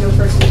beginning with no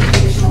person with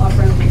conditional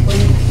offer of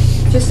employment.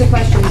 Just a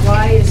question,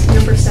 why is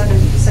number 7,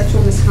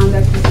 sexual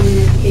misconduct within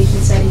an education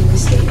setting in the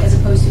state, as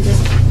opposed to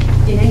just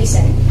in any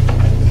setting?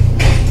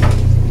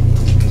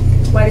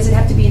 Why does it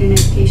have to be in an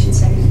education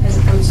setting as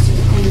opposed to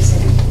any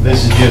setting?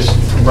 This is just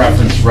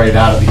reference right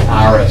out of the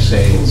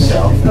RSA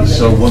itself. Okay.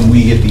 So when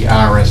we get the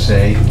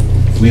RSA,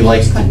 we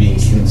like to be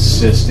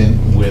consistent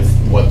with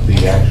what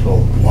the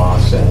actual law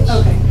says.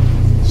 Okay.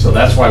 So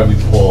that's why we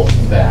pull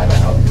that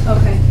out.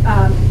 Okay,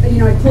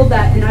 I pulled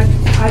that, and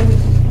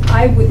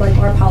I would like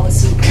our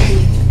policy to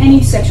be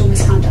any sexual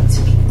misconduct.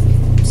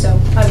 So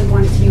I would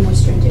want it to be more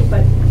stringent,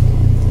 but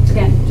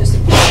again, just.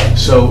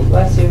 So,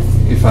 Bless you.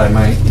 if I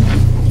might,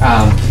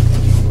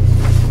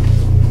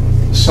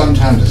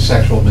 sometimes a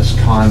sexual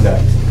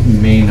misconduct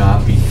may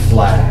not be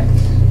flagged.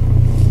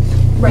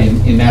 Right.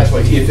 And that's why,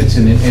 if it's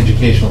in an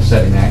educational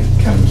setting, that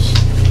comes,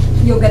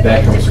 You'll get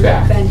that comes different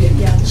back. venue,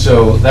 yeah.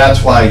 So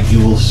that's why you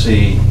will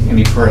see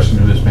any person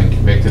who has been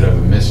convicted of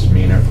a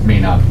misdemeanor may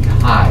not be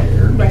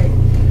hired. Right.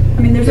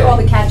 I mean, there's all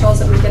the catch-alls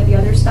that would get the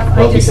other stuff.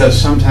 Well, because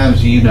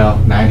sometimes,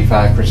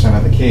 95%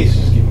 of the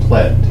cases get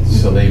pled,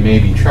 so they may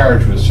be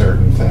charged with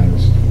certain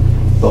things,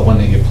 but when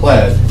they get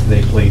pled,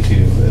 they plead to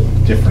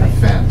a different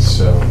offense,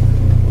 so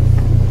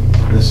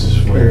this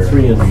is where.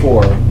 3 and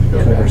 4 we go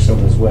cover back. some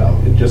as well.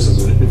 It just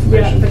as an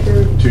information Yeah, but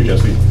they're- to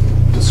Jess, we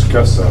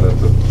discussed that at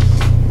the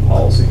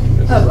policy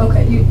committee. Oh,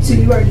 okay, so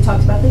you already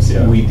talked about this?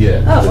 Yeah. We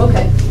did. Oh,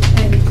 okay,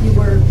 and you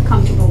were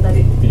comfortable that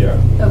it, Yeah.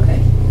 okay.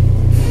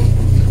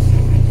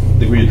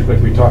 I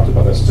think we talked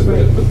about this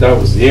today, but that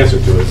was the answer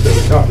to it that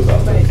we talked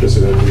about. Right. Just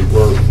so that we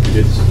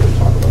did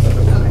talk about that.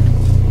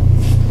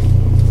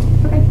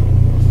 Okay.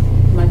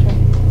 My turn.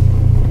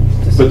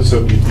 But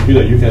so if you do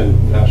that, you can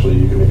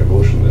make a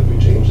motion that we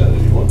change that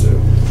if you want to.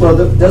 Well,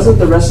 doesn't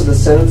the rest of the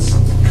sentence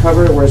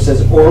cover it where it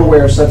says, or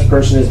where such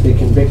person has been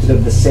convicted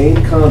of the same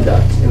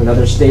conduct in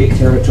another state,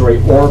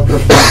 territory, or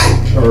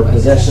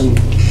possession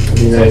of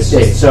the United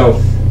States?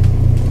 So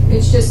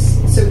It's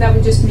just, so that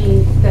would just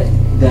mean that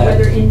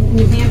whether in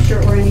New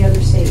Hampshire or any other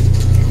state,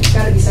 it's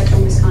gotta be sexual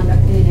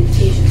misconduct in an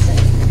education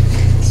setting.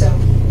 So,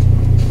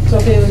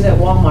 if it was at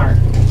Walmart,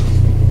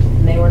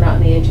 and they were not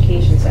in the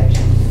education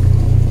section.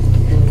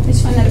 I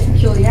just find that a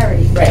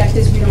peculiarity. The Right. fact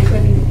is, we don't,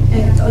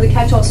 and the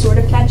catch-all sort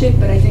of catch it,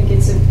 but I think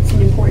it's an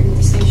important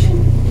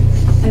distinction.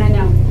 And I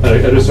know. I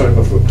just talking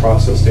about from a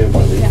process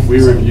standpoint. Yeah. We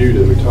reviewed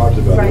it, we talked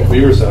about it. Right.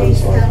 We were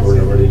satisfied, we're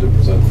ready to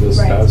present this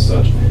Right. as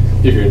such.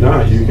 If you're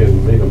not, you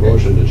can make a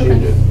motion to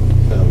change it.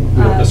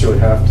 You don't necessarily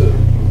have to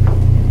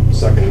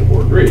second it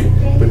or agree,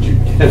 but you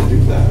can do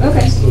that.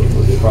 Okay.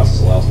 The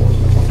process allows for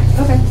it.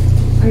 Okay.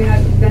 I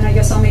mean, then I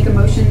guess I'll make a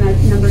motion that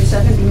number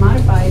 7 be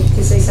modified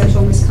to say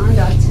sexual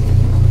misconduct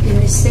in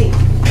this state.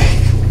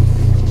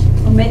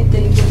 Omit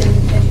the within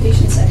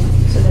education setting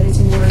so that it's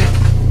more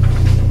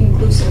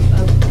inclusive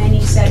of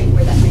any setting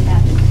where that might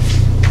happen.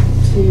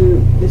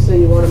 So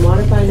you want to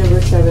modify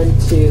number 7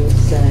 to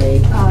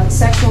say,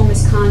 Sexual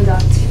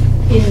misconduct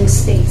in the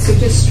state. So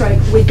just strike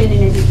within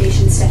an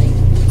education setting.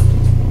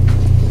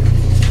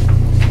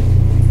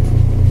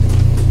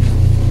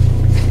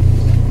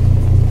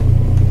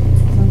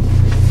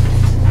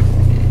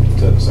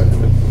 Is that a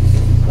second?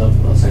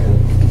 I'll second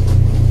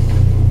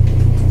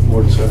it.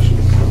 More discussion?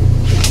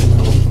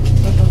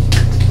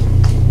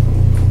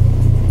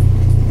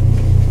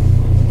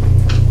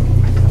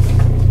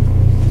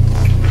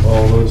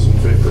 All those in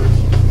favor of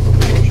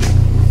the motion?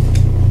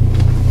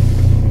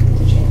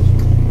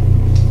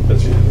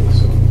 That's unanimous,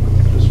 so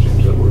just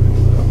change that wording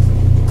to that.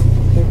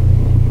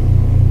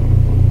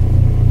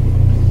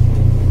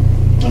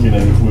 mean,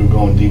 if we were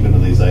going deep into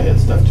these, I had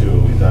stuff too.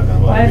 We talking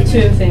about. Well, I have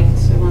two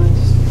things I want to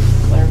just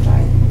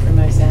clarify for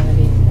my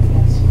sanity, I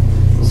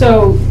guess.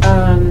 So,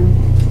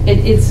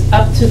 it's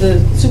up to the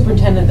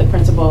superintendent, the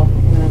principal,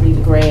 I'm going to leave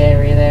a gray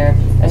area there,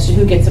 as to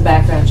who gets a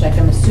background check.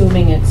 I'm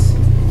assuming it's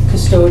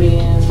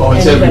custodian. Oh,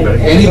 it's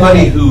everybody.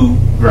 Anybody who,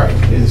 right,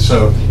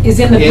 so. Is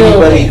in the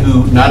anybody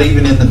building. who, not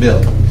even in the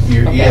building,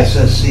 your Okay.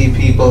 ESSC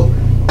people,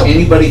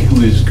 anybody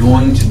who is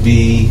going to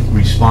be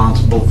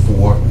responsible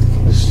for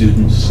the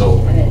students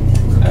solely.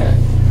 Okay.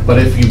 But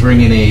if you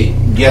bring in a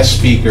guest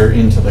speaker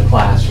into the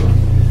classroom,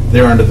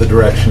 they're under the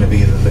direction of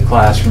either the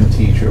classroom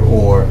teacher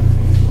or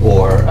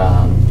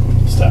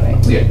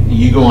Staff. yeah,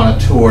 you go on a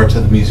tour to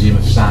the Museum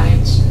of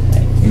Science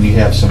and you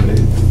have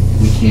somebody,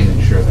 we can't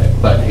ensure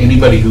that, but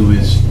anybody who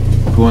is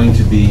going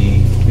to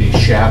be a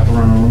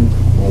chaperone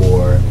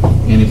or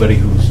anybody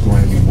who's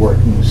going to be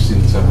working with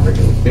students on a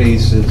regular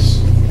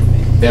basis,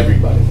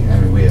 everybody.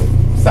 I mean, we have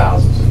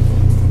thousands of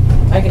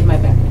them. I get my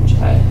background check.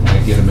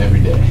 I get them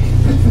every day.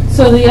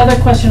 So the other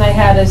question I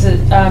had is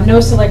that no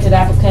selected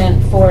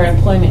applicant for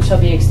employment shall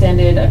be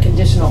extended a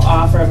conditional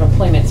offer of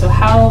employment. So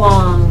how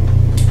long,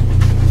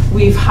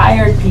 we've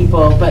hired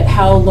people, but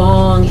how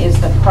long is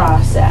the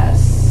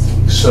process?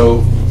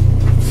 So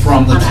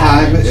from the On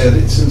time average. at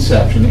its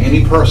inception,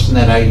 any person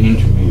that I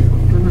interview,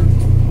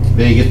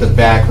 they get the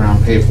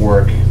background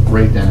paperwork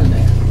right then and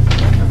there.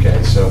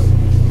 Okay, so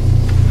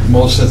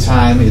most of the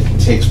time it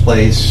takes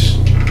place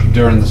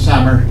during the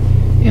summer,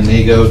 and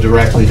they go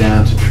directly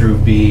down to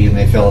Troop B and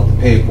they fill out the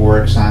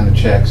paperwork, sign the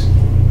checks.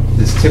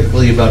 There's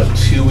typically about a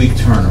 2-week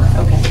turnaround.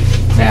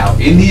 Okay. Now,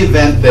 in the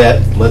event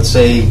that, let's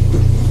say,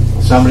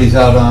 somebody's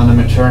out on a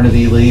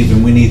maternity leave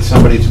and we need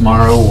somebody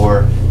tomorrow,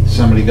 or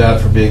somebody, God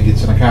forbid,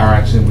 gets in a car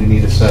accident, we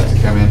need a set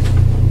to come in,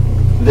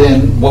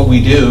 then what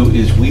we do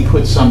is we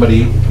put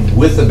somebody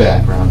with a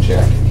background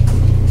check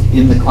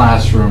in the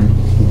classroom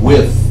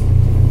with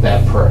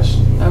that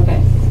person.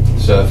 Okay.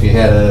 So if you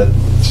had a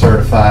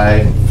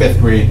certified 5th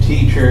grade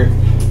teacher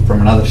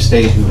from another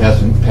state who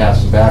hasn't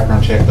passed the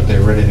background check but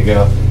they're ready to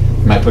go,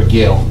 you might put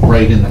Gail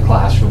right in the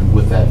classroom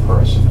with that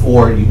person.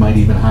 Or you might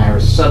even hire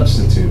a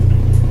substitute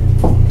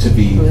to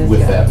be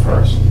with that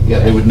person. Yeah,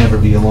 they would never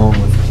be alone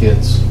with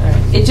kids. All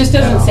right. It just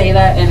doesn't say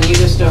that, and you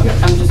just don't,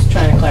 I'm just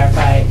trying to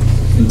clarify.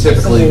 And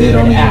typically they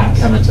don't even Ask.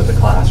 come into the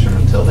classroom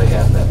until they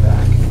have that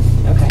back.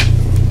 Okay.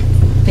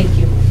 Thank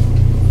you.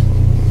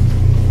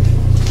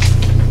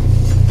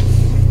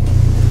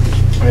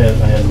 I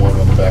had one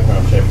on the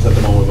background check. Is that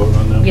the one we're voting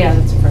on now? Yeah,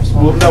 that's the first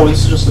one. Well, no,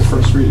 this is just the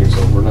first reading,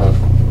 so we're not.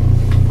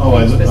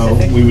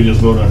 Specific. We would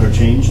just vote on her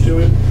change to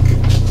it?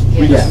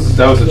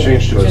 That was a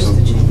change to it, so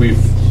we've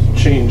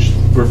changed,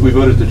 or if we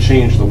voted to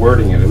change the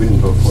wording in it, we didn't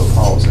vote for the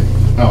policy.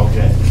 Oh,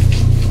 okay.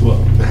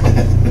 Well,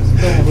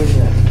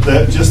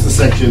 that, just the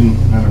section,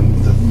 I don't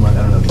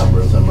know the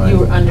numbers on mine. You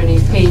were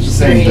underneath page 3.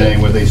 Same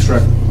thing, where they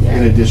struck,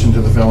 in addition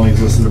to the felonies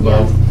listed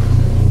above.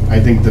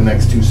 I think the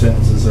next two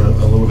sentences are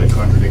a little bit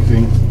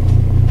contradicting.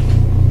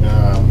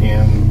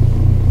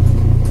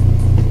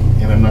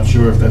 And I'm not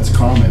sure if that's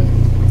common.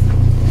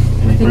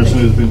 Any person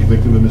who's been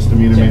convicted of a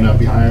misdemeanor may not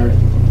be hired.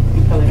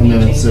 And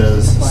then it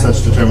says,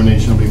 such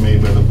determination will be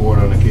made by the board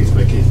on a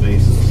case-by-case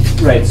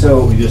basis. Right,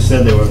 so. We just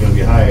said they were gonna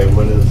be hired,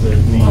 what does it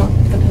mean? Well,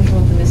 depends on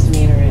what the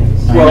misdemeanor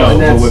is. I know,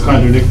 but we're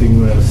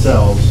contradicting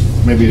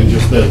ourselves. Maybe it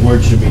just, that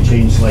word should be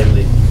changed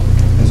slightly,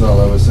 is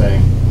all I was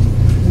saying.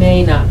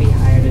 May not be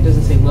hired. It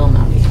doesn't say will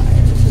not be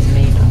hired. It says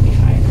may not be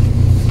hired.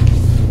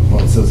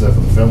 Well, it says that for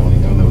the felony,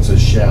 and then it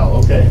says shall,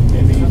 okay,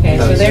 maybe. Okay,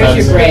 so there's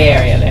your gray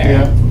area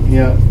there.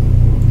 Yeah.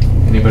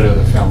 Anybody with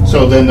a felony.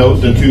 So then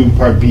the two,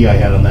 part B I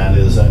had on that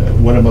is,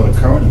 what about a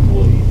current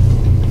employee?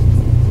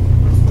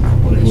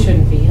 Well, they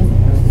shouldn't be in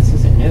there. This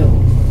isn't new.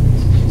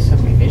 It's just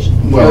some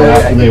revision. Well,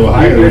 after they were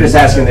hired. You're just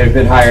asking, they've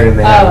been hired and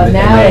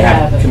they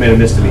have committed a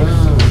misdemeanor.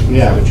 Yeah. Is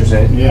that what you're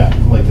saying? Yeah,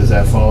 like, does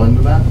that fall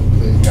into that?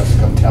 They have to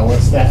come tell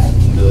us that?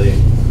 Do they?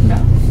 No.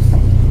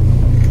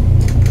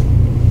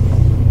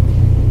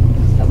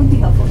 That would be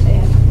helpful to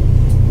add.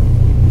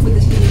 Would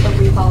this be the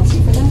appropriate policy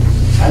for that?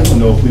 I don't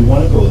know if we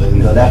want to go there.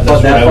 No, that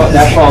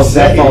falls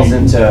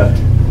into,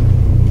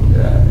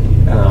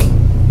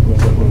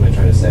 what am I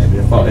trying to say? I mean,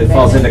 it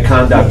falls into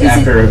conduct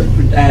after,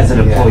 as an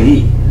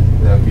employee.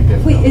 That would be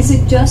difficult. Wait, is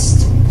it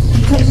just,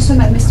 you guys just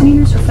talking about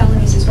misdemeanors or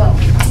felonies as well?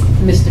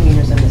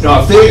 Misdemeanors and misdemeanors.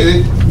 No,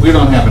 if we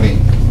don't have any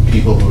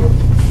people who are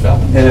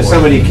felons. And if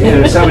somebody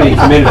committed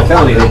a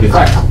felony, they'd be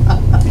fired.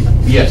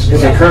 Yes.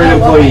 If a current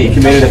employee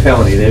committed a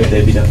felony,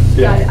 they'd be done.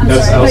 Got it. I'm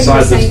sorry, I thought you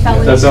were saying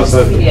felonies. That's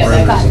outside the Yeah,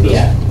 parameters of this.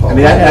 yeah. I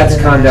mean, that's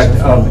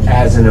conduct of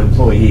as an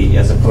employee,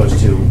 as opposed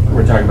to,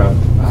 we're talking about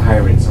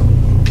hiring someone.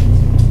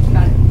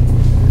 Got it.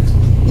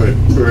 Right,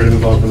 we're ready to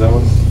move on from that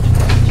one?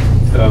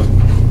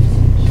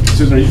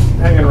 Susan, are you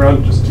hanging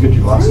around just to get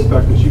your glasses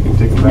back, because you can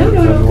take them back if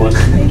you want?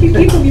 Thank you,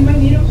 keep them, you might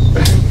need them.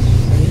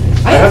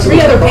 I have 3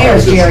 other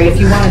pairs, Jerry, if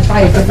you want to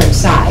try a different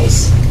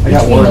size. I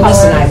got Between one.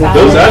 Melissa and I, we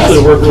Those found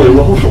actually work really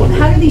well for me.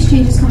 How do these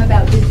changes come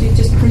about? Did you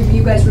just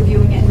you guys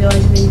reviewing it and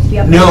realizing they need to be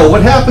updated? No,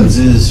 what happens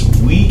is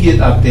we get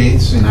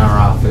updates in our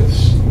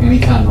office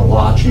anytime the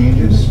law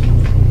changes,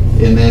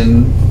 And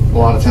then a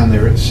lot of time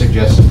there were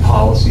suggested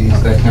policies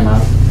that came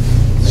out.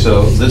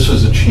 So this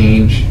was a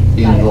change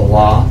in the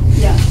law.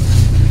 Yeah.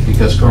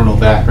 Because criminal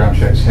background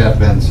checks have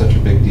been such a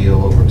big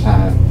deal over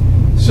time.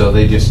 So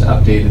they just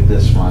updated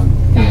this one,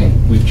 and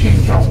we've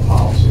changed all the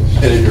policies.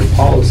 And if your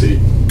policy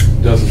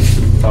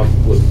doesn't up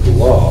with the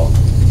law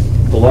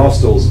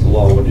still is the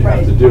law, what you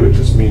have to do, it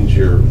just means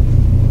no,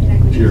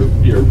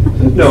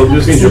 it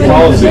just means your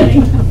policy,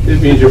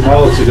 it means your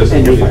policy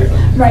doesn't mean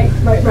anything. Right.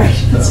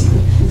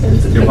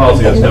 Your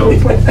policy has no,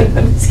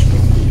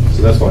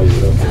 so that's why you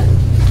would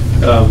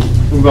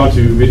update. Move on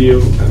to video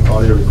and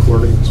audio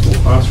recording in school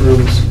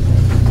classrooms.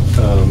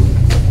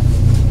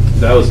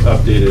 That was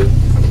updated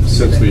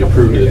since we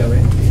approved it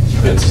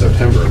in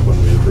September when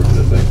we approved it.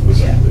 I think it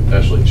was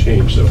actually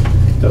changed, so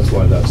that's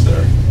why that's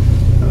there.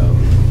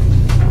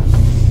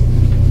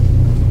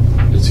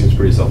 It seems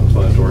pretty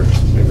self-explanatory.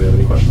 Anybody have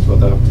any questions about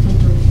that?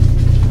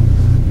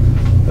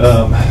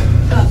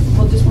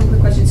 Well, just one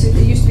quick question. So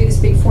there used to be this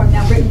big form.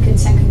 Now written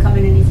consent can come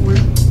in any form?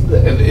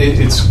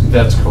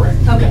 That's correct.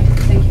 Okay,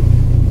 thank you.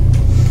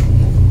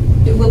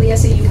 Will the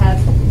SAU have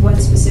one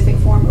specific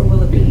form, or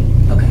will it be?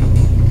 Okay.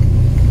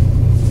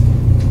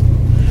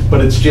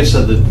 But it's just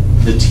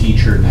the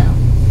teacher now.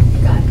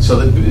 Got it. So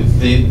that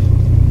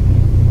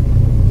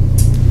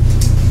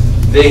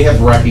they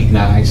have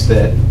recognized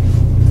that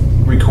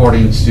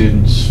recording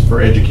students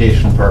for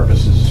educational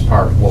purposes is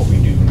part of what we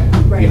do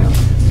now. Right. You know,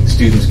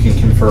 students can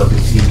confer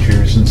with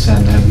teachers and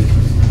send them,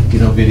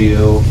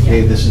 video.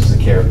 Hey, this is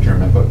the character in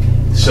my book.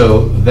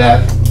 So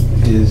that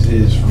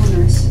is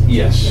owners.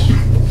 Yes. Yeah.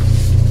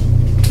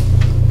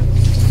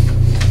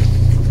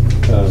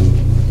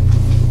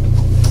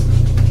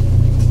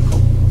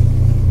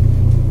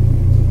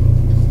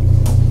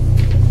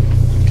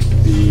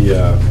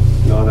 The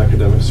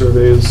non-academic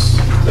surveys,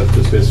 that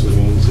just basically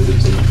means if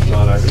it's a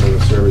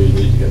non-academic survey, you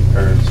need to get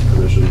parents'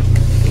 permission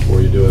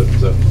before you do it.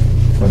 Is that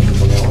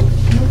questions on that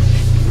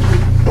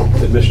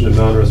one? Admission of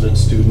non-resident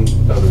student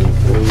of an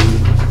employee.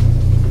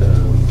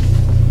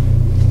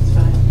 It's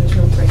fine, there's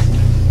no pricing.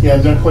 Yeah,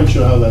 I'm not quite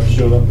sure how that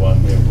showed up on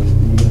here.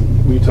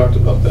 We talked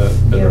about that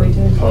at Yeah, our we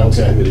did.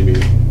 policy committee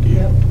meeting.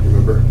 Yep. You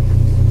remember?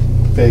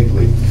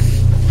 Vaguely.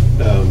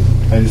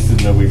 I just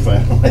didn't know we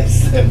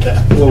finalized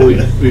that. Well,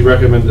 we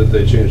recommend that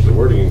they change the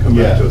wording and come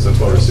back to us. That's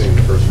why we're seeing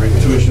the first reading.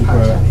 Tuition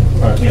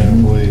part-time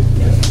employee.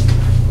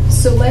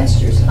 So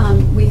last year,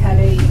 we had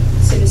a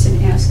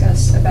citizen ask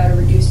us about a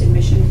reduced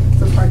admission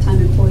for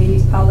part-time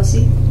employees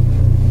policy.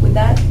 Would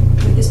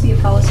this be a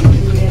policy that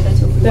we would add that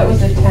to? That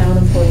was a town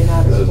employee,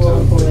 not a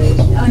school employee.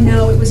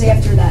 No, it was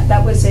after that.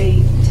 That was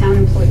a town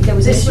employee.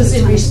 This was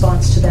in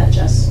response to that,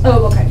 Jess.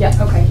 Oh, okay. Yeah.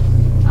 Okay.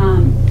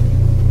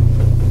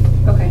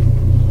 Okay.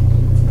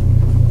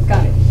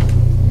 Got it.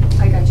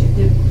 I got you.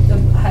 The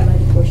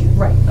highlighted portion.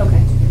 Right.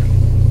 Okay.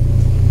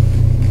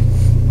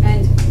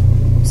 And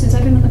since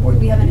I've been on the board,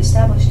 we haven't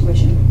established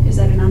tuition. Is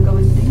that an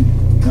ongoing thing?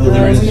 No,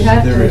 there is. We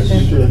have There is.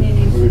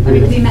 Meaning,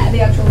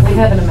 the actual. We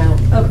have an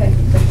amount. Okay.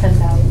 For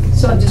 10,000.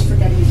 So I'm just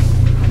forgetting it.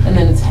 And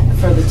then it's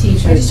for the I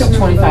teachers, just don't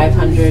remember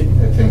 2,500.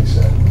 I think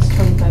so. It's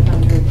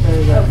 2,500 for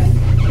the. Okay.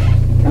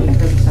 For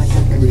the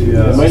second.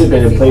 It might have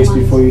been in place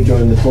before you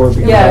joined the board.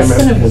 Because Yeah, I it's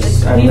remember, gonna-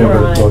 because I we were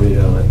remember on it. voted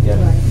on it. Yeah.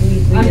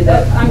 We did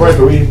that. Right,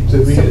 but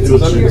it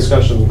was under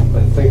discussion,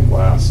 I think,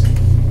 last.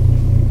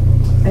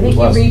 I think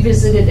you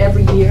revisit it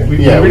every year. We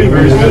Yeah, we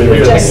revisited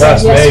it. Just said,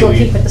 Last yes, May, we'll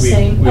keep it the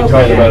same. We Okay.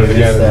 talked about it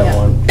again. That Yeah.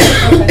 one.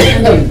 Okay.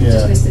 And then Yeah.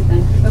 just missed it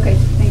then. Okay.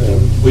 Thank you.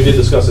 We did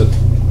discuss it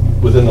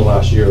within the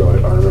last year, though. I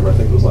remember, I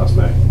think it was last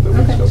May that we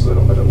Okay. discussed it. I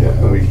don't know. Yeah,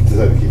 and we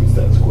decided to keep it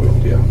status quo.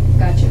 Yeah.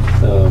 Gotcha.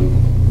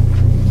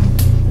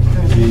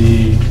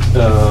 The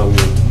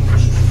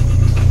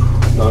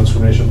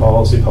non-discrimination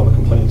policy, public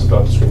complaints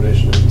about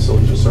discrimination in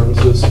facilities or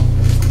services.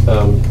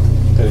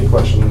 Any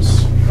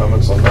questions,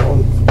 comments on that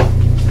one?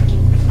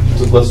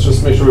 So let's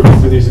just make sure we go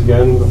through these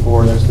again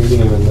before next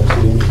meeting, and then next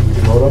meeting we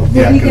can vote on.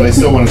 Yeah, because I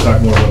still want to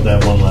talk more about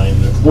that one line.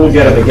 We'll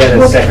get them again in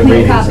We'll second get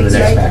readings in the copies,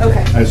 next right? packet.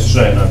 Okay. I was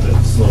trying not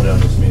to slow down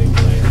this meeting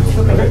tonight.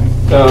 Okay.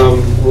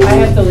 We'll I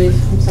have to leave,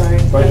 I'm sorry. I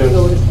have to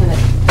go with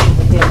Kenneth.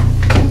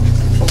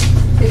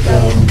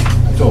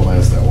 I told him I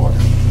had to start walking.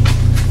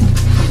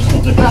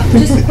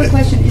 Just a quick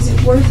question. Is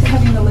it worth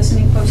having the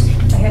listening post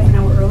a half an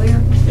hour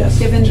earlier? Yes.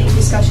 Given the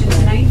discussion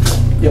tonight?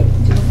 Yep.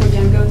 Before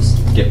Jen goes?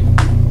 Yep.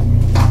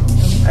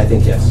 I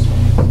think yes.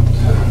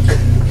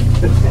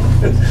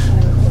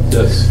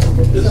 Yes.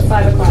 So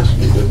 5 o'clock.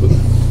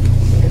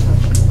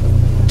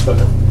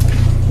 Okay.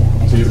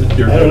 So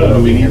you're. I don't know,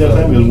 do we need that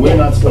time? Because we're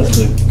not supposed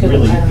to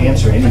really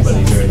answer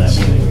anybody during that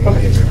meeting. We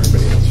can give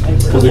everybody else.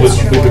 Well, we just,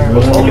 we could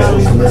postpone it.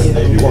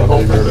 If you want to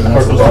leave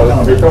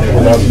it.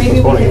 Maybe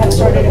we could have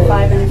started at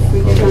 5 and if we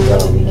get done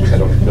early, we I can.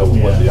 don't know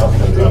what the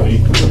outcome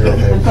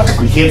is.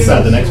 We can't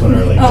start the next one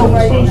early, Oh, so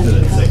right. we're supposed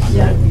to at 6.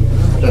 Yeah.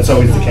 That's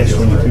always the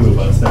catch-22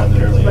 about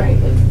starting early. Right.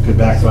 Could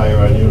backfire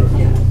on you.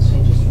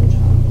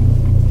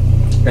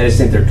 I just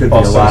think there could be a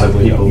lot of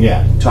people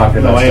Yeah.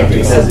 talking No, about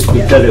I stuff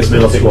agree. because it's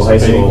middle school, high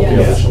school.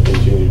 Yeah, she'll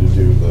continue to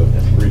do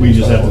the. We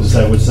just have to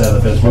decide which side of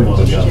the fence we want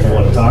to be on. If we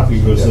want to talk, we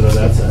can go sit on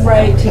that side.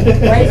 Right,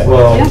 right.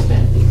 Well, Yeah.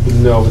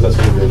 No, but that's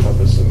going to be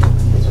encompassed in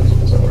terms of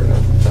the salary now.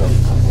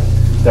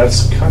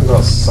 That's kind of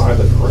outside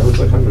the parameters,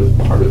 like kind of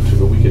part of it too,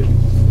 but we could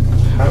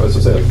have, as I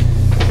say, like,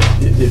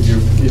 if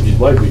you'd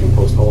like, we can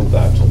postpone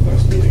that till the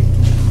next meeting.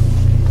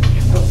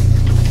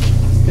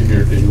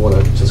 If you want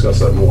to discuss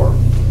that more.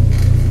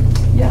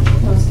 Yeah,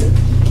 that's good. I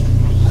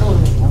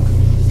want to talk.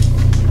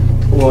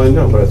 Well, I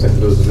know, but I think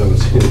those of them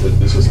see that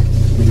this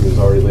meeting is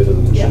already later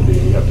than it should be,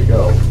 and you have to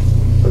go.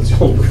 That's the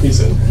only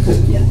reason.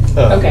 Yeah.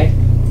 Okay.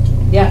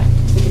 Yeah,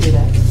 we can do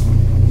that.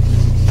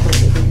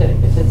 If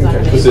it's not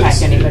going to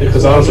impact anybody.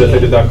 Because honestly, I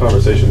think that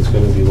conversation is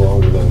going to be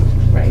longer than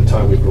the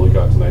time we've really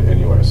got tonight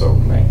anyway, so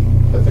I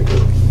think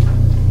that.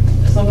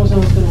 As long as no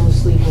one's going to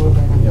sleep over.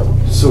 Yep.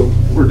 So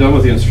we're done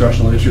with the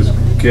instructional issues.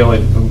 Gail,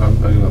 I'm going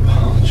to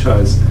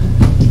apologize to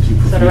you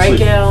Is that all right,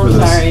 profusely Gail? for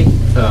this. Sorry.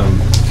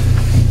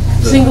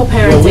 Single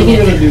parenting. Well, we were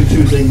going to do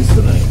two things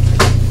tonight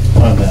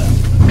on that.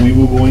 We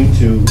were going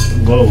to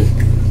vote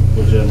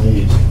with Jen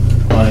Leeds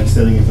on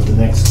extending it for the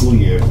next school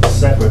year,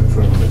 separate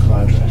from the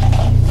contract.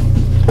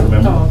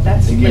 Remember? Oh,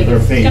 that's to like, give her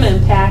it's faith. going to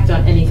impact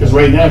on anything. Because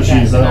right now like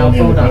that, she's and I'll only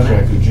in the vote on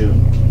contract that. through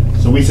June.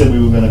 So we said we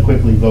were going to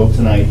quickly vote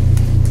tonight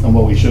on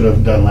what we should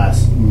have done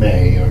last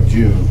May or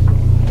June.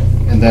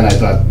 And then I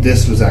thought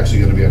this was actually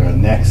going to be on our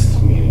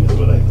next meeting is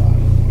what I thought.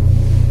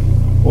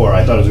 Or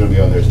I thought it was going to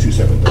be on there as two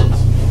separate things.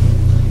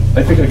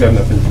 I think I got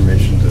enough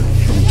information to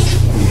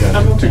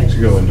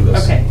go into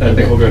this. Okay. And I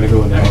think we're going to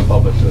go into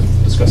non-public to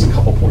discuss a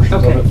couple portions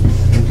of it.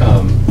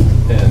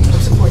 And I'm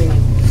supporting it.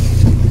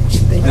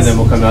 and then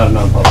we'll come out of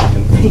non-public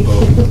and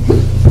vote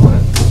on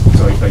it.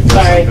 So I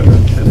guess I'm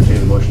going to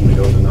entertain a motion to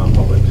go into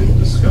non-public to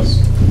discuss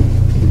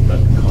that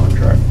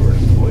contract for an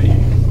employee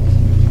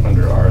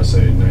under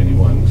RSA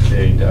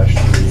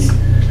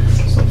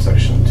 91A-3,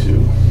 subsection 2.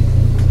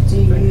 Do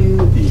you?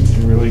 Did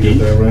you really get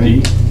that right?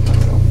 D? I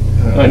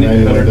don't know.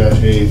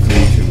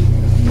 91-A32.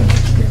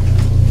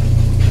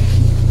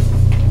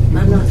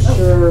 I'm not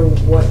sure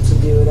what to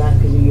do with that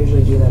because you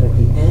usually do that at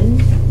the end.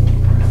 Do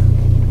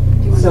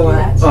you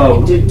want to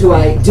So do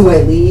that? do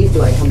I leave?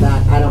 Do I come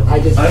back? I don't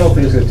think it's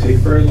going to take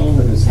very long.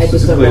 It's I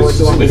just don't know what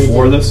you want me to specifically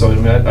for do. this, so I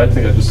mean, I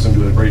think I just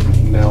do it right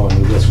now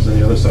under this, because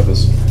any other stuff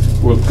is,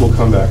 we'll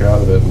come back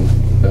out of it and,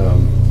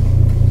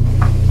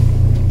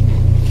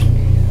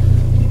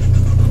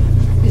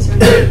 Is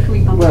there any, can we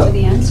bump it to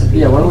the end? So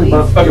Yeah, why don't we people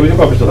leave? bump, okay, we can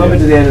bump it to the end.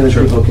 to the end and then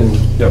Sure. people can.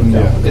 Yep.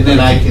 And then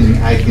I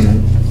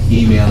can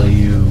email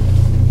you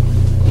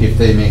if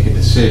they make a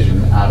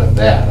decision out of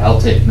that. I'll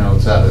take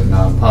notes out of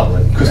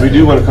non-public. Because we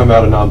do want to come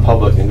out of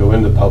non-public and go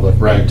into public.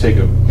 Right. And take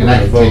a And I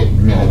can vote take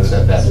minutes on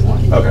it. at that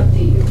point. Okay,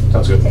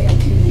 sounds good.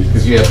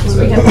 Because you have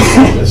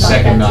the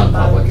second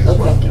non-public as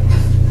well. Okay.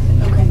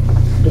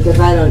 because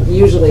I don't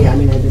usually. I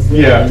mean, I just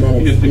leave Yeah, and then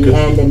it's you the could-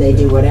 end and they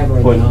do whatever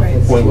in Point, the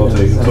office. point well you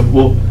know, taken. so.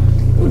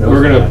 So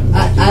we're gonna,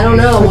 I don't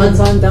know. Once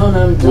I'm done,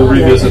 I'm done. we'll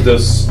revisit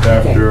this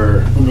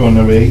after, We're going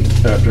number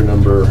 8, after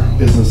number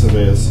business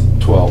surveyors.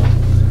 12.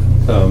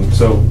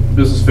 So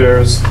business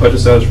fairs,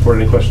 budget status report,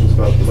 any questions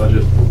about the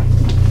budget?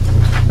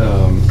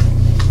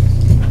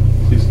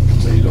 Please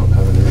say you don't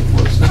have any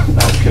reports. No,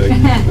 I'm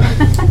kidding.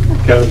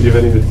 Kevin, do you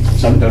have any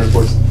superintendent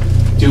reports?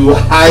 Do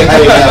I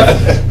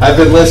have, I've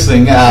been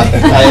listening. I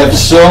have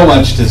so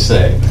much to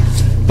say.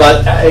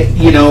 But,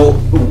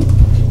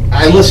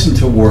 I listen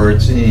to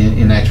words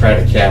and I try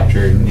to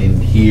capture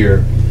and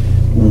hear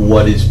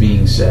what is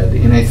being said.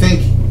 And I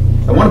think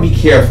I want to be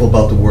careful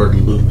about the word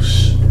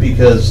loose,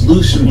 because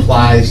loose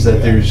implies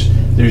that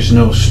there's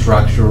no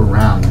structure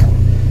around it.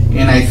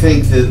 And I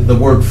think that the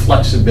word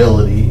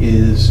flexibility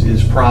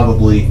is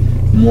probably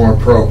more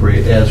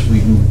appropriate as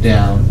we move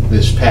down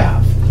this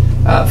path.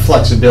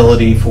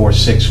 Flexibility for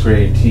 6th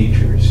grade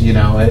teachers.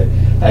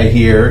 I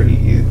hear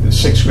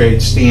 6th grade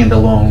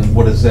standalone.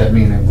 What does that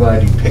mean? I'm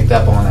glad you picked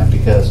up on that,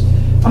 because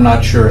I'm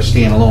not sure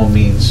standalone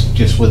means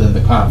just within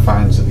the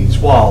confines of these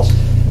walls,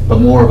 but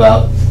more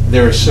about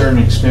there are certain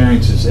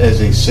experiences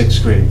as a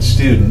 6th grade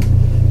student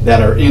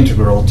that are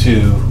integral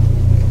to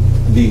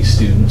these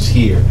students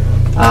here.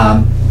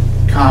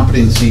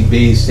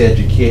 Competency-based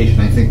education,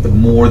 I think the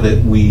more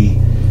that we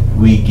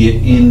get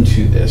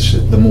into this,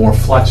 the more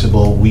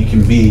flexible we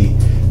can be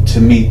to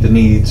meet the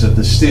needs of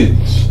the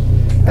students.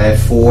 I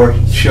have 4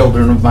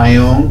 children of my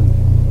own,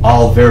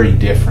 all very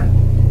different,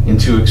 and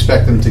to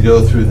expect them to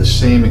go through the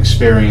same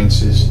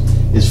experiences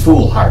is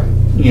foolhardy,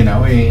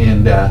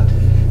 and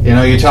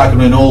you're talking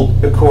to an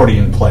old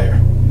accordion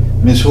player.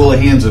 Ms.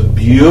 Houlihan's a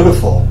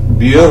beautiful,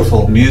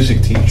 beautiful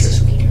music teacher,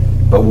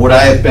 but would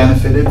I have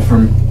benefited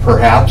from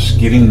perhaps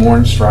getting more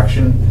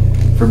instruction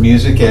for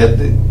music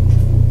ed?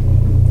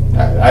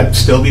 I'd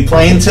still be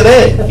playing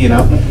today,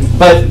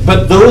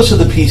 But those are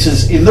the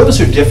pieces, and those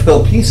are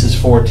difficult pieces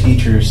for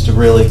teachers to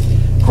really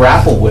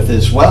grapple with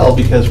as well,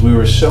 because we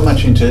were so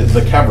much into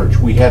the coverage.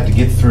 We had to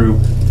get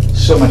through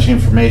so much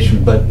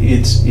information, but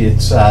it's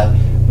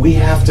we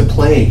have to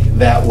play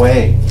that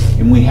way,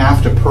 and we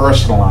have to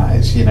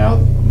personalize,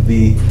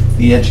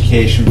 the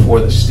education for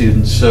the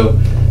students. So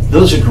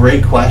those are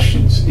great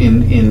questions.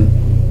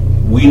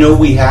 We know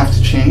we have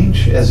to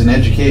change as an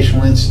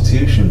educational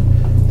institution.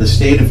 The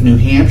state of New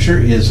Hampshire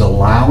is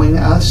allowing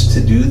us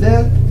to do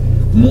that,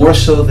 more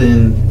so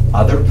than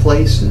other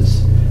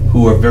places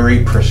who are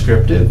very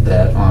prescriptive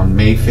that on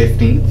May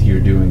 15th you're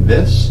doing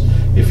this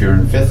if you're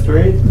in 5th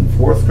grade and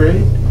 4th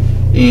grade.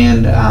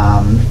 And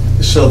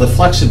so the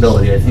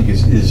flexibility, I think,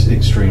 is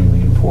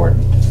extremely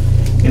important.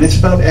 And it's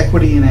about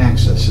equity and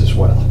access as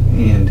well.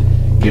 And,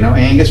 you know,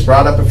 Angus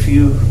brought up a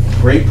few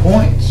great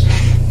points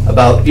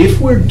about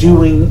if we're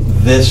doing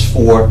this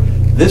for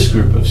this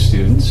group of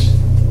students,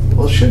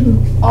 well,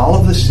 shouldn't all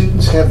of the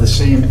students have the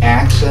same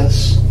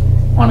access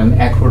on an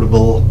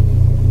equitable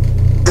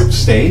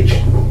stage?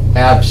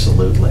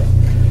 Absolutely.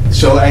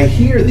 So I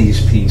hear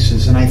these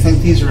pieces, and I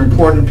think these are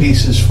important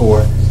pieces for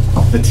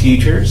the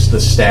teachers,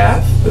 the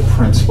staff, the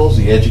principals,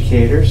 the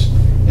educators,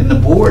 and the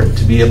board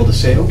to be able to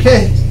say,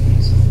 okay,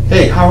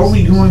 hey, how are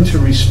we going to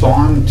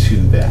respond to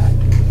that?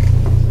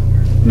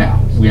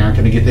 Now, we aren't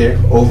going to get there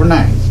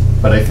overnight,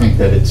 but I think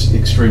that it's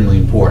extremely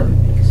important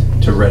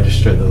to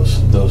register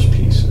those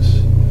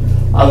pieces.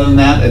 Other than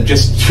that,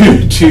 just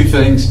two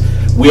things.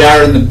 We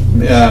are in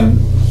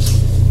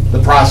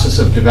the process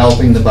of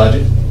developing the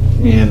budget,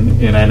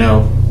 and I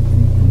know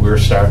we're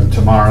starting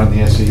tomorrow in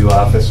the SAU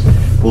office.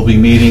 We'll be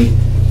meeting.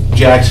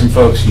 Jackson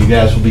folks, you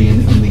guys will be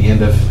in the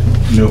end of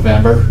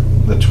November,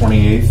 the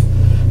 28th.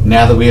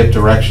 Now that we have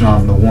direction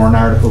on the warrant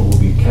article, we'll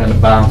be kind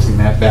of bouncing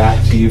that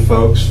back to you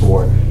folks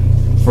for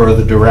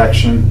further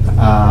direction.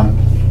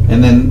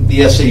 And then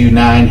the SAU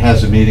 9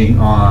 has a meeting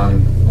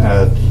on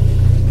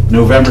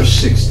November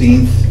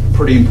 16th.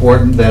 Pretty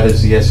important. That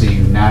is the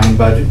SAU 9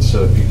 budget,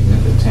 so if you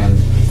can attend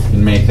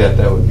and make that,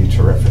 that would be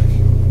terrific.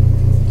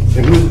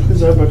 And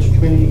who's our budget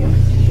committee again?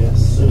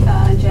 Yes.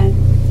 Jen.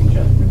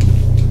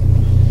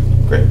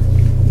 Great.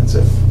 That's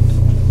it.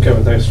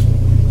 Kevin, thanks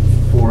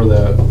for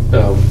that.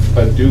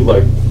 I do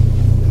like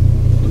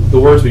the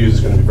words we use is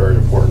going to be very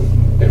important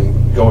in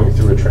going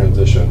through a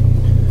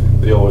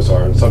transition. They always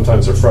are, and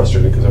sometimes they're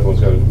frustrating because everyone's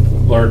got to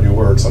learn new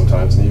words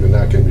sometimes, and even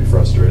that can be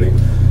frustrating.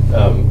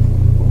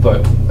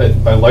 But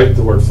I like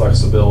the word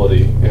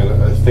flexibility,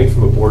 and I think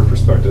from a board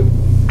perspective,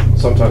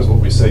 sometimes what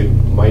we say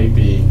might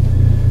be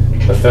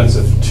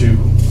offensive to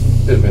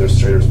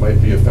administrators,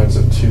 might be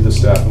offensive to the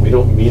staff, and we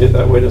don't mean it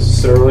that way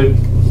necessarily.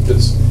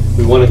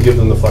 We want to give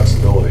them the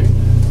flexibility,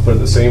 but at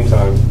the same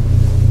time,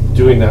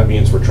 doing that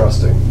means we're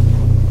trusting,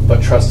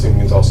 but trusting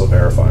means also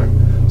verifying.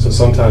 So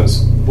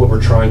sometimes what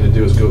we're trying to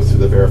do is go through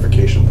the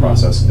verification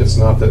process. It's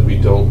not that we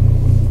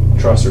don't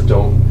trust or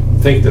don't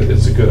think that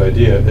it's a good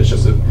idea, it's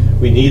just that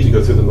we need to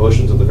go through the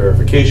motions of the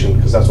verification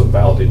because that's what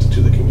validates it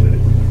to the community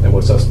and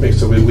what's us makes.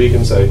 So we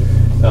can say,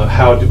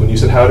 when you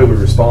said how do we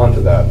respond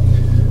to that,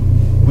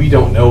 we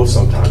don't know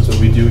sometimes, but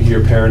we do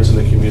hear parents in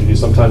the community,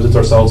 sometimes it's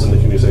ourselves in the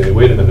community saying, hey,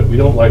 wait a minute, we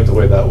don't like the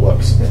way that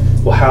looks.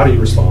 Well, how do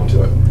you respond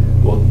to it?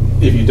 Well,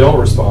 if you don't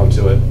respond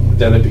to it,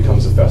 then it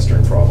becomes a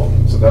festering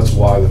problem. So that's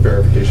why the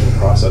verification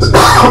process is the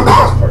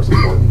best part's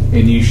important.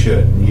 And you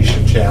should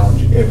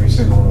challenge every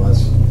single one of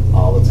us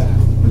all the time.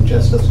 And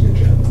Jess does a good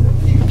job.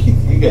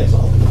 You guys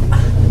all do.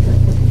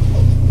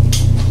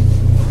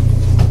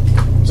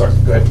 Sorry,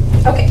 go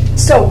ahead. Okay,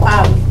 so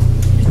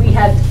we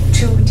had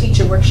 2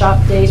 teacher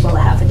workshop days, well, a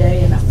half a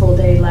day and a full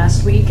day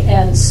last week.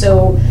 And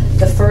so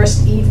the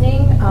first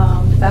evening,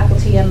 the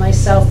faculty and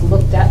myself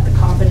looked at the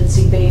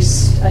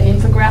competency-based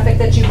infographic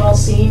that you've all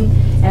seen,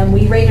 and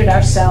we rated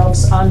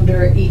ourselves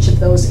under each of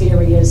those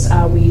areas.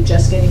 Are we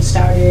just getting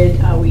started?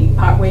 Are we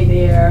partway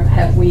there?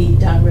 Have we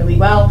done really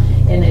well?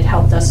 And it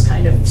helped us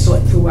kind of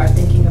sort through our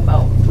thinking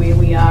about where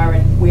we are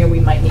and where we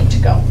might need to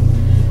go.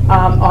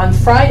 On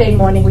Friday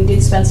morning, we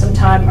did spend some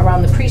time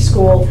around the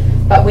preschool,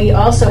 but we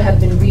also have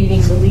been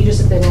reading the Leaders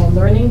of Their Own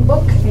Learning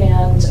book,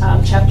 and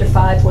Chapter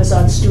 5 was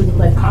on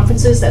student-led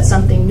conferences. That's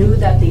something new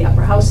that the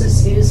Upper House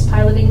is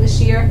piloting this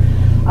year.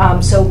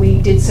 So we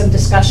did some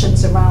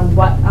discussions around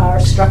what our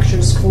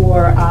structures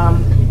for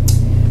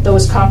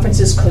those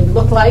conferences could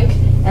look like,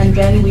 and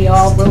then we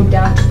all rode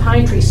down to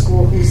Pine Tree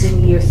School, who's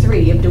in year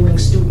 3 of doing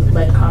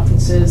student-led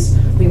conferences.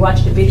 We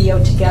watched a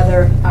video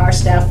together. Our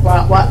staff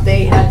brought what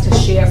they had to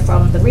share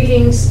from the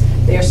readings.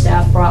 Their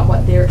staff brought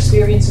what their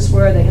experiences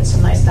were. They had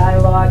some nice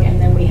dialogue, and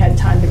then we had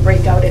time to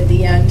break out at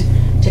the end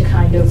to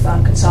kind of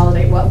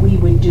consolidate what we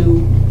would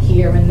do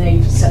here, and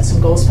they set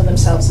some goals for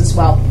themselves as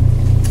well.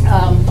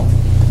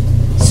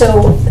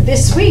 So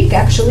this week,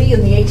 actually,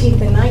 on the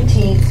 18th and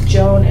 19th,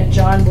 Joan and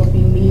John will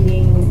be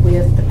meeting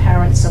with the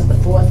parents of the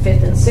 4th,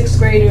 5th, and 6th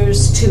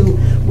graders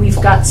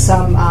we've got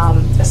some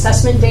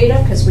assessment data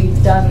because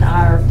we've done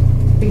our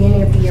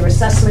beginning of the year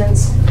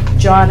assessments.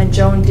 John and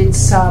Joan did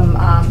some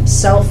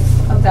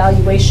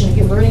self-evaluation of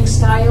your learning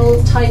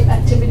style type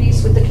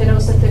activities with the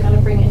kiddos that they're going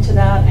to bring into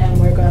that, and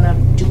we're going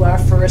to do our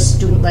first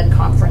student-led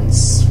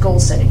conference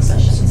goal-setting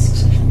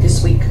sessions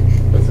this week.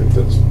 I think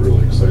that's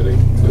really exciting.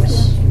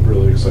 It's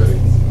really exciting.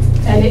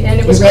 And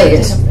it was really great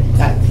is.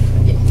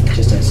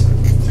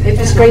 It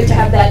was great to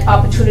have that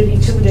opportunity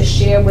to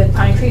share with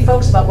Pine Tree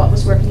folks about what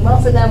was working well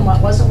for them,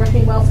 what wasn't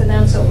working well for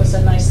them. So it was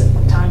a nice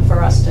time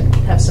for us to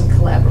have some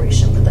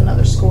collaboration with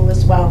another school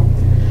as well.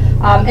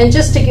 And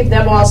just to give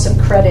them all some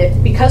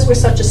credit, because we're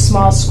such a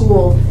small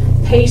school,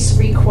 PACE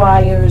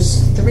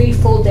requires 3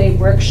 full-day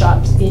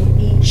workshops in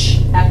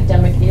each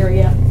academic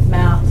area: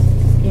 math,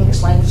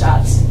 English language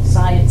arts,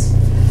 science.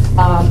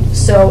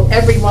 So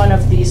every one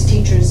of these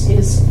teachers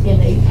is in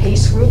a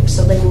PACE group,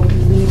 so they will be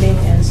leaving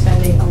and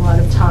spending a lot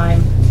of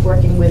time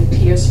working with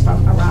peers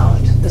from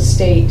around the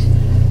state.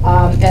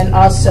 And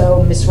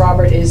also, Ms.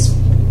 Robert is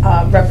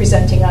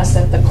representing us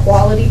at the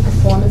Quality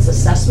Performance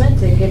Assessment.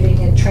 They're giving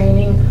a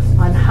training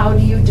on how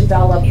do you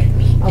develop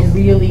a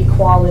really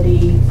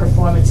quality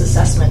performance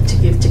assessment to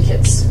give to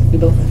kids. You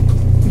both are.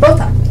 You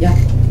both are? Yeah.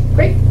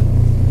 Great.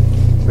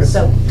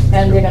 So,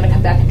 and they're going to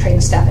come back and train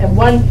the staff. And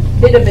one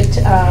bit of it,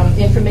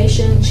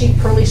 information, Chief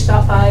Pearlie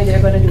stopped by.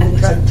 They're going to do a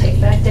drug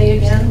take-back day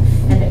again,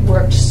 and it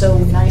worked so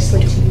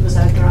nicely to use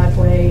our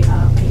driveway.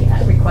 He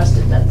had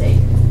requested that they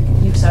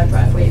use our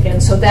driveway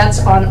again. So that's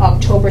on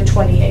October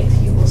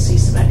 28th. You will see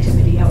some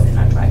activity out in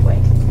our driveway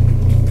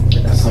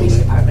with our police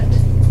department.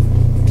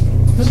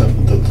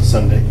 The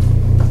Sunday?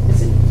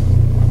 Is it?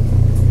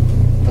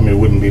 I mean, it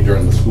wouldn't be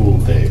during the school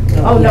day.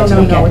 Oh, no,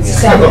 it's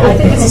Saturday. I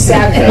think it's a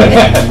Saturday.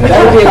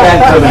 That would be a bad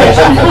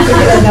combination.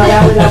 No,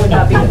 that would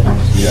not be good.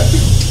 Yeah.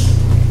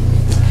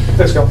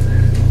 Thanks, Cal.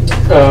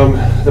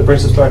 That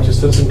brings us back to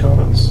citizen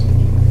comments.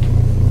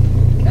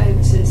 I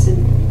have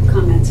citizen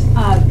comments. Do I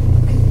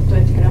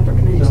have to get up or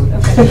can I just? No.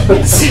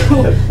 Okay.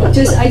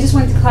 So, I just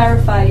wanted to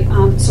clarify.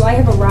 So I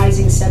have a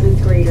rising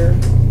 7th grader,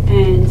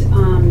 and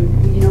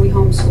we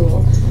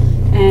homeschool,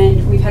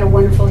 and we've had a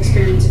wonderful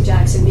experience at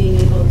Jackson being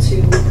able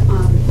to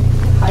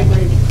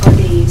hybrid our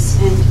days,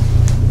 and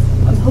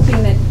I'm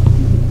hoping that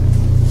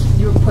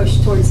your push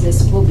towards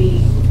this will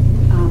be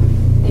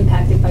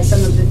impacted by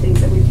some of the things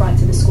that we've brought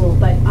to the school.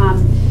 But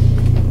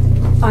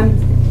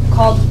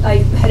I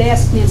had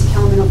asked Nancy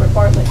Kellerman over at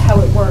Bartlett how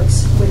it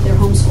works with their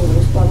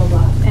homeschoolers, blah, blah,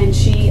 blah. And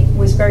she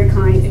was very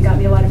kind and got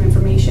me a lot of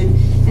information.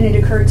 And it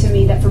occurred to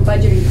me that for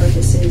budgeting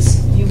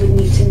purposes, you would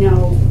need to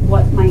know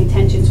what my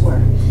intentions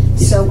were.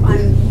 So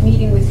I'm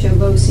meeting with Joe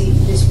Bosi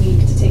this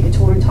week to take a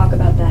tour and talk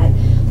about that.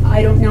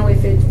 I don't know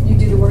if you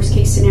do the worst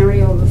case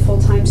scenario of a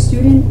full-time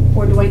student,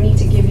 or do I need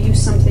to give you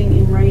something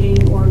in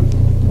writing, or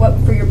what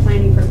for your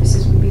planning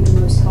purposes would be the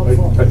most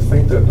helpful? I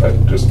think that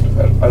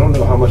I don't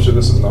know how much of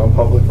this is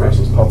non-public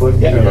versus public.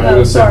 Yeah. And I'm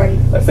gonna say, Sorry.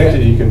 I think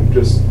that you can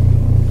just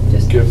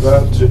give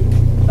that to.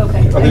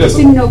 Okay. I I just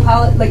didn't know,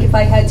 like if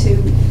I had to.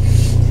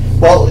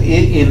 Well,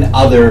 in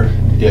other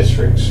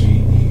districts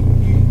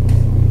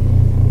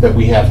that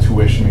we have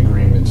tuition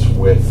agreements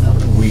with,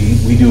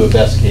 we do a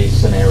best case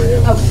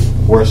scenario,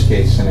 worst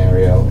case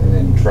scenario, and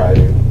then try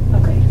to.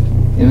 Okay.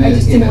 I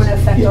just didn't want to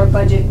affect our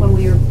budget when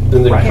we were.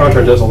 And the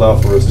contract does allow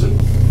for us to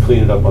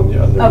clean it up on the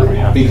other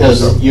behalf.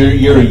 Because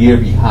you're a year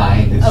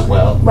behind as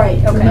well. Right,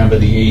 okay. Remember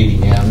the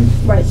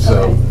ADM? Right,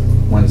 So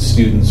when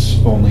students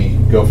only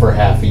go for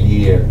half a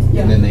year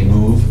and then they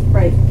move,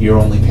 you're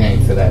only paying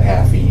for that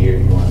half a year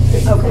you want to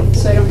pay. Okay,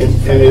 so I don't get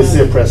And is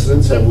there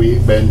precedence? Have we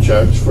been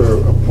charged for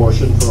a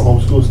portion for a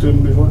homeschool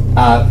student before?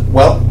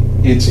 Well,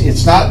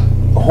 it's not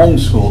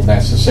homeschooled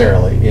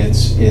necessarily.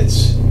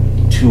 It's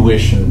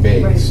tuition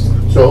based.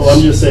 So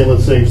I'm just saying,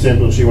 let's say, for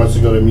example, she wants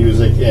to go to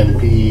music and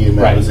PE, and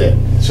that was it.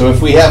 So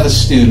if we have a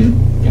student,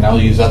 and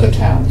I'll use other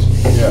towns,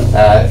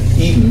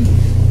 Eaton,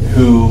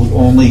 who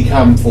only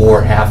come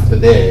for half the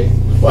day.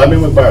 Well, I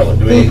mean with Bartlett,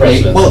 do we have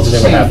precedence? Well, it's the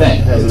Has it same ever thing.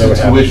 happened? Has it It's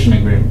ever a tuition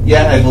agreement.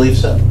 Yeah, I believe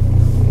so.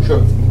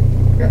 Sure.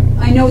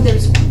 I know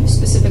there's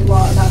specific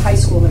law about high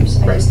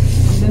schoolers. I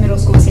just, the middle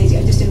school stays,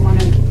 I just didn't want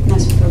to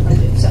mess with their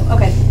budget. So,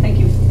 okay, thank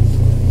you.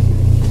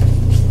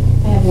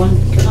 I have one.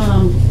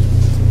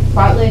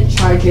 Bartlett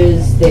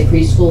charges their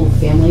preschool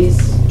families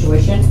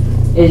tuition.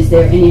 Is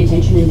there any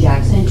intention in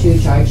Jackson to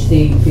charge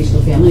the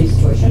preschool families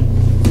tuition?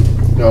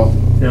 No.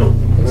 No.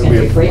 It'll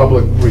be a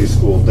public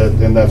preschool,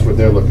 and that's what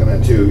they're looking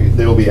at too.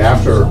 There will be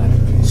after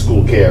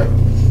school care.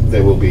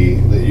 There will be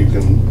that you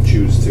can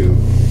choose to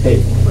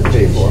pay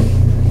for.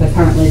 But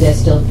currently, they're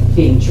still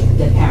being,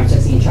 the parents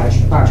are being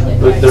charged for Bartlett.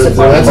 But that's a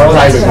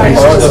private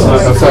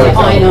preschool.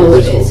 I know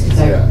it is.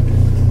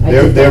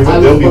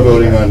 They'll be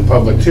voting on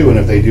public too, and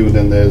if they do,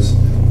 then there's.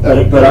 But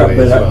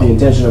the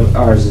intention of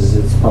ours is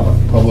it's public.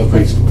 Public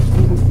preschool.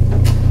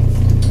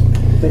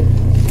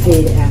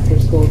 Paid after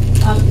school.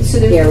 So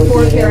there's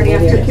before care and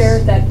after care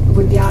that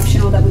would be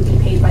optional, that would be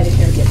paid by the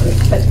caregiver.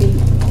 But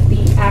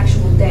the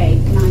actual day,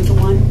 9 to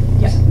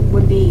 1,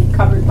 would be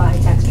covered by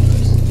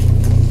taxpayers.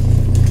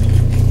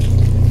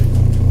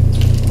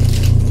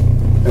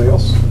 Anything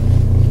else?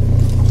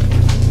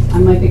 I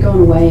might be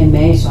going away in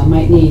May, so I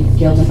might need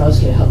Gail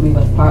Dombrowski to help me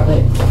with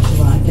Bartlett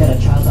to get a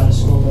child out of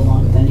school a little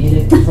longer than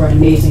needed for an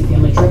amazing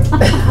family trip.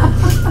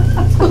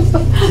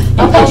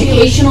 An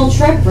educational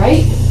trip,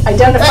 right?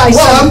 Identify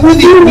Well, I'm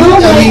with you. I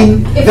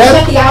mean, if we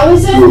get the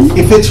hours in.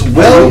 If it's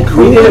well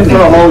We did it for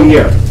a whole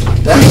year.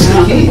 that's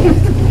the key.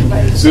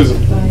 Susan,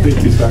 take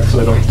these back so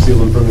I don't steal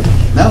them from you.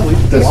 No,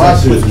 we've That's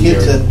lost not with Susan,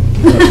 kids Jerry. that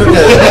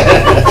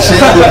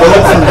send the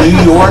boat from New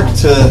York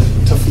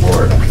to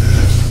Florida.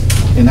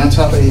 And that's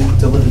how they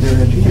deliver their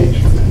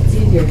education. It's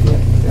easier here.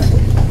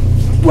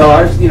 Well,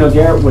 ours,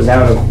 Garrett was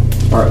out of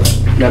Bartlett.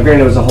 Now,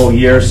 granted, it was a whole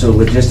year, so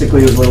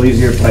logistically it was a little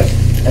easier, but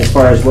as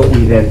far as what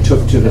we then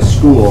took to the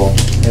school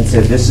and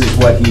said, this is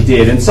what he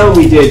did. And some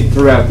we did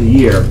throughout the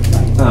year.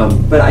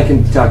 But I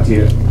can talk to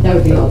you That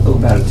would be helpful.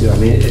 about it too. I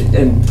mean,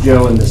 and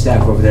Joe and the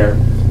staff over there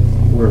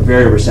were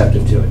very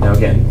receptive to it. Now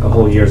again, a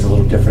whole year is a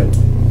little different,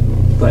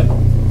 but.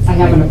 I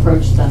haven't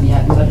approached them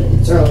yet, but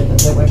it's early,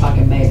 but we're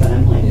talking May, but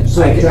I'm like.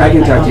 So I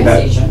can talk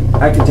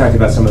to you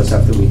about some of the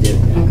stuff that we did.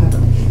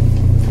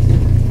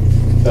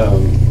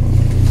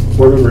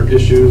 Board member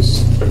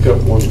issues, I've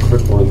got one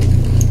quick one,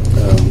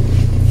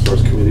 as far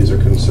as committees are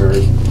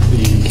concerned.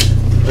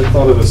 I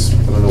thought of this,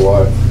 I don't know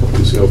why, a couple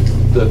weeks ago,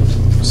 the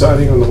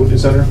siding on the Whitney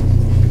Center,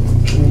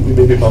 shouldn't we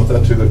maybe bump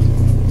that to the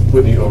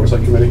Whitney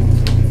Oversight Committee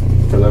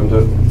for them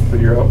to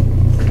figure out?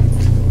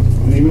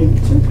 What do you mean?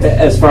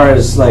 As far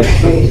as like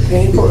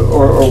paying for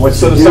or what's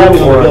so the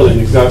siding on the building,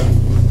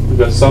 we've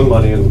got some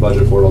money in the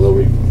budget for it, although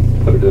we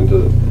put it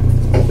into.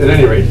 At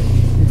any rate,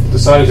 the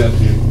siding's going to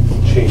have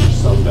to be changed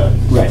someday.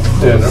 Right.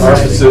 And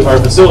our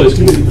facilities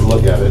committee could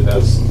look at it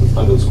as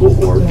under the school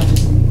board,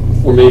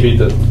 or maybe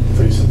the.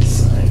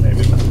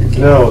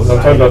 No, I'm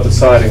talking about the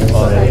siding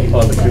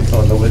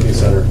on the Whitney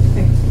Center.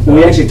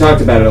 We actually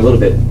talked about it a little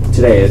bit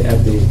today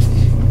at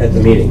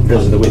the meeting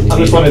because of the Whitney. I'm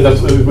just wondering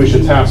that we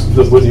should task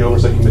the Whitney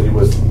Oversight Committee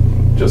with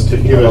just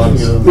taking it on.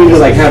 Maybe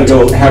like how to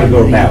go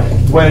about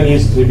it. When it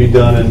needs to be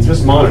done and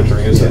just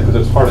monitoring it, because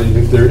it's part of,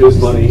 if there is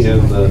money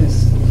in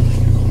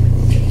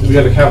we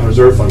got a capital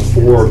reserve fund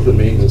for the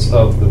maintenance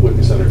of the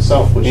Whitney Center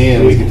itself, which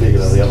And we can take it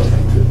out of the other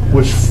thing too.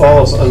 Which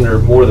falls under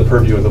more the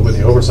purview of the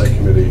Whitney Oversight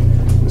Committee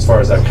as far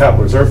as that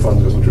capital reserve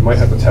fund goes, which we might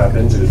have to tap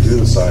into to do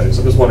the siding. So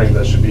I'm just wondering if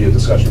that should be a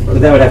discussion. But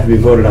that would have to be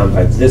voted on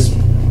by this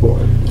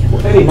board.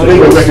 They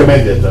would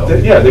recommend it though.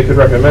 Yeah, they could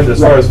recommend it as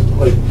far as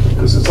like,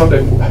 because it's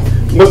something,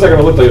 what's that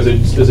going to look like? Is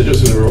it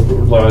just going to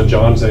rely on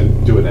John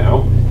saying do it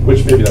now?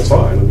 Which maybe that's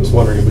fine. I'm just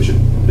wondering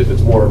if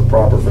it's more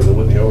proper for the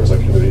Whitney Oversight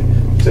Committee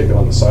to take it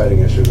on the siding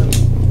issue than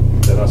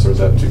us, or is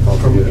that too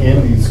complicated? From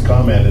Andy's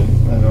commented,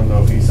 I don't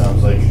know if he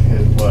sounds like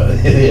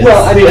it is.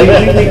 Well, I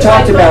mean, we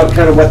talked about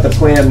kind of what the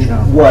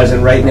plan was,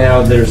 and right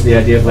now there's the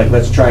idea of like,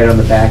 let's try it on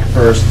the back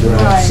first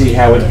and see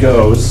how it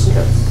goes.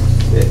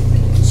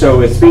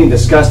 So it's being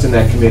discussed in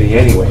that committee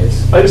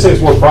anyways. I just think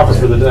it's more proper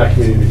for that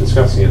committee to be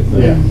discussing it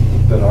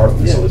than our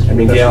facilities. I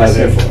mean, Gail, I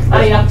think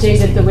I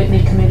updated the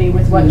Whitney committee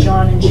with what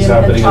John and Jim had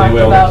happening talked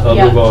anyway. about. I'll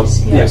move on.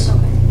 Yes.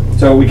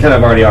 So we kind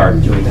of already are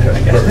doing that,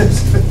 I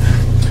guess.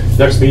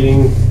 Next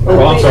meeting,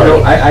 I'm sorry.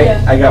 No,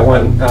 I got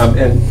one,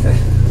 and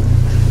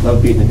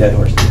love beating a dead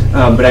horse.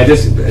 But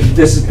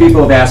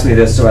people have asked me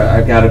this, so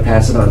I've got to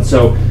pass it on.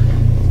 So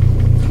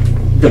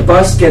the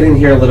bus getting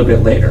here a little bit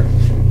later.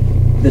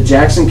 The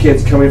Jackson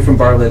kids coming from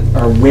Bartlett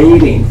are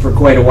waiting for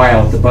quite a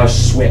while at the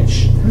bus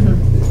switch.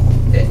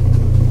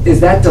 Mm-hmm.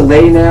 Is that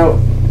delay now?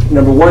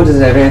 Number one, does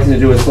it have anything to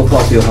do with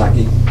football field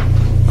hockey?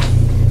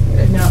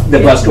 No. The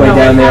bus going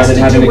down there and then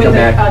having to come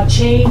back? It has to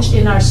do with a change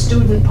in our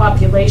student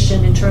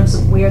population in terms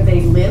of where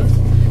they live.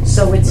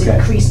 So it's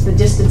increased the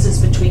distances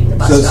between the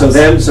bus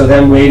stops. So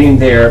them waiting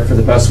there for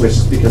the bus switch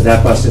is because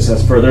that bus just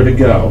has further to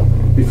go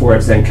before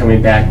it's then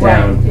coming back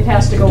down. Right. It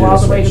has to go all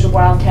the way to the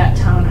Wildcat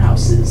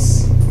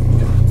townhouses.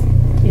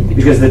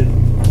 Because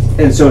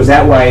and so is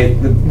that why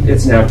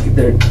it's now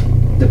their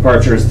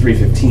departure is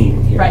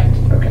 3:15 here? Right.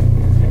 Okay.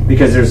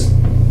 Because there's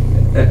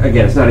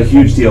again, it's not a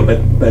huge deal, but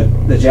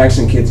the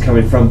Jackson kids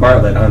coming from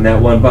Bartlett on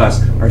that one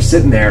bus are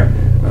sitting there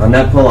on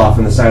that pull-off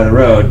on the side of the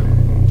road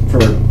for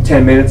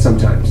 10 minutes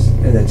sometimes,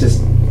 and it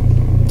just.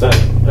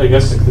 I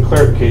guess the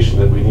clarification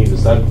that we need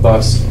is that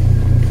bus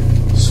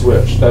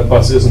switch. That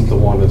bus isn't the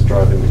one that's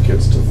driving the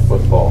kids to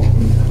football.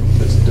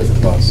 It's a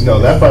different bus. No,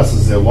 that bus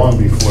is there long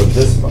before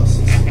this bus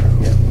is here.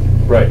 Yeah.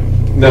 Right.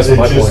 And that's it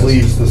my just point.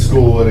 Leaves the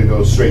school and it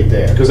goes straight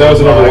there. Because that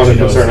was another one of the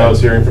Actually, concern I was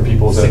hearing from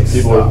people, that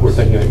people were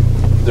thinking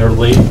they're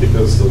late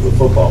because of the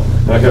football.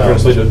 And I kept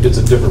translating it's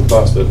a different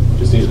bus, but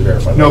just needed to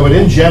verify. No, but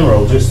in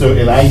general, just so,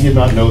 and I did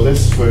not know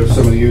this for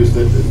some of the years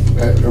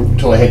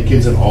until I had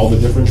kids in all the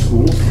different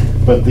schools,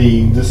 but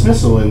the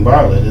dismissal in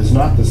Bartlett is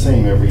not the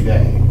same every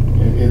day.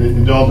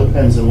 It all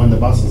depends on when the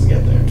buses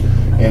get there.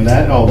 And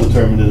that all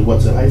determined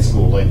what's at high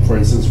school. Like, for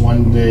instance,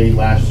 one day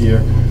last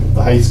year,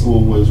 the high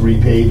school was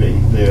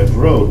repaving their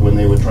road when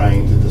they were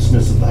trying to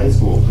dismiss at the high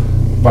school.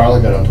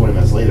 Bartlett got on 20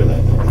 minutes later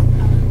that day.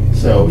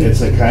 So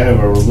it's a kind of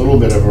a little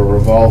bit of a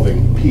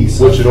revolving piece.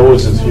 Which it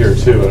always is here,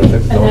 too. And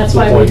that's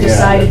why we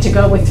decided to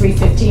go with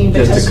 3:15,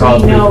 because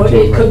we know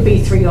it could be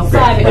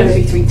 3:05, it could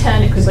be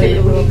 3:10, it could be,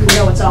 we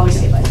know it's always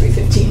hit by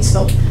 3:15,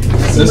 so.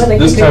 This time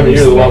of year,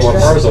 there's a lot more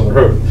cars on the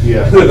road.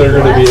 Yeah. They're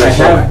going to be. I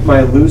have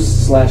my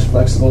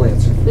loose/flexible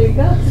answer. There you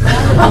go.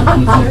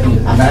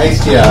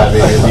 Nice job,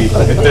 Andy.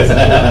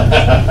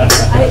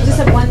 I just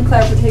have one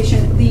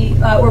clarification,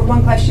 or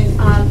one question.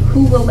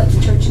 Who will let the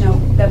church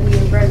know that we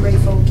are very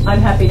grateful?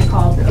 I'm happy to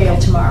call Gail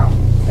tomorrow.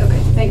 Okay,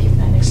 thank you.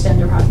 And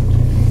extend her hug.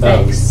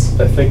 Thanks.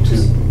 I think,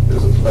 too,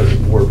 as a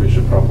board, we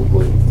should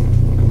probably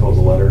compose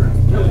a letter.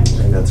 I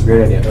think that's a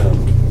great idea.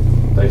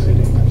 Thanks,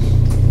 Andy.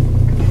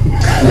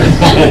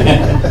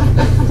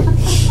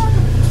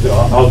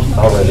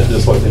 I'll write it,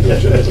 just so I think we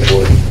should as a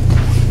board.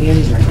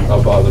 Andy's right now.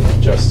 I'll bother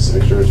Justice to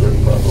make sure it's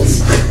written properly.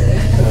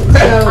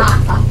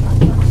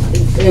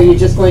 So, are you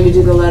just going to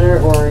do the letter,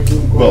 or are you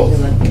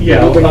going to?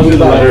 Yeah, You're going I'll to do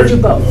the letter. Do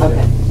both.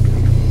 Okay.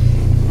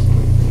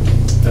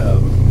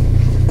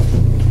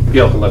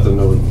 Gail can let them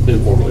know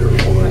informally or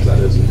formally as that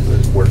is, and at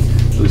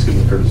least give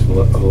them the courtesy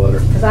of the letter.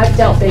 Because I've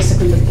dealt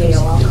basically with Gail,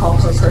 I'll call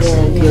her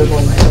personally. And you're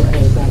going to, okay,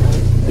 is that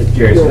right?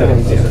 Gary's You're got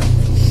it, going to.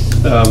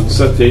 yeah.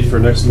 Set date for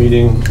next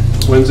meeting,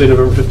 Wednesday,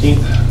 November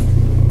 15th.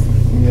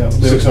 Yeah,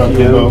 they were 6 talking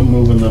p.m. about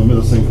moving the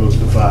middle St. Coast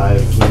to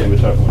 5, so we were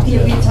talking about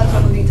Yeah, we that. talked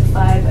about moving to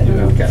 5, I don't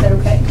know, is Yeah. that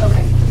okay?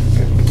 Okay.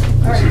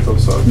 All right.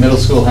 Middle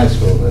school, high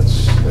school,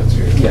 that's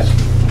your. Yeah.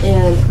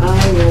 And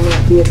I will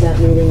not be at that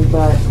meeting,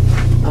 but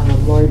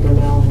Lori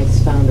Brunel has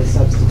found a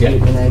substitute, Yeah.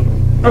 and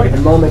at the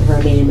moment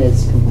her name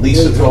is.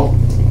 Lisa Troll?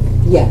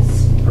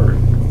 Yes,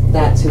 Perfect.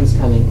 that's who's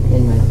coming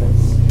in my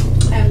place.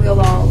 And we'll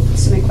all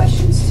submit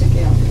questions to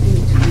Gail.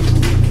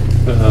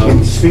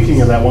 And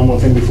speaking of that, one more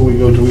thing before we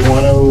go, do we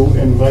want to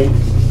invite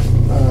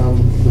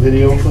the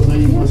video for the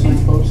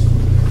listening post?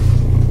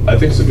 I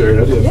think it's a great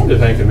idea if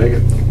Hank can make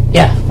it.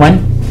 Yeah,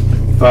 when?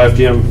 5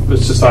 p.m.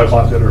 It's just 5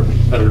 o'clock at or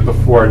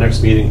before our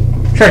next meeting.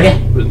 Sure, yeah.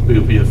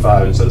 We'll be at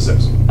 5 instead of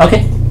 6.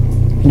 Okay.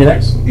 Can do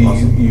that.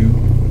 You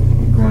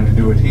going to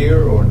do it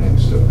here or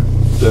next door?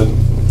 Then,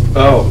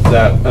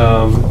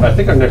 I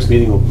think our next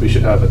meeting we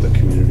should have at the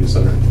community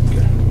center.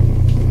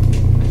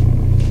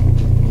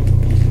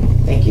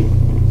 Thank you.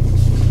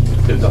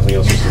 If nothing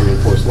else, just to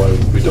reinforce why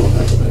we don't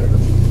have it there.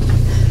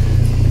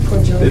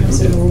 Poor Joe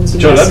has a room.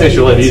 Joe, that makes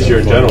your life easier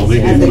in general. We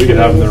could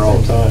have them there all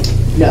the time.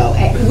 No,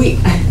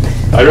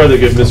 I'd rather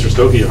give Mr.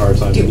 Stokey a hard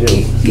time than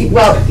you.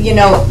 well, you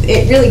know,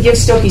 it really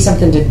gives Stokey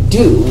something to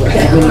do when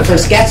he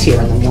first gets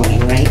here in the morning,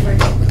 right?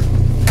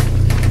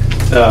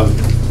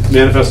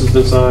 Manifest has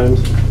been signed.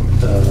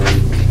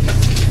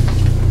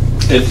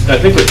 And I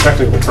think for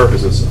technical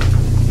purposes,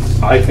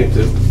 I think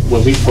that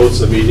when we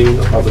post a meeting,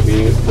 a public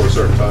meeting for a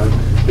certain time,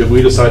 if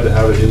we decide to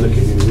have it in the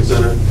community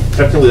center,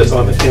 technically that's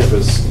on the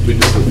campus. We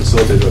just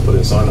facilitate by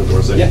putting a sign on the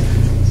door saying,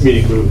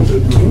 meeting moved to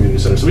the community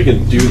center. So we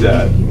can do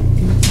that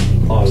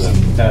on an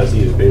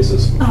as-needed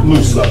basis. You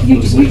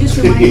just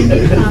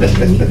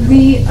reminded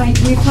me,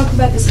 we've talked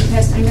about this in the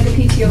past. I know the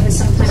PTO has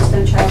sometimes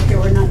done childcare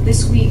or not.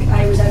 This week,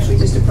 I was actually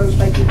just approached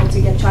by people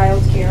to get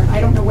childcare. I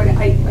don't know what,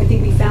 I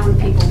think we found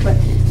people, but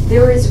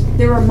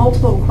there are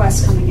multiple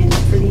requests coming in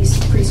for these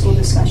preschool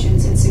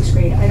discussions in 6th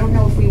grade. I don't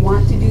know if we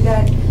want to do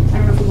that. I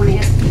don't know if we want to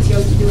ask the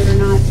PTO to do it or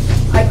not.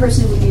 I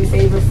personally would be in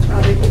favor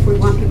if we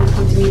want people to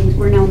come to meetings.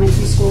 We're in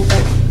elementary school,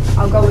 but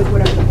I'll go with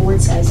whatever the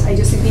board says. I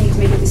just think we need to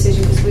make a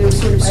decision because we were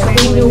sort of I think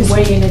scrambling. we knew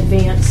way in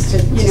advance to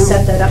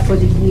set that up for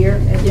the year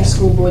at the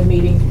school board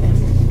meeting and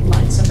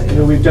line somebody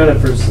up. We've done it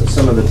for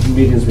some of the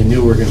meetings we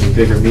knew were going to be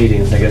bigger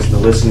meetings. I guess the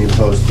listening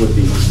post would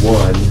be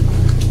one.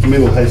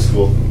 Middle high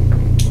school.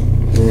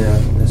 Yeah,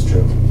 that's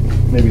true.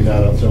 Maybe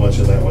not so much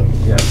of that one.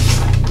 Yeah.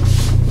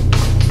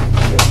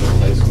 Middle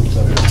high school,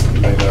 so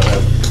you might not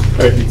have.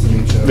 All right,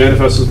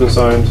 manifest has been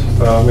signed.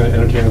 I'm going to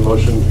entertain a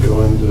motion to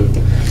go into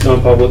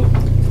non-public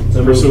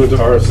pursuant to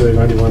RSA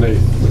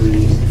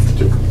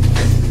 91A32.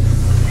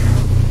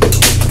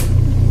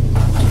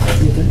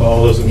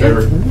 All those in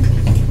favor?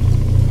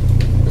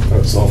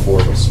 That's all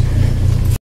 4 of us.